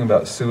talking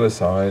about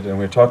suicide, and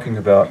we were talking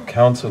about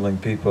counseling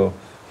people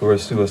who are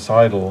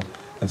suicidal.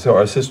 And so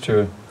our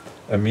sister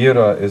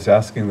Amira is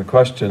asking the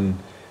question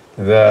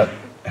that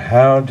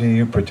how do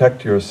you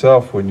protect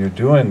yourself when you're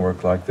doing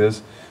work like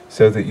this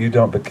so that you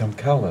don't become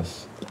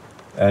callous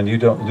and you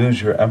don't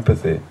lose your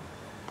empathy?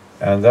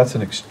 And that's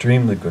an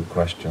extremely good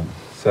question.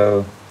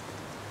 So,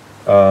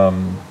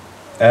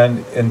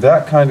 and in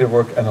that kind of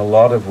work and a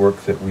lot of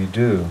work that we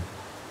do,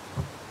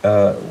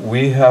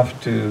 we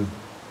have to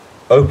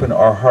open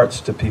our hearts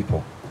to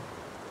people,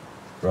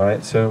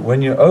 right? So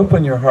when you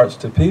open your hearts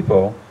to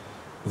people,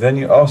 then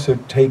you also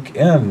take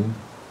in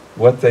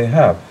what they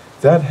have.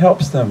 That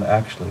helps them,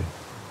 actually.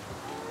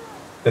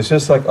 It's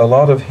just like a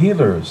lot of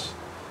healers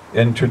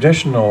in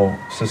traditional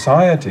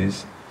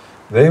societies,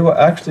 they will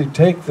actually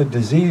take the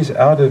disease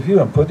out of you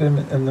and put it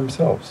in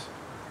themselves.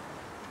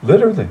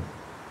 Literally.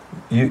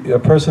 A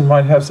person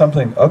might have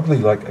something ugly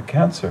like a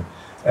cancer,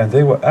 and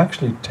they will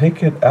actually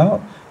take it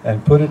out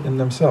and put it in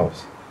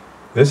themselves.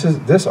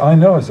 This I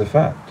know is a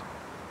fact.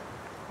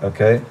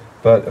 Okay?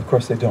 But of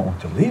course they don't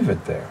want to leave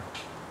it there.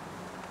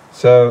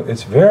 So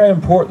it's very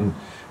important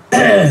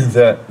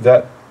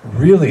that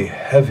really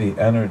heavy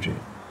energy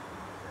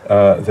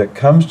that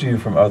comes to you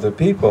from other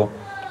people,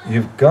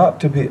 you've got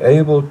to be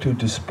able to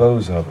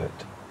dispose of it.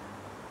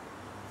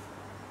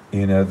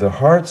 You know, the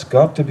heart's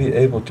got to be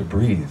able to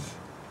breathe.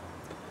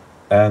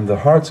 And the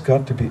heart's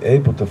got to be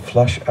able to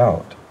flush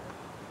out.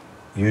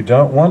 You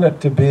don't want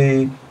it to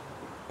be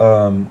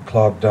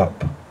clogged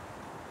up.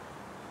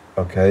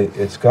 Okay?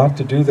 It's got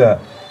to do that.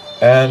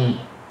 And,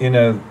 you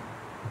know,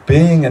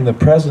 being in the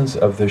presence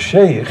of the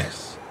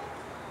sheikhs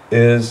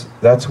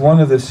that's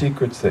one of the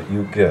secrets that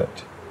you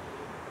get.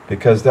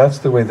 Because that's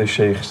the way the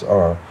sheikhs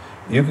are.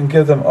 You can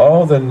give them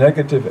all the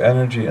negative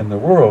energy in the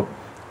world,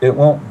 it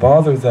won't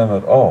bother them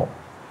at all.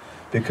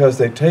 Because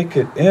they take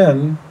it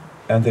in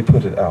and they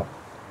put it out.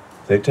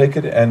 They take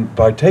it, and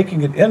by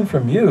taking it in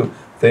from you,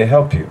 they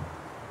help you.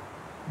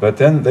 But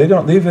then they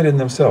don't leave it in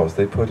themselves,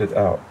 they put it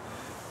out.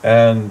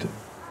 And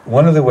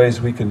one of the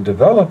ways we can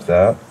develop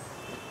that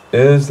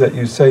is that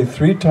you say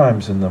 3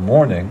 times in the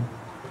morning,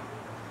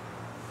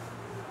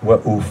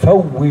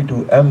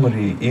 وَأُفَوِّدُ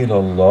أَمْرِي إِلَى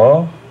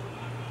اللَّهِ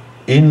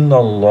إِنَّ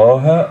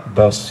اللَّهَ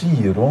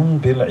بَصِيرٌ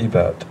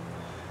بِالْعِبَادِ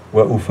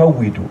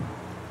وَأُفَوِّدُ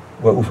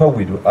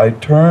I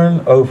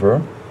turn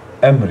over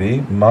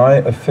أمري, my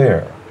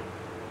affair,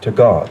 to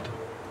God.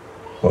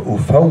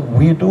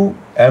 وَأُفَوِّدُ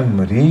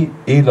أَمْرِي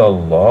إِلَى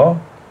اللَّهِ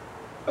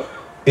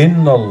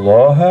إِنَّ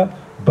اللَّهَ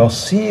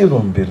بَصِيرٌ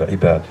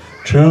بِالْعِبَادِ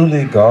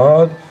Truly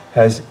God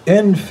has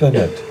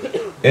infinite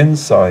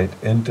insight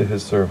into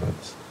His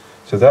servants.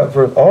 So that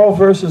all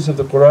verses of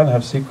the Quran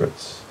have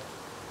secrets.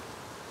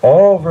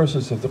 All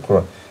verses of the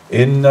Quran.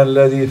 إِنَّ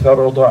الَّذِي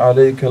فَرَضَ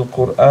عَلَيْكَ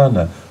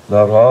الْقُرْآنَ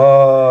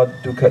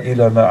لَرَادُّكَ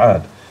إِلَى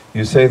مَعَادٍ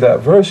You say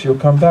that verse, you'll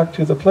come back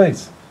to the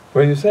place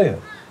where you say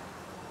it.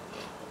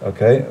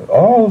 Okay?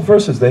 All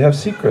verses, they have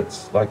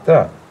secrets like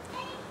that.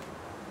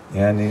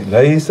 يعني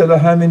لَيْسَ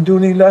لَهَا مِن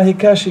دُونِ اللَّهِ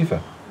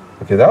كَاشِفَةٌ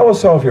Okay, that will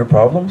solve your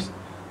problems.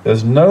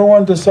 There's no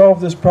one to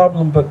solve this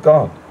problem but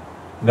God.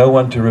 No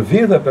one to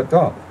reveal it but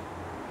God.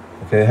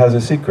 Okay, it has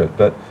a secret.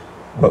 But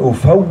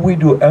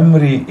وَأُفَوِّدُ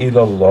أَمْرِي إِلَى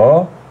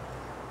اللَّهِ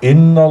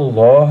إِنَّ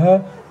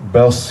اللَّهَ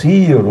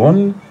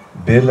بَصِيرٌ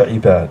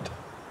بِالْعِبَادِ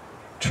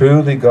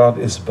Truly God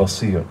is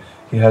basir.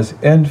 He has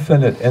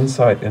infinite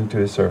insight into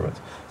His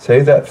servants. Say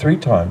that 3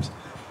 times.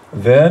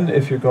 Then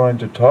if you're going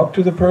to talk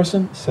to the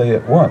person, say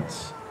it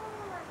once.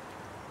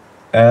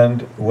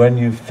 And when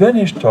you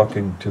finish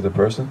talking to the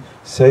person,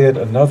 say it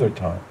another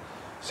time.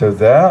 So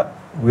that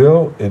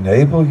will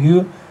enable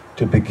you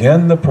to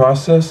begin the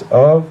process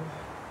of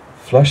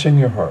flushing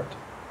your heart.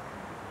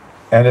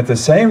 And at the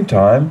same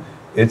time,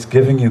 it's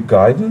giving you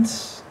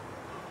guidance,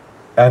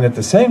 and at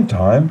the same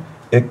time,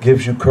 it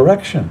gives you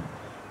correction.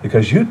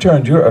 Because you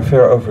turned your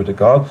affair over to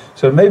God,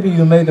 so maybe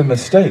you made a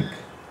mistake,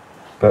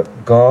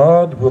 but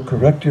God will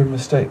correct your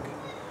mistake.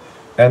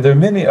 And there are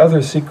many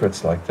other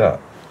secrets like that.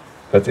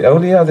 But the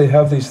awliya, they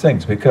have these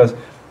things because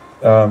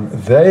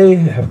they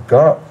have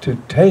got to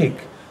take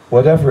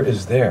whatever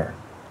is there,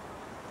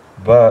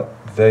 but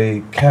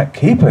they can't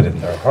keep it in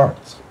their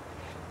hearts.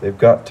 They've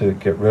got to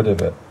get rid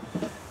of it.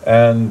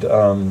 And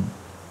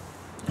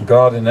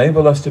God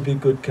enable us to be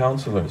good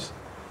counselors.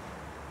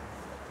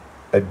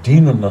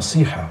 Ad-deenun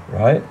nasiha,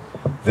 right?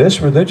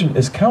 This religion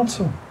is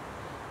counsel.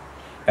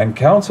 And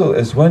counsel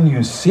is when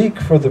you seek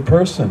for the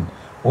person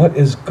what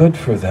is good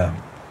for them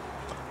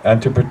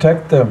and to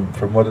protect them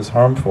from what is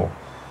harmful.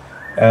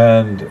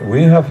 And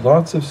we have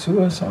lots of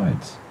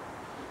suicides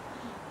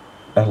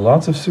and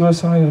lots of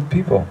suicidal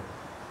people.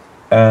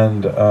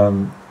 And,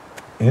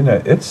 you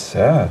know, it's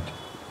sad.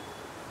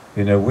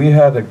 You know, we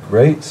had a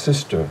great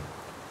sister.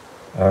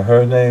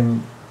 Her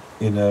name,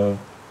 you know,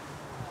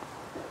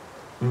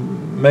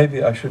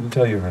 maybe I shouldn't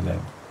tell you her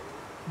name.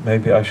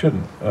 Maybe I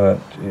shouldn't.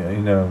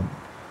 You know,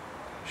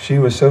 she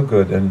was so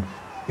good. And,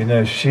 you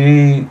know,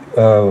 she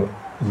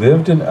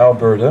lived in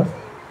Alberta.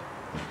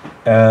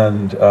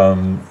 And,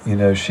 you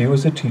know, she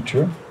was a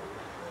teacher.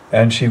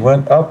 And she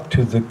went up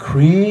to the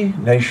Cree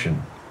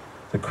nation.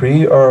 The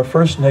Cree are a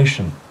First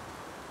Nation,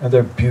 and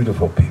they're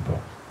beautiful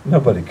people.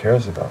 Nobody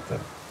cares about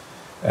them.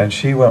 And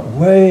she went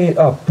way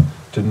up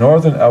to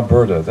northern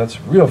Alberta, that's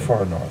real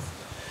far north.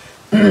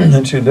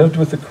 And she lived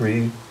with the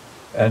Cree,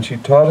 and she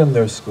taught in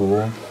their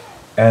school,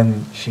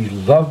 and she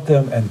loved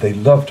them, and they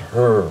loved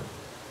her.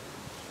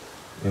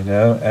 You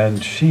know,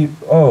 and she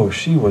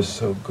was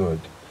so good.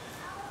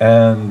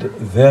 And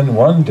then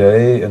one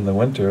day in the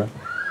winter,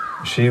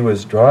 she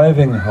was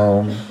driving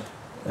home,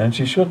 and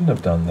she shouldn't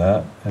have done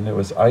that, and it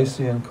was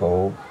icy and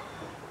cold,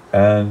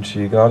 and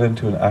she got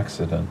into an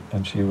accident,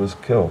 and she was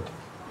killed.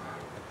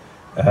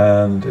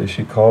 And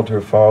she called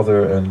her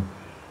father, and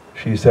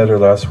she said her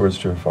last words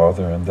to her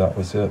father, and that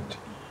was it.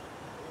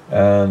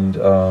 And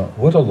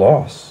what a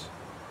loss.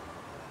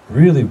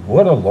 Really,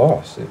 what a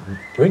loss. It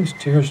brings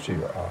tears to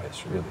your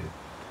eyes, really.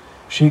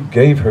 She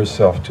gave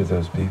herself to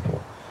those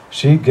people.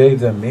 She gave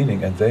them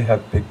meaning, and they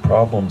have big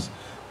problems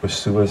with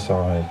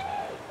suicide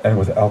and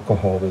with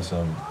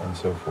alcoholism and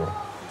so forth.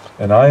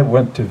 And I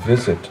went to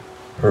visit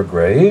her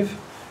grave,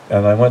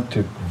 and I went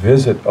to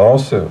visit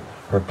also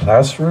her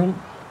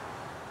classroom.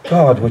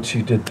 God, what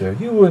she did there,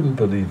 you wouldn't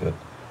believe it.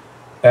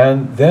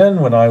 And then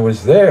when I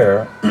was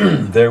there,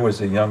 there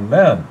was a young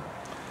man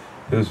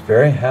who was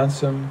very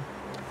handsome,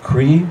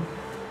 Cree,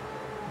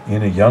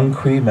 a young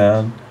Cree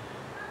man.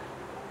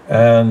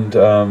 And,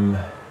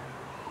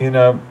 you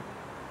know,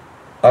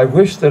 I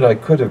wish that I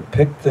could have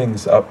picked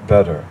things up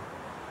better.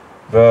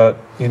 But,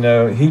 you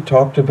know, he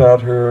talked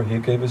about her, he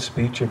gave a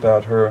speech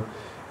about her.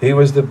 He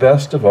was the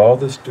best of all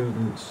the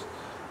students.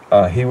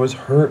 He was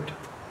hurt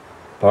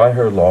by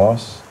her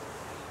loss,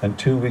 and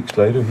 2 weeks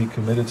later he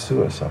committed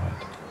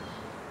suicide.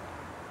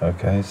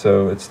 Okay,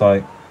 so it's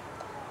like,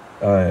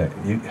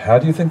 how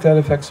do you think that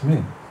affects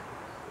me?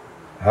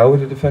 How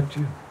would it affect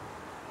you?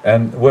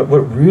 And what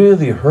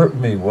really hurt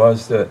me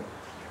was that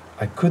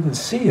I couldn't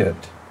see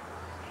it.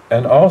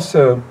 And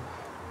also,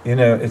 you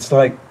know, it's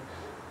like,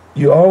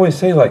 you always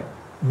say, like,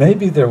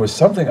 maybe there was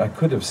something I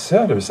could have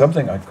said or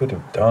something I could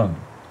have done.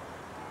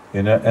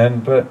 You know,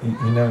 but,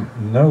 you know,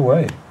 no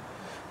way.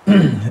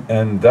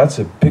 And that's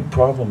a big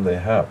problem they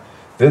have.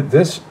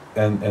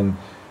 And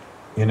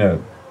you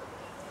know,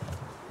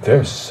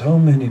 there's so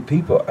many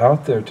people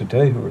out there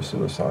today who are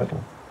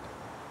suicidal.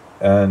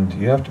 And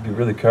you have to be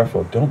really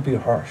careful. Don't be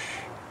harsh.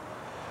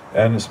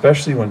 And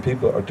especially when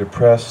people are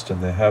depressed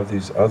and they have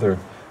these other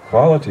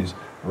qualities,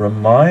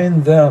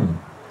 remind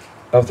them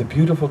of the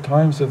beautiful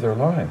times of their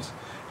lives.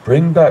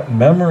 Bring back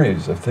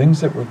memories of things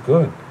that were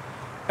good.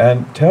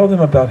 And tell them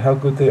about how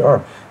good they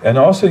are. And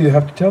also you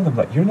have to tell them,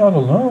 like, you're not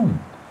alone.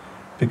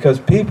 Because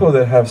people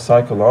that have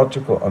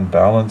psychological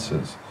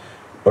imbalances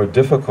or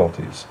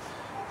difficulties,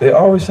 they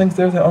always think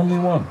they're the only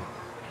one.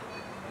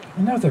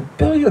 You know, there are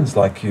billions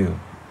like you.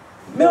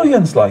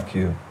 Millions like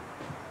you.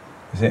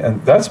 You see,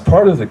 and that's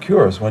part of the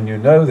cure, is when you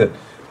know that,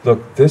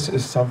 look, this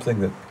is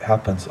something that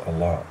happens a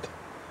lot.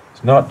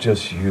 It's not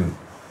just you.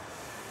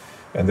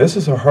 And this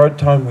is a hard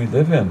time we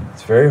live in.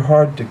 It's very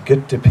hard to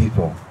get to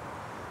people.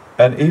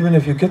 And even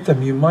if you get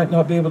them, you might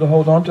not be able to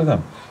hold on to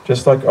them.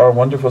 Just like our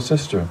wonderful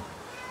sister.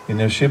 You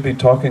know, she'll be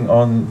talking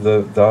on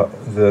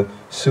the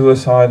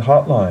suicide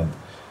hotline.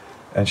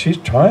 And she's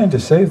trying to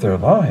save their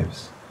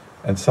lives.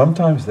 And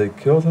sometimes they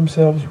kill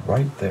themselves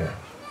right there.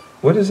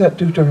 What does that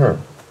do to her?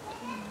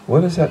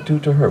 What does that do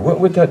to her? What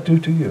would that do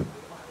to you?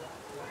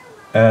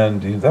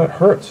 And you know, that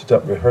hurts.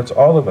 It hurts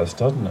all of us,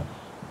 doesn't it?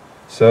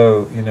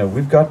 So, you know,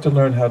 we've got to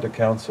learn how to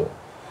counsel.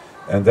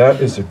 And that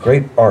is a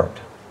great art.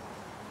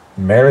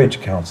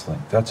 Marriage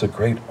counseling, that's a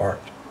great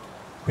art.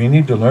 We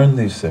need to learn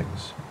these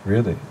things,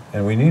 really.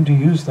 And we need to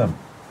use them.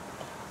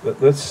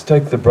 Let's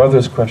take the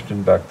brother's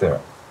question back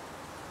there.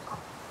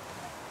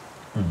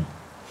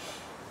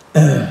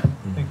 I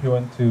think you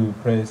went to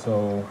pray,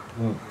 so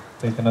we'll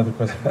take another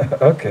question.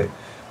 Okay.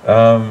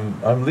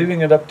 I'm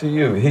leaving it up to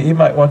you. He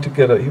might want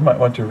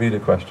to read a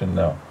question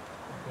now.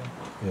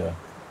 Okay. Yeah.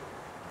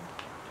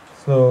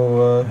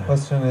 So,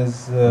 question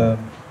is,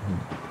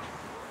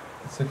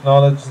 it's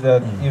acknowledged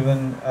that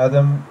even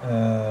Adam,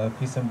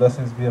 peace and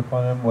blessings be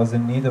upon him, was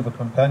in need of a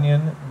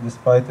companion,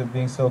 despite of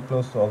being so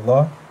close to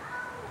Allah.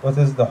 What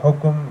is the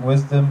hukum,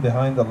 wisdom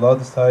behind Allah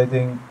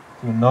deciding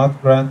to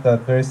not grant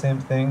that very same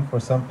thing for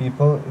some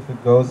people if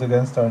it goes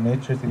against our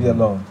nature to be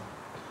alone?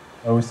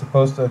 Are we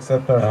supposed to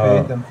accept our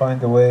fate and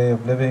find a way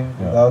of living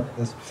without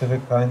a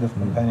specific kind of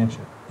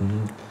companionship?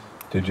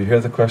 Did you hear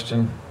the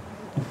question?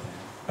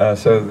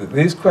 So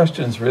these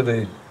questions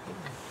really,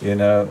 you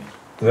know,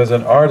 there's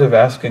an art of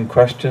asking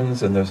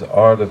questions, and there's an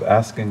art of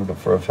asking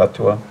for a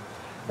fatwa,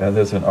 and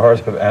there's an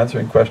art of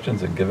answering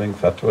questions and giving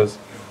fatwas.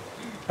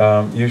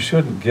 You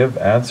shouldn't give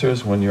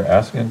answers when you're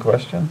asking a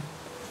question.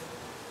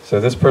 So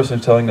this person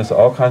is telling us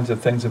all kinds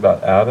of things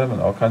about Adam and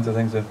all kinds of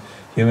things of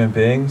human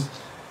beings.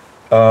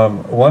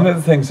 One of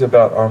the things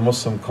about our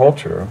Muslim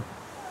culture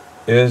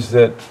is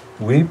that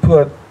we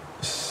put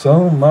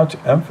so much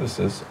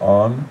emphasis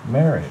on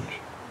marriage.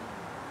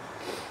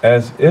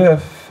 As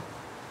if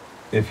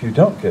you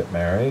don't get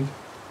married,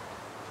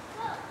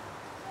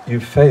 you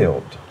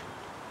failed.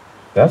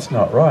 That's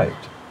not right.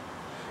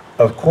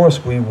 Of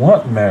course, we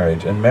want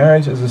marriage, and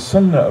marriage is a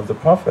sunnah of the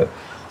Prophet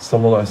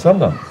sallallahu alaihi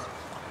wasallam.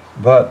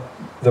 But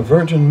the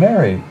Virgin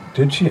Mary,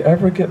 did she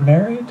ever get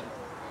married?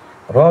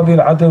 Rabi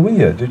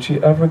al-Adawiyya, did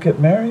she ever get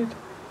married?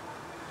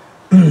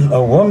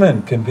 A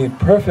woman can be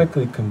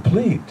perfectly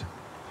complete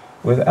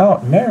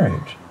without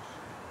marriage.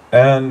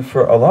 And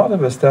for a lot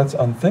of us, that's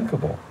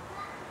unthinkable.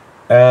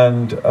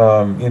 And,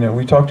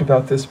 we talked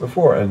about this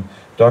before, and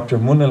Dr.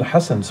 Mun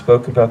al-Hassan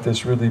spoke about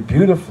this really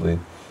beautifully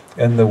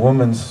in the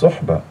Woman's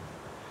Suhbah.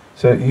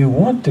 So you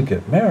want to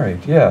get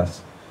married,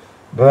 yes,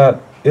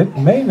 but it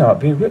may not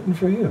be written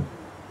for you.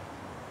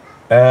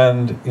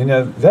 And,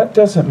 that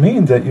doesn't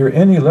mean that you're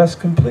any less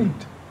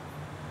complete.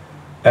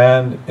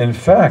 And in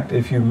fact,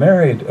 if you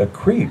married a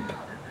creep,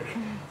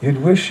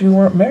 you'd wish you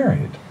weren't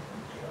married.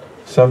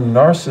 Some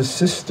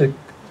narcissistic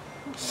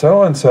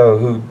so-and-so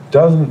who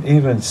doesn't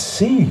even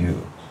see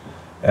you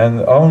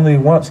and only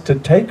wants to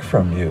take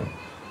from you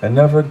and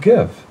never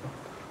give.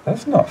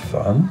 That's not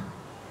fun.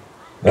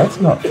 That's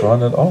not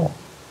fun at all.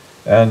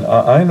 And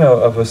I know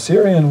of a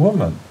Syrian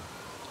woman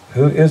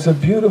who is a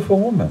beautiful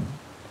woman.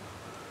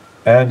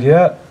 And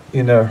yet,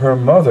 her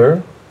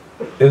mother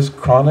is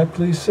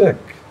chronically sick.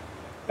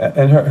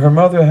 And her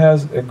mother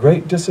has a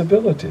great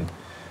disability.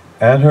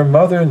 And her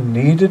mother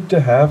needed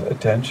to have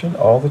attention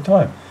all the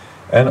time.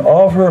 And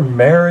all of her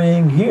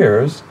marrying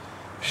years,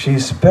 she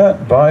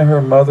spent by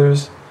her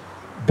mother's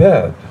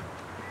bed,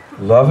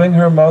 loving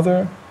her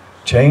mother,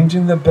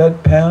 changing the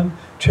bedpan,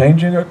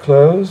 changing her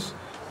clothes,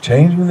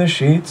 changing the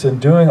sheets,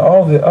 and doing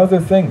all the other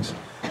things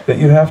that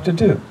you have to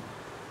do.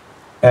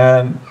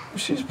 And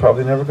she's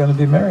probably never going to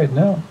be married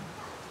now.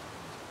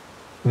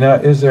 Now,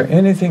 is there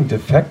anything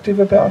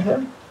defective about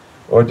her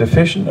or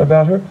deficient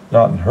about her?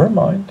 Not in her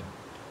mind.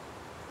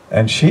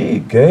 And she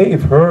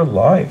gave her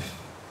life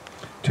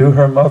to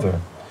her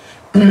mother.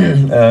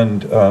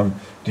 And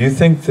do you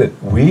think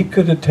that we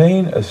could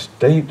attain a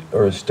state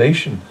or a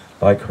station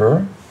like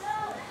her?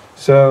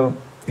 So,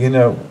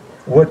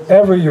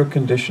 whatever your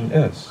condition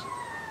is.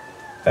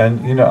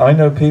 And, I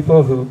know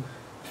people who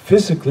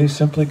physically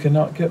simply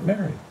cannot get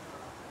married.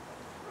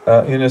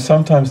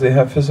 Sometimes they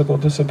have physical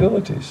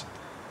disabilities,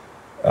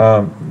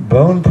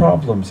 bone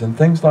problems and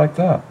things like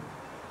that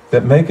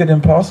make it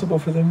impossible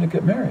for them to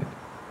get married.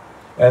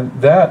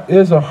 And that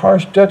is a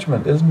harsh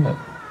judgment, isn't it?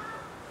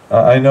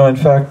 I know, in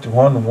fact,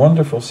 one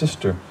wonderful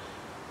sister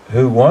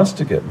who wants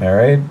to get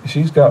married.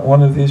 She's got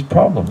one of these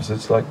problems.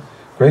 It's like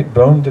great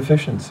bone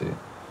deficiency.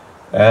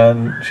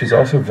 And she's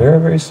also very,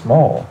 very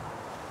small.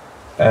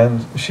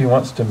 And she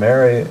wants to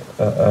marry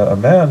a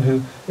man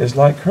who is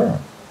like her.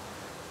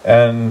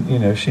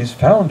 And, she's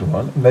found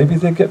one. Maybe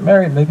they get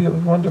married. Maybe it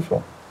was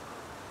wonderful.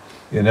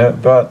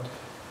 But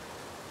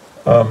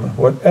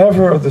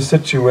whatever the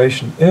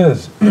situation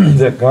is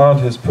that God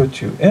has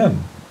put you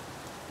in,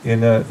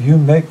 you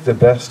make the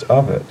best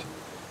of it.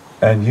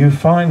 And you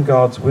find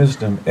God's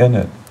wisdom in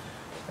it.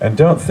 And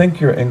don't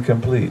think you're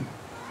incomplete.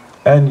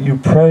 And you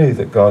pray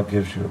that God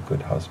gives you a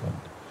good husband.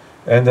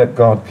 And that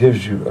God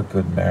gives you a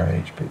good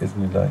marriage,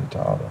 bi-idhnillahi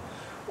ta'ala.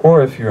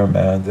 Or if you're a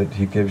man, that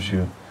He gives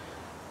you,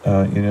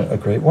 a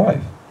great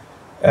wife.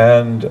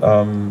 And,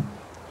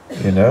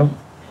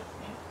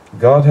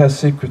 God has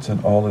secrets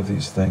in all of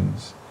these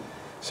things.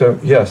 So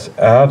yes,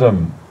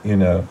 Adam,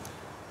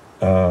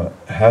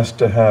 has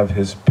to have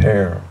his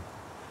pair,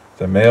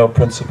 the male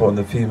principle and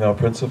the female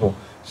principle,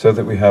 so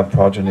that we have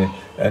progeny,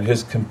 and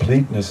his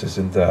completeness is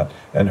in that,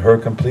 and her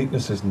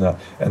completeness is in that,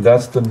 and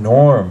that's the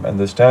norm and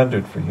the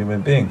standard for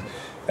human beings.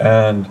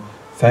 And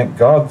thank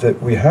God that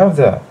we have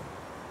that.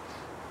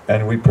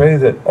 And we pray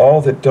that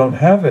all that don't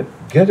have it,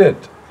 get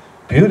it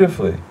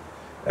beautifully.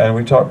 And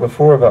we talked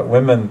before about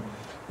women,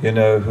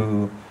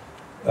 who,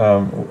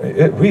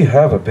 we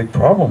have a big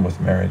problem with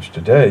marriage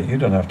today. You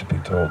don't have to be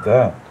told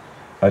that.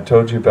 I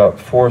told you about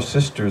 4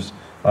 sisters.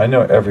 I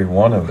know every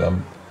one of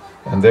them,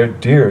 and they're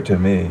dear to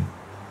me.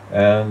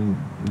 And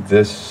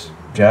this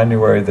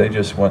January, they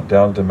just went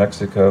down to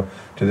Mexico,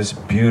 to this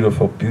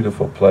beautiful,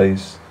 beautiful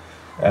place,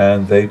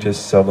 and they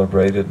just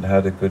celebrated and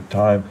had a good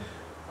time.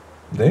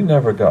 They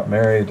never got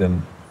married,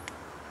 and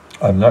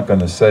I'm not going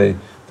to say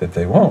that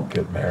they won't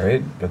get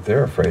married, but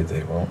they're afraid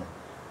they won't.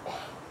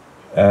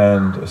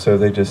 And so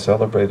they just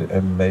celebrated,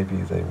 and maybe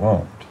they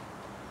won't.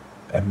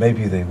 And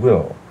maybe they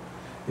will.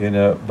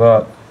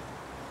 But,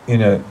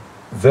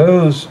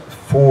 those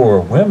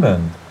 4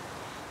 women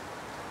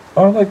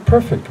are like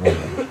perfect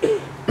women.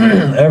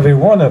 Every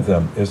one of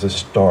them is a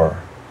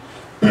star.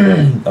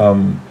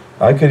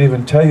 I could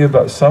even tell you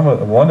about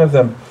one of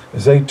them,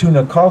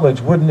 Zaytuna College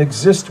wouldn't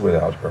exist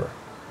without her.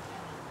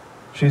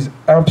 She's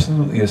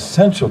absolutely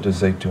essential to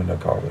Zaytuna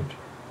College.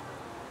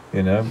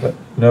 But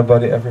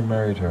nobody ever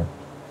married her.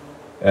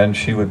 And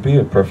she would be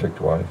a perfect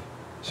wife.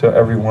 So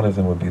every one of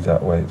them would be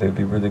that way. They'd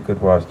be really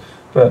good wives.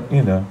 But,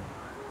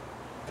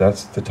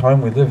 that's the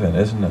time we live in,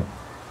 isn't it?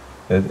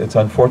 It's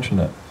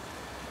unfortunate.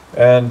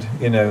 And,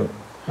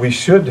 we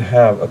should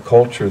have a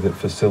culture that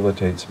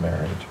facilitates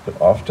marriage, but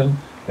often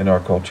in our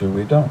culture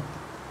we don't.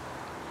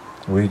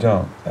 We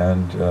don't.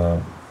 And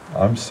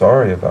I'm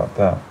sorry about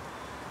that.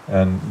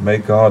 And may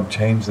God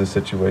change the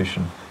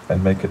situation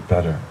and make it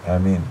better.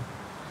 Ameen.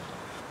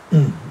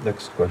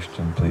 Next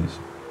question, please.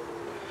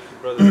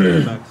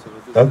 Brother, back, so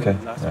this Okay. is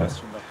the last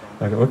question left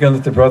on. Okay, we're going to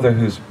let the brother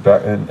who's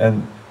back,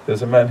 and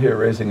there's a man here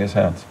raising his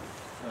hands.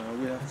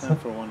 We have time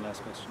for one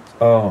last question. So.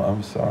 Oh,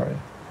 I'm sorry.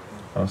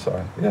 I'm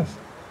sorry. Yes.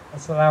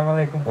 Assalamu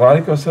alaikum. Wa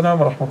alaikum assalam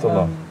wa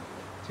rahmatullah.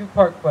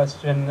 Two-part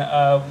question.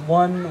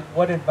 One,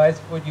 what advice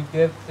would you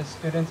give to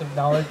students of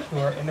knowledge who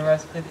are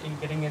interested in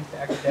getting into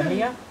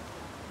academia,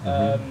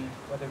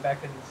 whether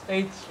back in the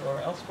States or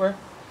elsewhere?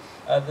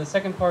 The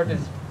second part is,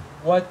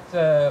 what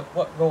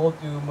role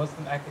do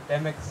Muslim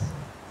academics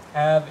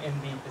have in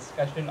the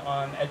discussion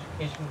on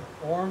education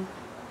reform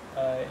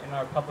in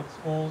our public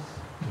schools?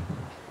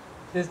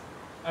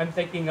 I'm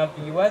thinking of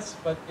the U.S.,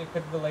 but it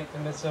could relate to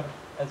Misr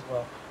as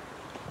well.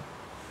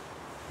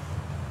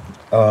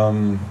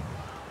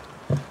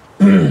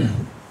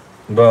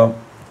 Well,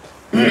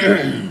 let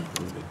me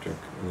drink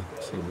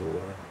some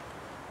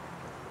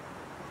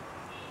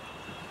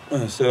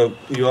water. So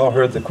you all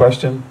heard the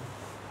question?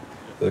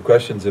 The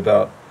question's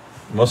about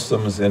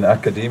Muslims in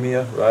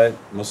academia, right?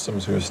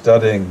 Muslims who are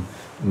studying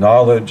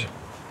knowledge,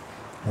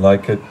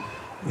 like it,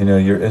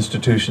 your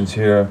institutions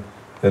here.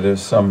 That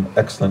is some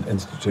excellent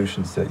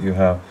institutions that you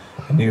have,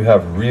 and you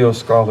have real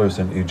scholars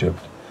in Egypt.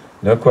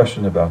 No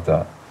question about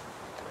that.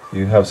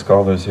 You have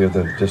scholars here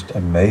that are just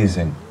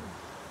amazing,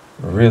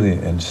 really,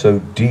 and so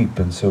deep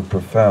and so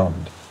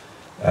profound.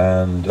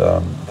 And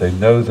they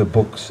know the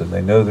books and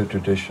they know the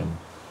tradition.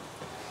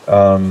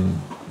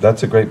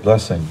 That's a great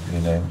blessing,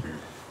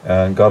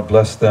 And God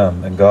bless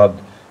them and God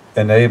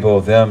enable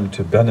them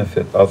to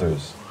benefit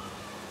others.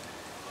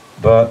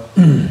 But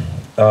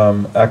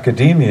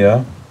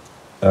academia,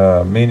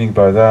 meaning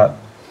by that,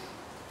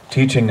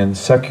 teaching in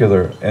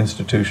secular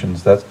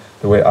institutions, that's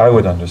the way I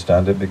would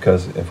understand it,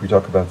 because if we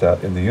talk about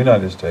that in the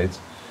United States,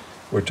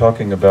 we're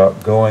talking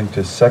about going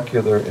to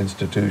secular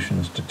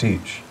institutions to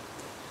teach.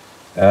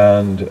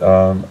 And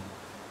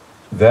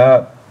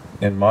that,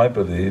 in my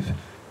belief,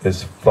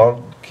 is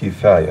fard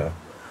kifaya.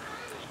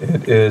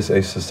 It is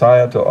a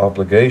societal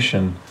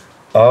obligation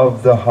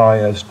of the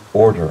highest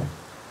order.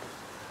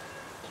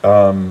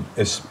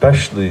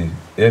 Especially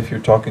if you're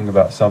talking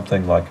about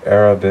something like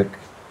Arabic,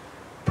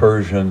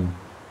 Persian,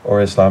 or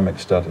Islamic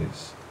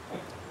studies.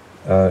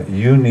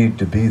 You need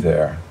to be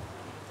there.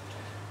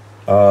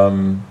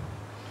 And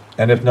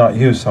if not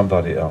you,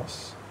 somebody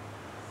else.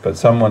 But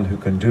someone who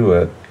can do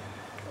it.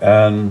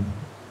 And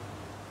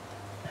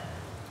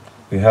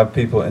we have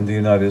people in the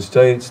United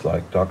States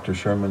like Dr.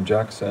 Sherman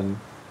Jackson.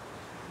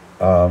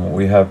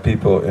 We have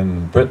people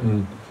in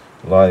Britain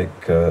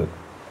like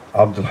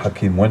Abdul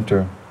Hakim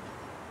Winter.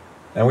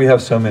 And we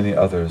have so many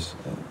others.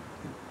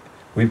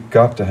 We've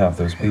got to have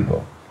those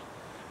people.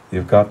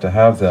 You've got to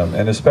have them.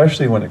 And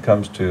especially when it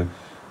comes to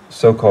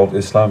so-called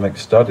Islamic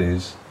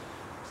studies,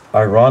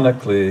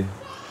 ironically,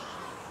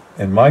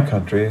 in my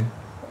country,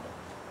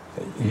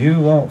 you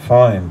won't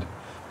find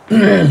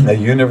a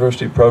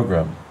university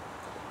program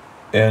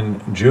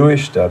in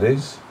Jewish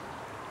studies,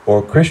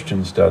 or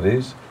Christian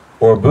studies,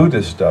 or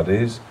Buddhist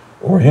studies,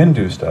 or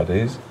Hindu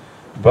studies,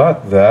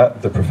 but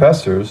that the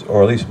professors,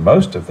 or at least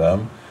most of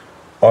them,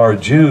 are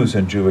Jews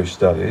in Jewish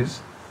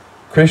studies,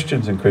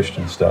 Christians in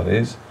Christian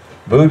studies,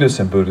 Buddhists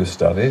in Buddhist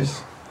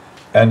studies,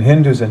 and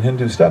Hindus in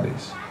Hindu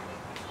studies.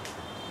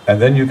 And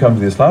then you come to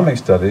the Islamic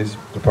studies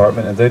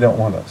department and they don't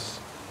want us.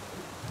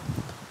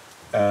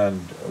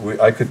 And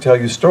I could tell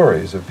you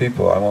stories of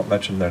people, I won't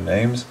mention their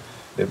names,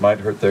 it might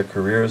hurt their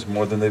careers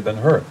more than they've been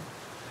hurt.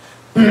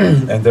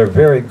 And they're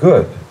very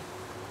good.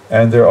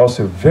 And they're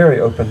also very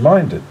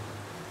open-minded.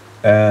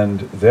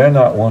 And they're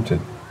not wanted.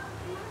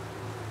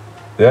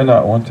 They're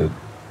not wanted.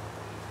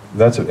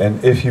 But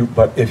if you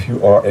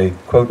are a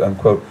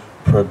quote-unquote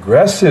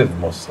progressive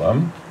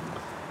Muslim,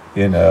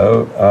 you'll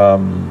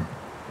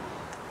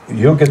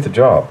get the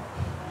job.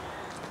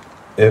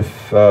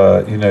 If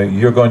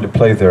you're going to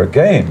play their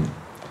game,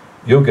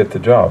 you'll get the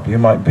job. You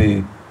might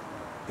be,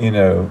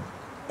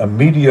 a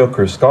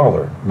mediocre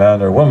scholar,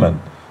 man or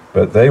woman,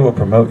 but they will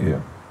promote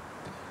you.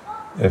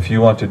 If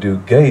you want to do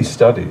gay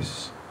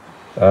studies,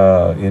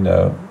 in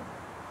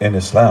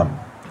Islam,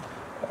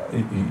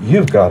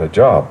 you've got a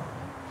job.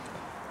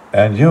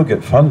 And you'll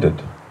get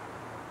funded.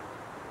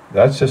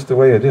 That's just the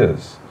way it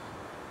is.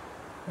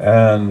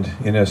 And,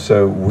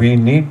 so we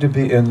need to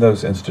be in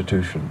those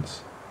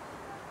institutions.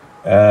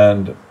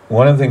 And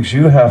one of the things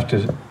you have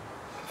to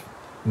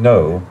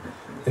know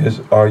is,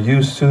 are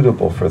you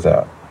suitable for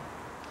that?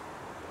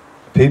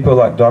 People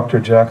like Dr.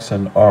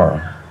 Jackson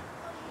are.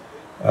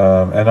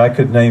 And I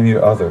could name you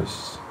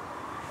others,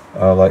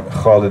 like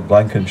Khalid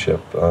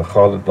Blankenship.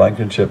 Khalid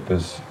Blankenship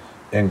is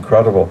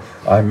incredible.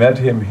 I met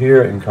him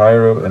here in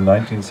Cairo in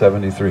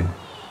 1973.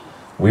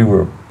 We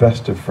were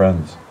best of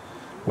friends.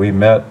 We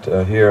met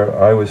here.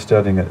 I was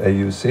studying at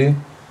AUC,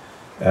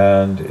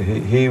 and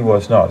he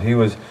was not. He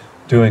was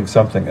doing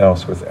something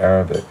else with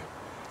Arabic.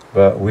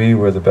 But we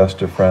were the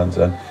best of friends,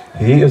 and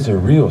he is a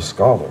real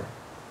scholar.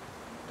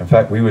 In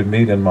fact, we would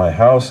meet in my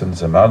house in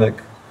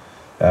Zamalek,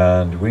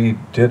 and we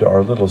did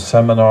our little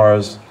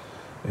seminars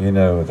You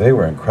know, they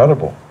were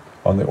incredible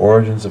on the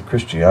origins of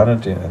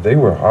Christianity, and they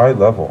were high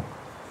level.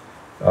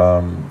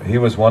 He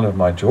was one of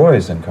my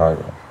joys in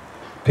Cairo.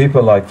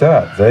 People like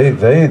that,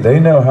 they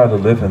know how to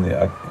live in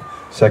the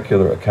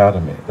secular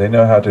academy. They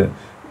know how to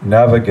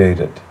navigate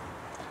it.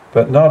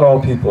 But not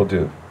all people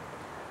do.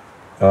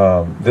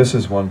 This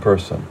is one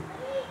person.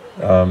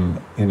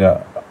 You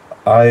know,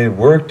 I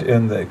worked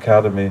in the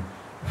academy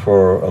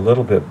for a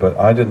little bit, but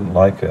I didn't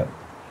like it.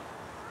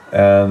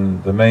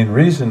 And the main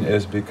reason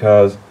is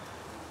because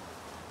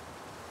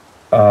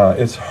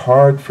it's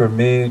hard for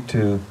me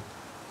to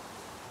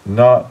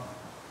not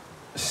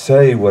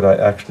say what I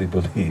actually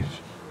believe.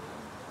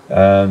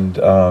 And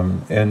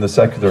in the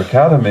secular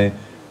academy,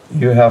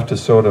 you have to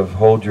sort of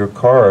hold your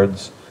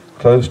cards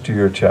close to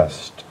your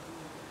chest.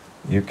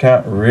 You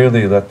can't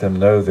really let them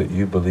know that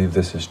you believe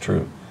this is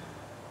true.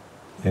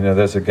 You know,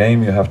 there's a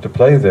game you have to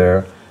play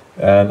there,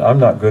 and I'm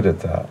not good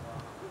at that.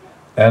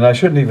 And I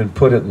shouldn't even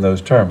put it in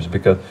those terms,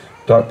 because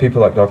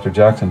people like Dr.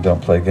 Jackson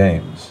don't play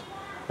games.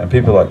 And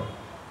people like,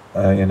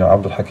 you know,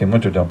 Abdul Hakim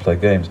Winter don't play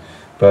games.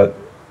 But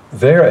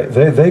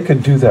they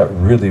can do that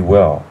really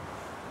well.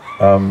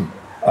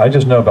 I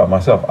just know about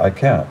myself, I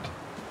can't.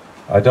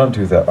 I don't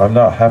do that. I'm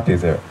not happy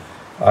there.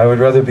 I would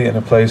rather be in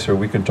a place where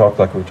we can talk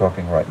like we're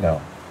talking right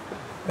now.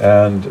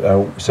 And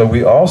so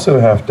we also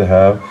have to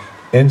have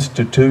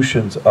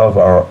institutions of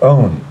our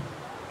own.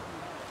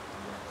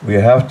 We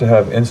have to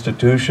have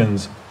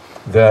institutions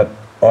that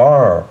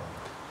are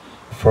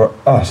for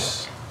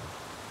us,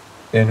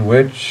 in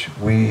which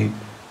we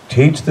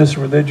teach this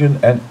religion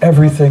and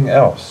everything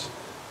else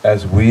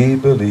as we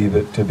believe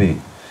it to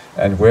be,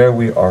 and where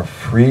we are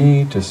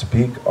free to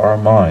speak our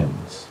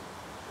minds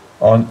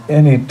on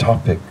any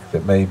topic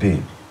that may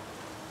be.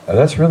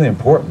 That's really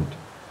important,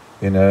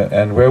 you know,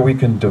 and where we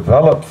can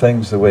develop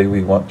things the way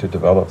we want to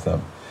develop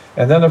them.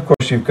 And then, of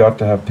course, you've got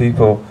to have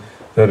people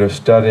that are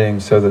studying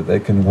so that they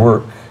can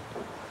work,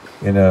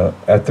 you know,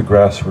 at the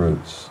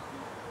grassroots,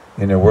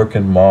 you know, work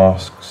in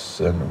mosques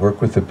and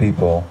work with the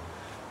people.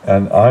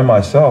 And I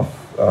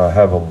myself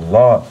have a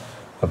lot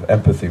of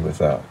empathy with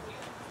that.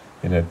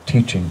 You know,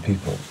 teaching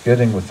people,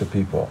 getting with the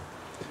people,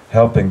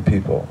 helping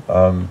people.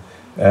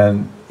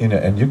 And, you know,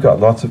 and you've got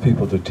lots of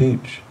people to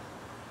teach.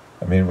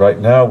 I mean, right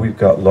now we've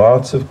got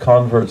lots of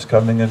converts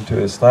coming into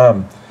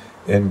Islam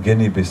in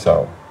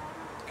Guinea-Bissau.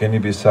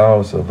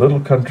 Guinea-Bissau is a little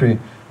country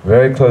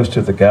very close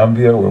to the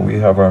Gambia, where we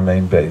have our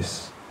main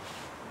base.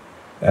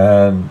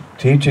 And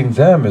teaching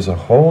them is a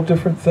whole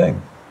different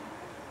thing.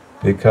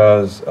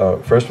 Because,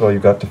 first of all,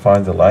 you've got to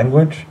find the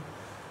language.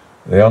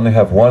 They only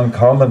have one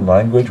common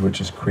language,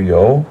 which is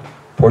Creole,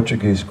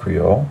 Portuguese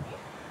Creole.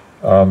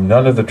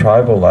 None of the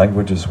tribal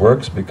languages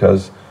works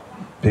because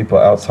people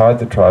outside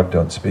the tribe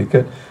don't speak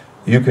it.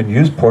 You can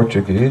use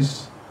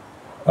Portuguese,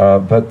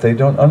 but they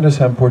don't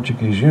understand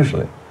Portuguese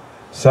usually.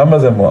 Some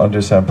of them will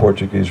understand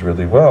Portuguese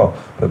really well,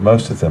 but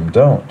most of them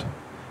don't.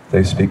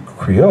 They speak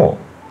Creole.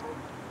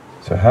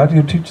 So how do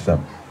you teach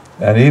them?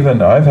 And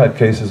even I've had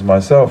cases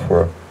myself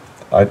where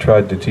I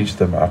tried to teach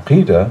them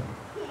Aqidah,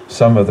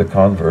 some of the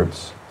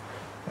converts,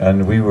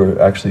 and we were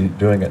actually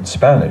doing it in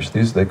Spanish.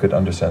 They could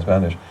understand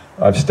Spanish.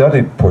 I've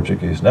studied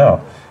Portuguese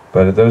now,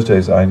 but in those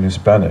days I knew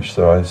Spanish,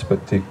 so I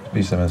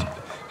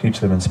teach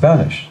them in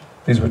Spanish.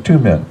 These were two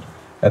men,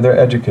 and they're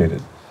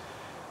educated.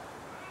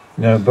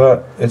 You know,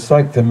 but it's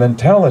like the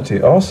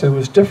mentality also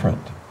was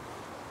different.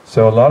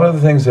 So a lot of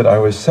the things that I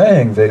was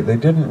saying, they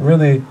didn't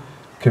really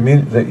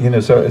communicate, you know,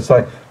 so it's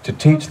like to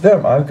teach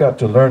them, I've got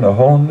to learn a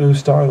whole new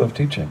style of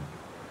teaching.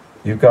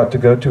 You've got to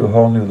go to a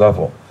whole new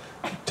level.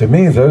 To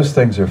me, those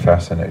things are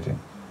fascinating.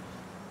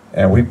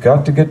 And we've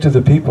got to get to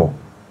the people.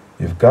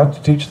 You've got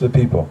to teach the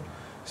people.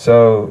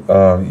 So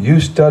you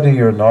study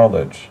your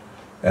knowledge,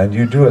 and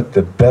you do it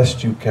the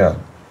best you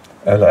can.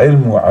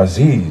 Al-ilmu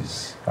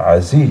aziz,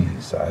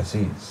 aziz,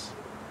 aziz.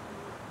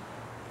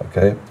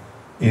 Okay?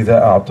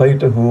 إذا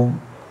أعطيته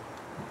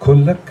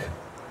كلك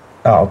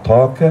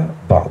أعطاك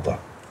بعضه.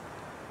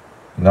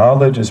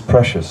 Knowledge is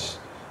precious.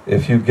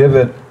 If you give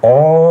it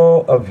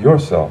all of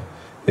yourself,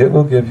 it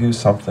will give you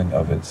something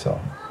of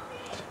itself.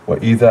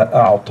 وَإِذَا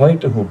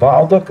أَعْطَيْتَهُ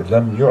بَعْضَكَ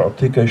لَمْ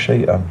يُعْطِكَ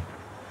شَيْئًا.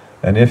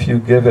 And if you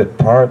give it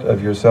part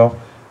of yourself,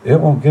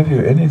 it won't give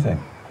you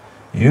anything.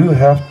 You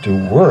have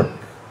to work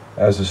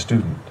as a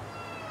student.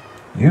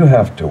 You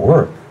have to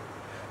work.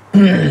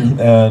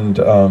 And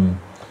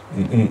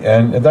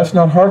that's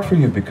not hard for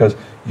you because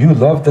you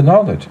love the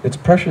knowledge. It's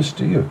precious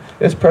to you.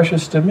 It's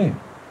precious to me.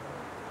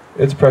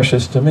 It's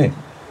precious to me.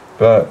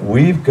 But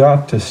we've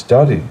got to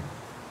study.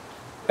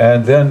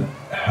 And then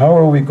how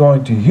are we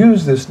going to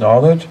use this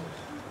knowledge?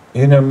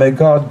 You know, may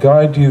God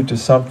guide you to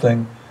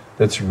something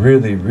that's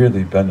really,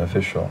 really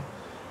beneficial.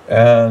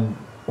 And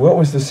what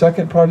was the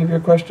second part of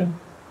your question?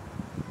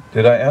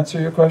 Did I answer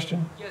your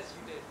question? Yes,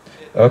 you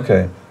did.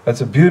 Okay,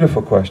 that's a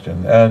beautiful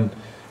question. And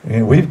you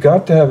know, we've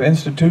got to have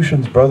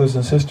institutions, brothers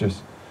and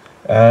sisters.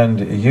 And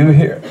you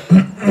here,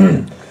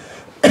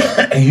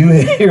 you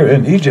here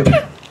in Egypt,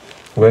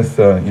 with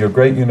your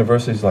great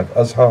universities like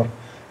Azhar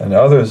and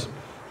others,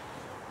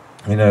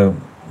 you know,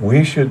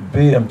 we should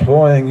be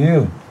employing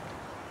you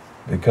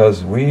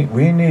because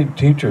we need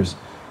teachers,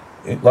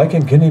 like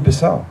in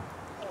Guinea-Bissau,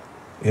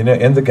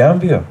 in the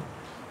Gambia,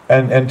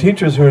 and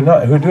teachers who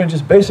are doing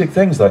just basic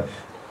things like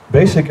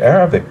basic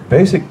Arabic,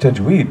 basic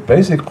tajweed,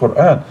 basic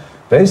Quran,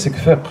 basic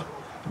fiqh.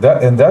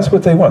 And that's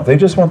what they want. They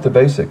just want the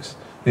basics.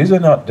 These are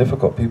not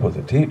difficult people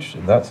to teach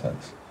in that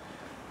sense.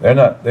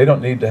 They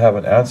don't need to have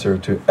an answer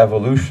to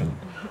evolution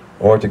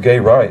or to gay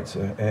rights,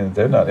 and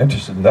they're not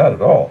interested in that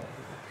at all.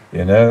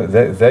 You know,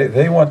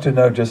 they want to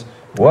know just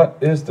what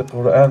is the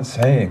Quran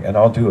saying, and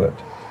I'll do it.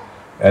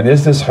 And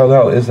is this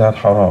halal, is that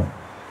haram?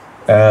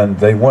 And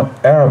they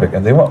want Arabic,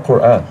 and they want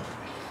Quran.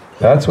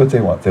 That's what they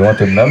want. They want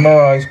to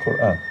memorize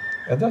Quran.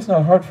 And that's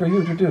not hard for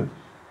you to do.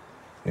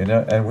 You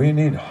know, and we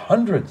need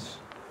hundreds.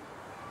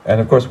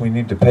 And of course we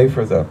need to pay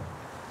for them.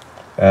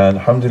 And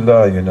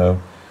alhamdulillah, you know,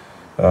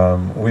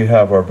 we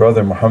have our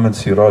brother Muhammad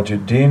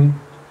Sirajuddin,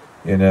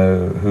 you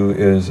know, who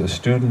is a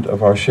student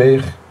of our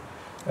Shaykh,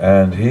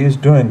 and he's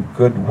doing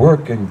good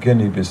work in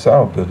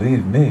Guinea-Bissau,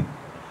 believe me.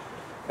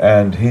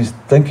 And he's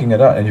thinking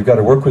it out. And you've got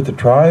to work with the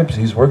tribes.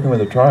 He's working with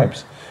the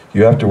tribes.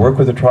 You have to work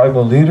with the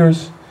tribal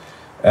leaders,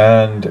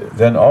 and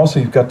then also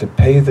you've got to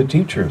pay the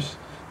teachers.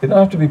 They don't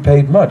have to be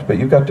paid much, but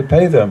you've got to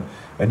pay them,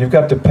 and you've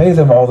got to pay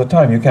them all the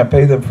time. You can't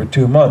pay them for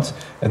 2 months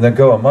and then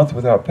go a month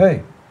without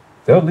pay.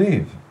 They'll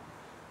leave.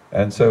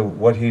 And so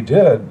what he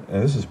did,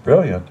 and this is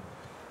brilliant,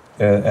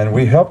 and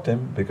we helped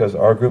him because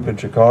our group in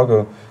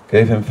Chicago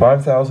gave him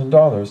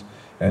 $5,000,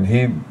 and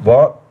he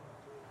bought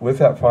with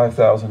that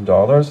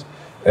 $5,000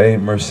 a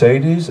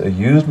Mercedes, a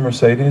used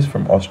Mercedes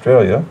from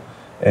Australia,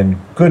 in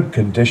good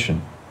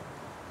condition,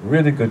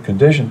 really good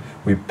condition.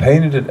 We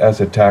painted it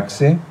as a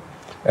taxi,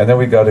 and then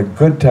we got a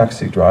good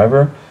taxi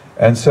driver,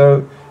 and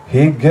so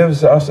he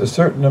gives us a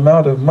certain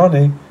amount of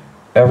money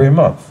every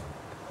month,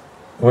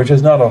 which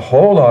is not a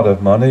whole lot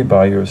of money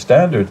by your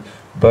standards,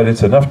 but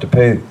it's enough to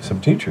pay some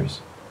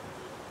teachers.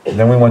 And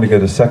then we want to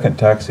get a second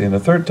taxi and a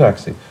third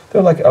taxi.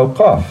 They're like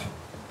awqaf,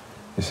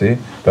 you see?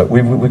 But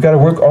we've got to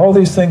work all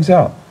these things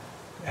out.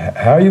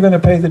 How are you going to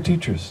pay the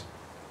teachers?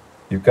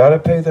 You've got to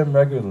pay them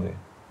regularly.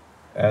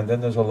 And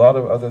then there's a lot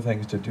of other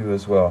things to do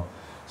as well.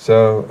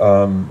 So,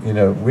 you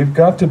know, we've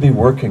got to be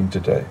working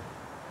today.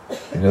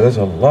 You know, there's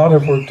a lot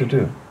of work to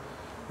do.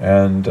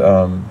 And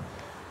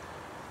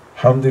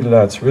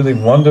alhamdulillah, it's really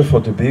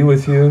wonderful to be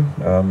with you.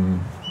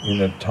 You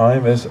know,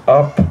 time is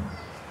up.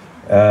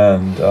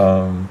 And,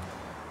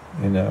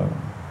 you know,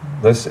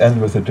 let's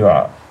end with a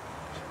dua.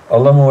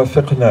 Allahumma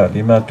wafiqna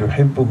lima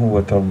tuhibbuhu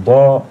wa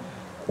tarda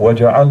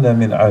waj'alna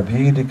min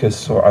abidika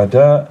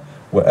as-su'ada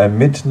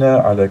وأمتنا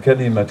على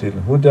كلمة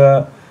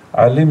الهدى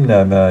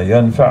علمنا ما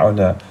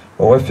ينفعنا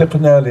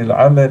ووفقنا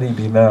للعمل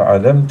بما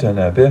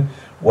علمتنا به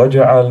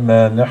واجعل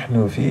ما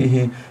نحن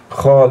فيه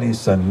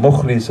خالصا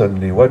مخلصا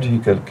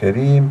لوجهك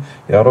الكريم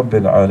يا رب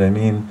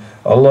العالمين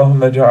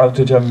اللهم اجعل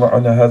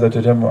تجمعنا هذا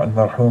تجمعا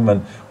مرحوما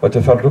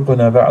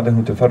وتفرقنا بعده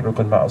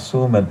تفرقا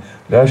معصوما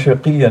لا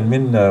شقيا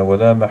منا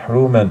ولا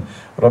محروما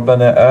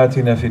ربنا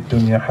آتنا في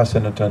الدنيا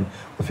حسنة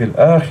وفي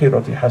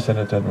الآخرة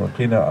حسنة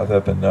وقنا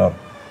عذاب النار.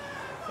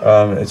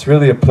 It's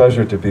really a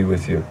pleasure to be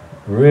with you.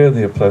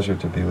 Really a pleasure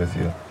to be with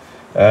you.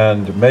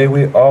 And may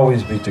we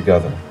always be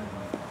together.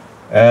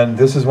 And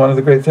this is one of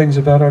the great things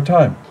about our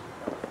time,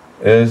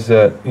 is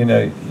that, you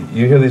know,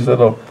 you hear these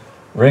little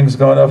rings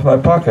going off my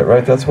pocket,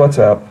 right? That's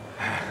WhatsApp.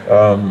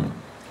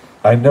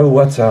 I know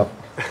WhatsApp.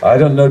 I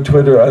don't know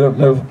Twitter. I don't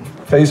know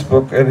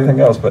Facebook,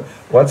 anything else. But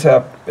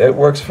WhatsApp, it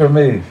works for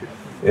me,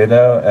 you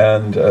know.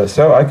 And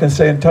so I can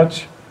stay in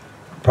touch.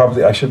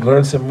 Probably I should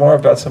learn some more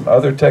about some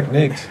other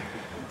techniques.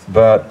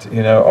 But,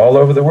 you know, all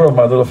over the world,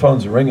 my little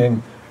phone's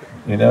ringing,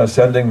 you know,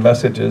 sending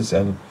messages,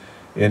 and,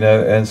 you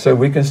know, and so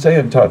we can stay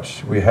in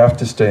touch. We have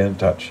to stay in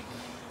touch.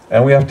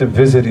 And we have to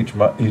visit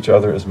each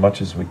other as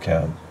much as we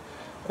can.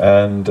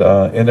 And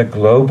in a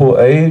global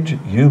age,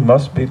 you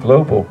must be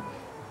global.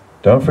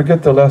 Don't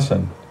forget the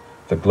lesson,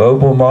 the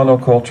global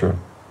monoculture.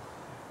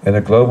 In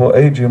a global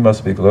age, you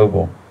must be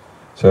global.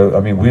 So,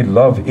 I mean, we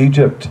love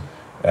Egypt,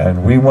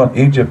 and we want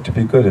Egypt to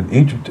be good. And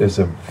Egypt is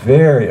a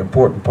very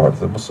important part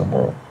of the Muslim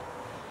world.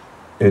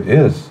 It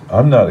is.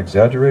 I'm not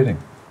exaggerating.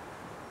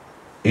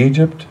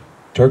 Egypt,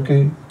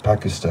 Turkey,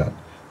 Pakistan.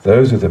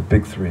 Those are the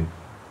big three.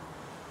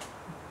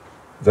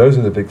 Those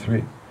are the big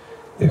three.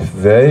 If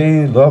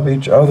they love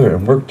each other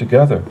and work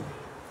together,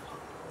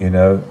 you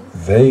know,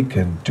 they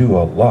can do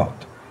a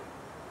lot.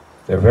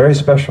 They're very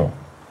special.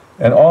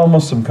 And all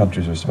Muslim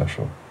countries are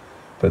special.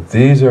 But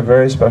these are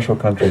very special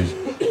countries.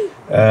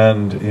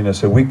 And, you know,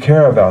 so we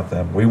care about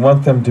them. We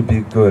want them to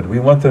be good.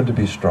 We want them to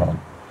be strong.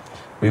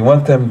 We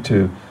want them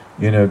to,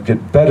 you know,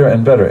 get better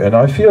and better, and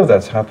I feel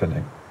that's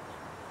happening.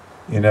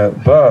 You know,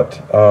 but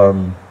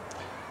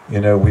you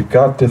know, we've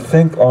got to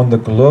think on the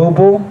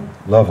global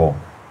level.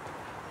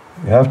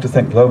 We have to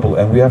think global,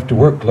 and we have to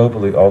work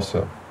globally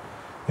also.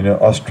 You know,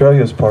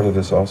 Australia is part of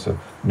this also.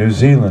 New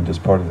Zealand is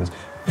part of this.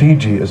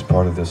 Fiji is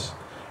part of this.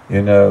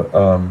 You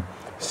know,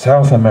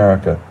 South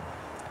America.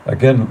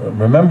 Again,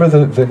 remember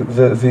the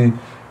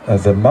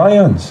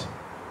Mayans.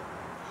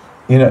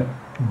 You know,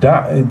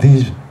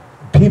 these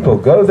people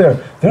go there,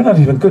 they're not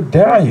even good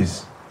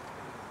da'is.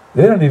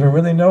 They don't even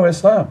really know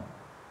Islam.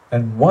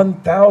 And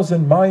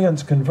 1,000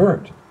 Mayans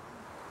convert.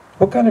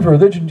 What kind of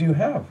religion do you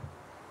have?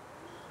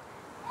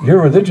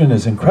 Your religion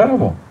is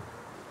incredible,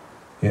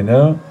 you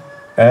know?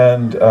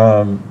 And,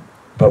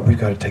 but we've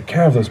got to take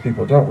care of those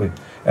people, don't we?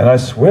 And I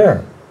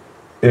swear,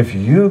 if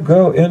you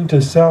go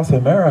into South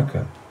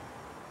America,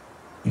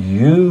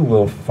 you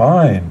will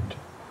find,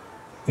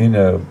 you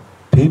know,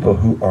 people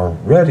who are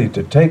ready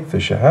to take the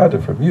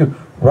Shahada from you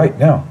right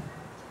now.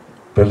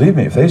 Believe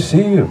me, if they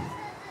see you.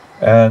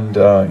 And,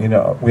 you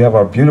know, we have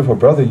our beautiful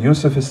brother,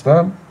 Yusuf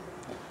Islam.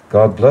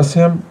 God bless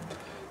him.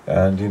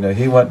 And, you know,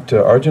 he went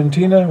to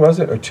Argentina, was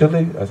it? Or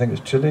Chile? I think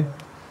it's Chile.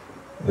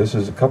 This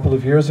is a couple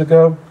of years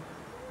ago.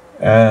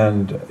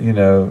 And, you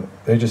know,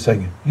 they're just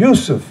saying,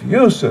 Yusuf,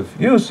 Yusuf,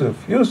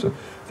 Yusuf, Yusuf.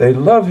 They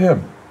love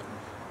him.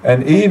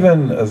 And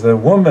even the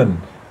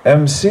woman,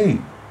 MC,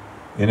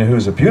 you know,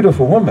 who's a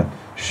beautiful woman,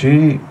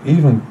 she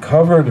even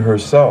covered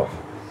herself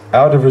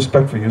out of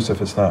respect for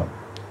Yusuf Islam.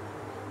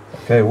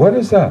 Okay, what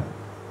is that?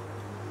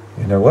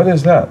 You know, what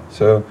is that?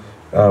 So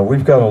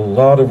we've got a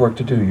lot of work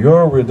to do.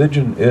 Your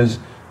religion is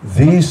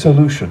the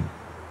solution.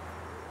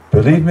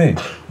 Believe me,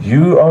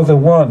 you are the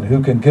one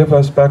who can give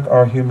us back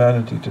our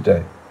humanity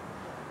today.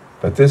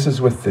 But this is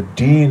with the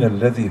deen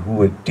alladhi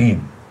huwa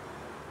deen.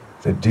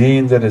 The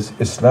deen that is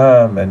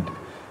Islam and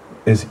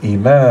is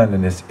Iman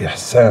and is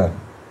Ihsan.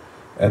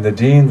 And the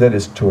deen that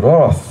is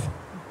Turath.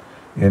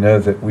 You know,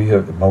 that we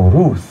have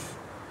Mawruth.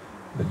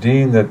 The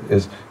deen that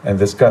is, and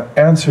that's got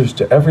answers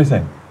to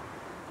everything.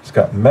 It's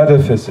got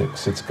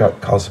metaphysics, it's got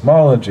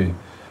cosmology,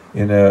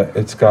 you know,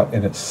 it's got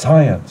in its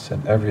science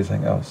and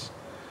everything else.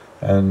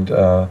 And you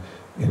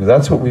know,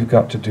 that's what we've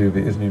got to do,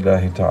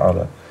 bi-idhnillahi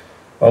ta'ala.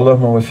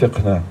 Allahumma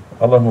wafiqna,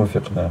 Allahumma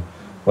wafiqna.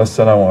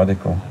 Wassalamu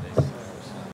alaikum.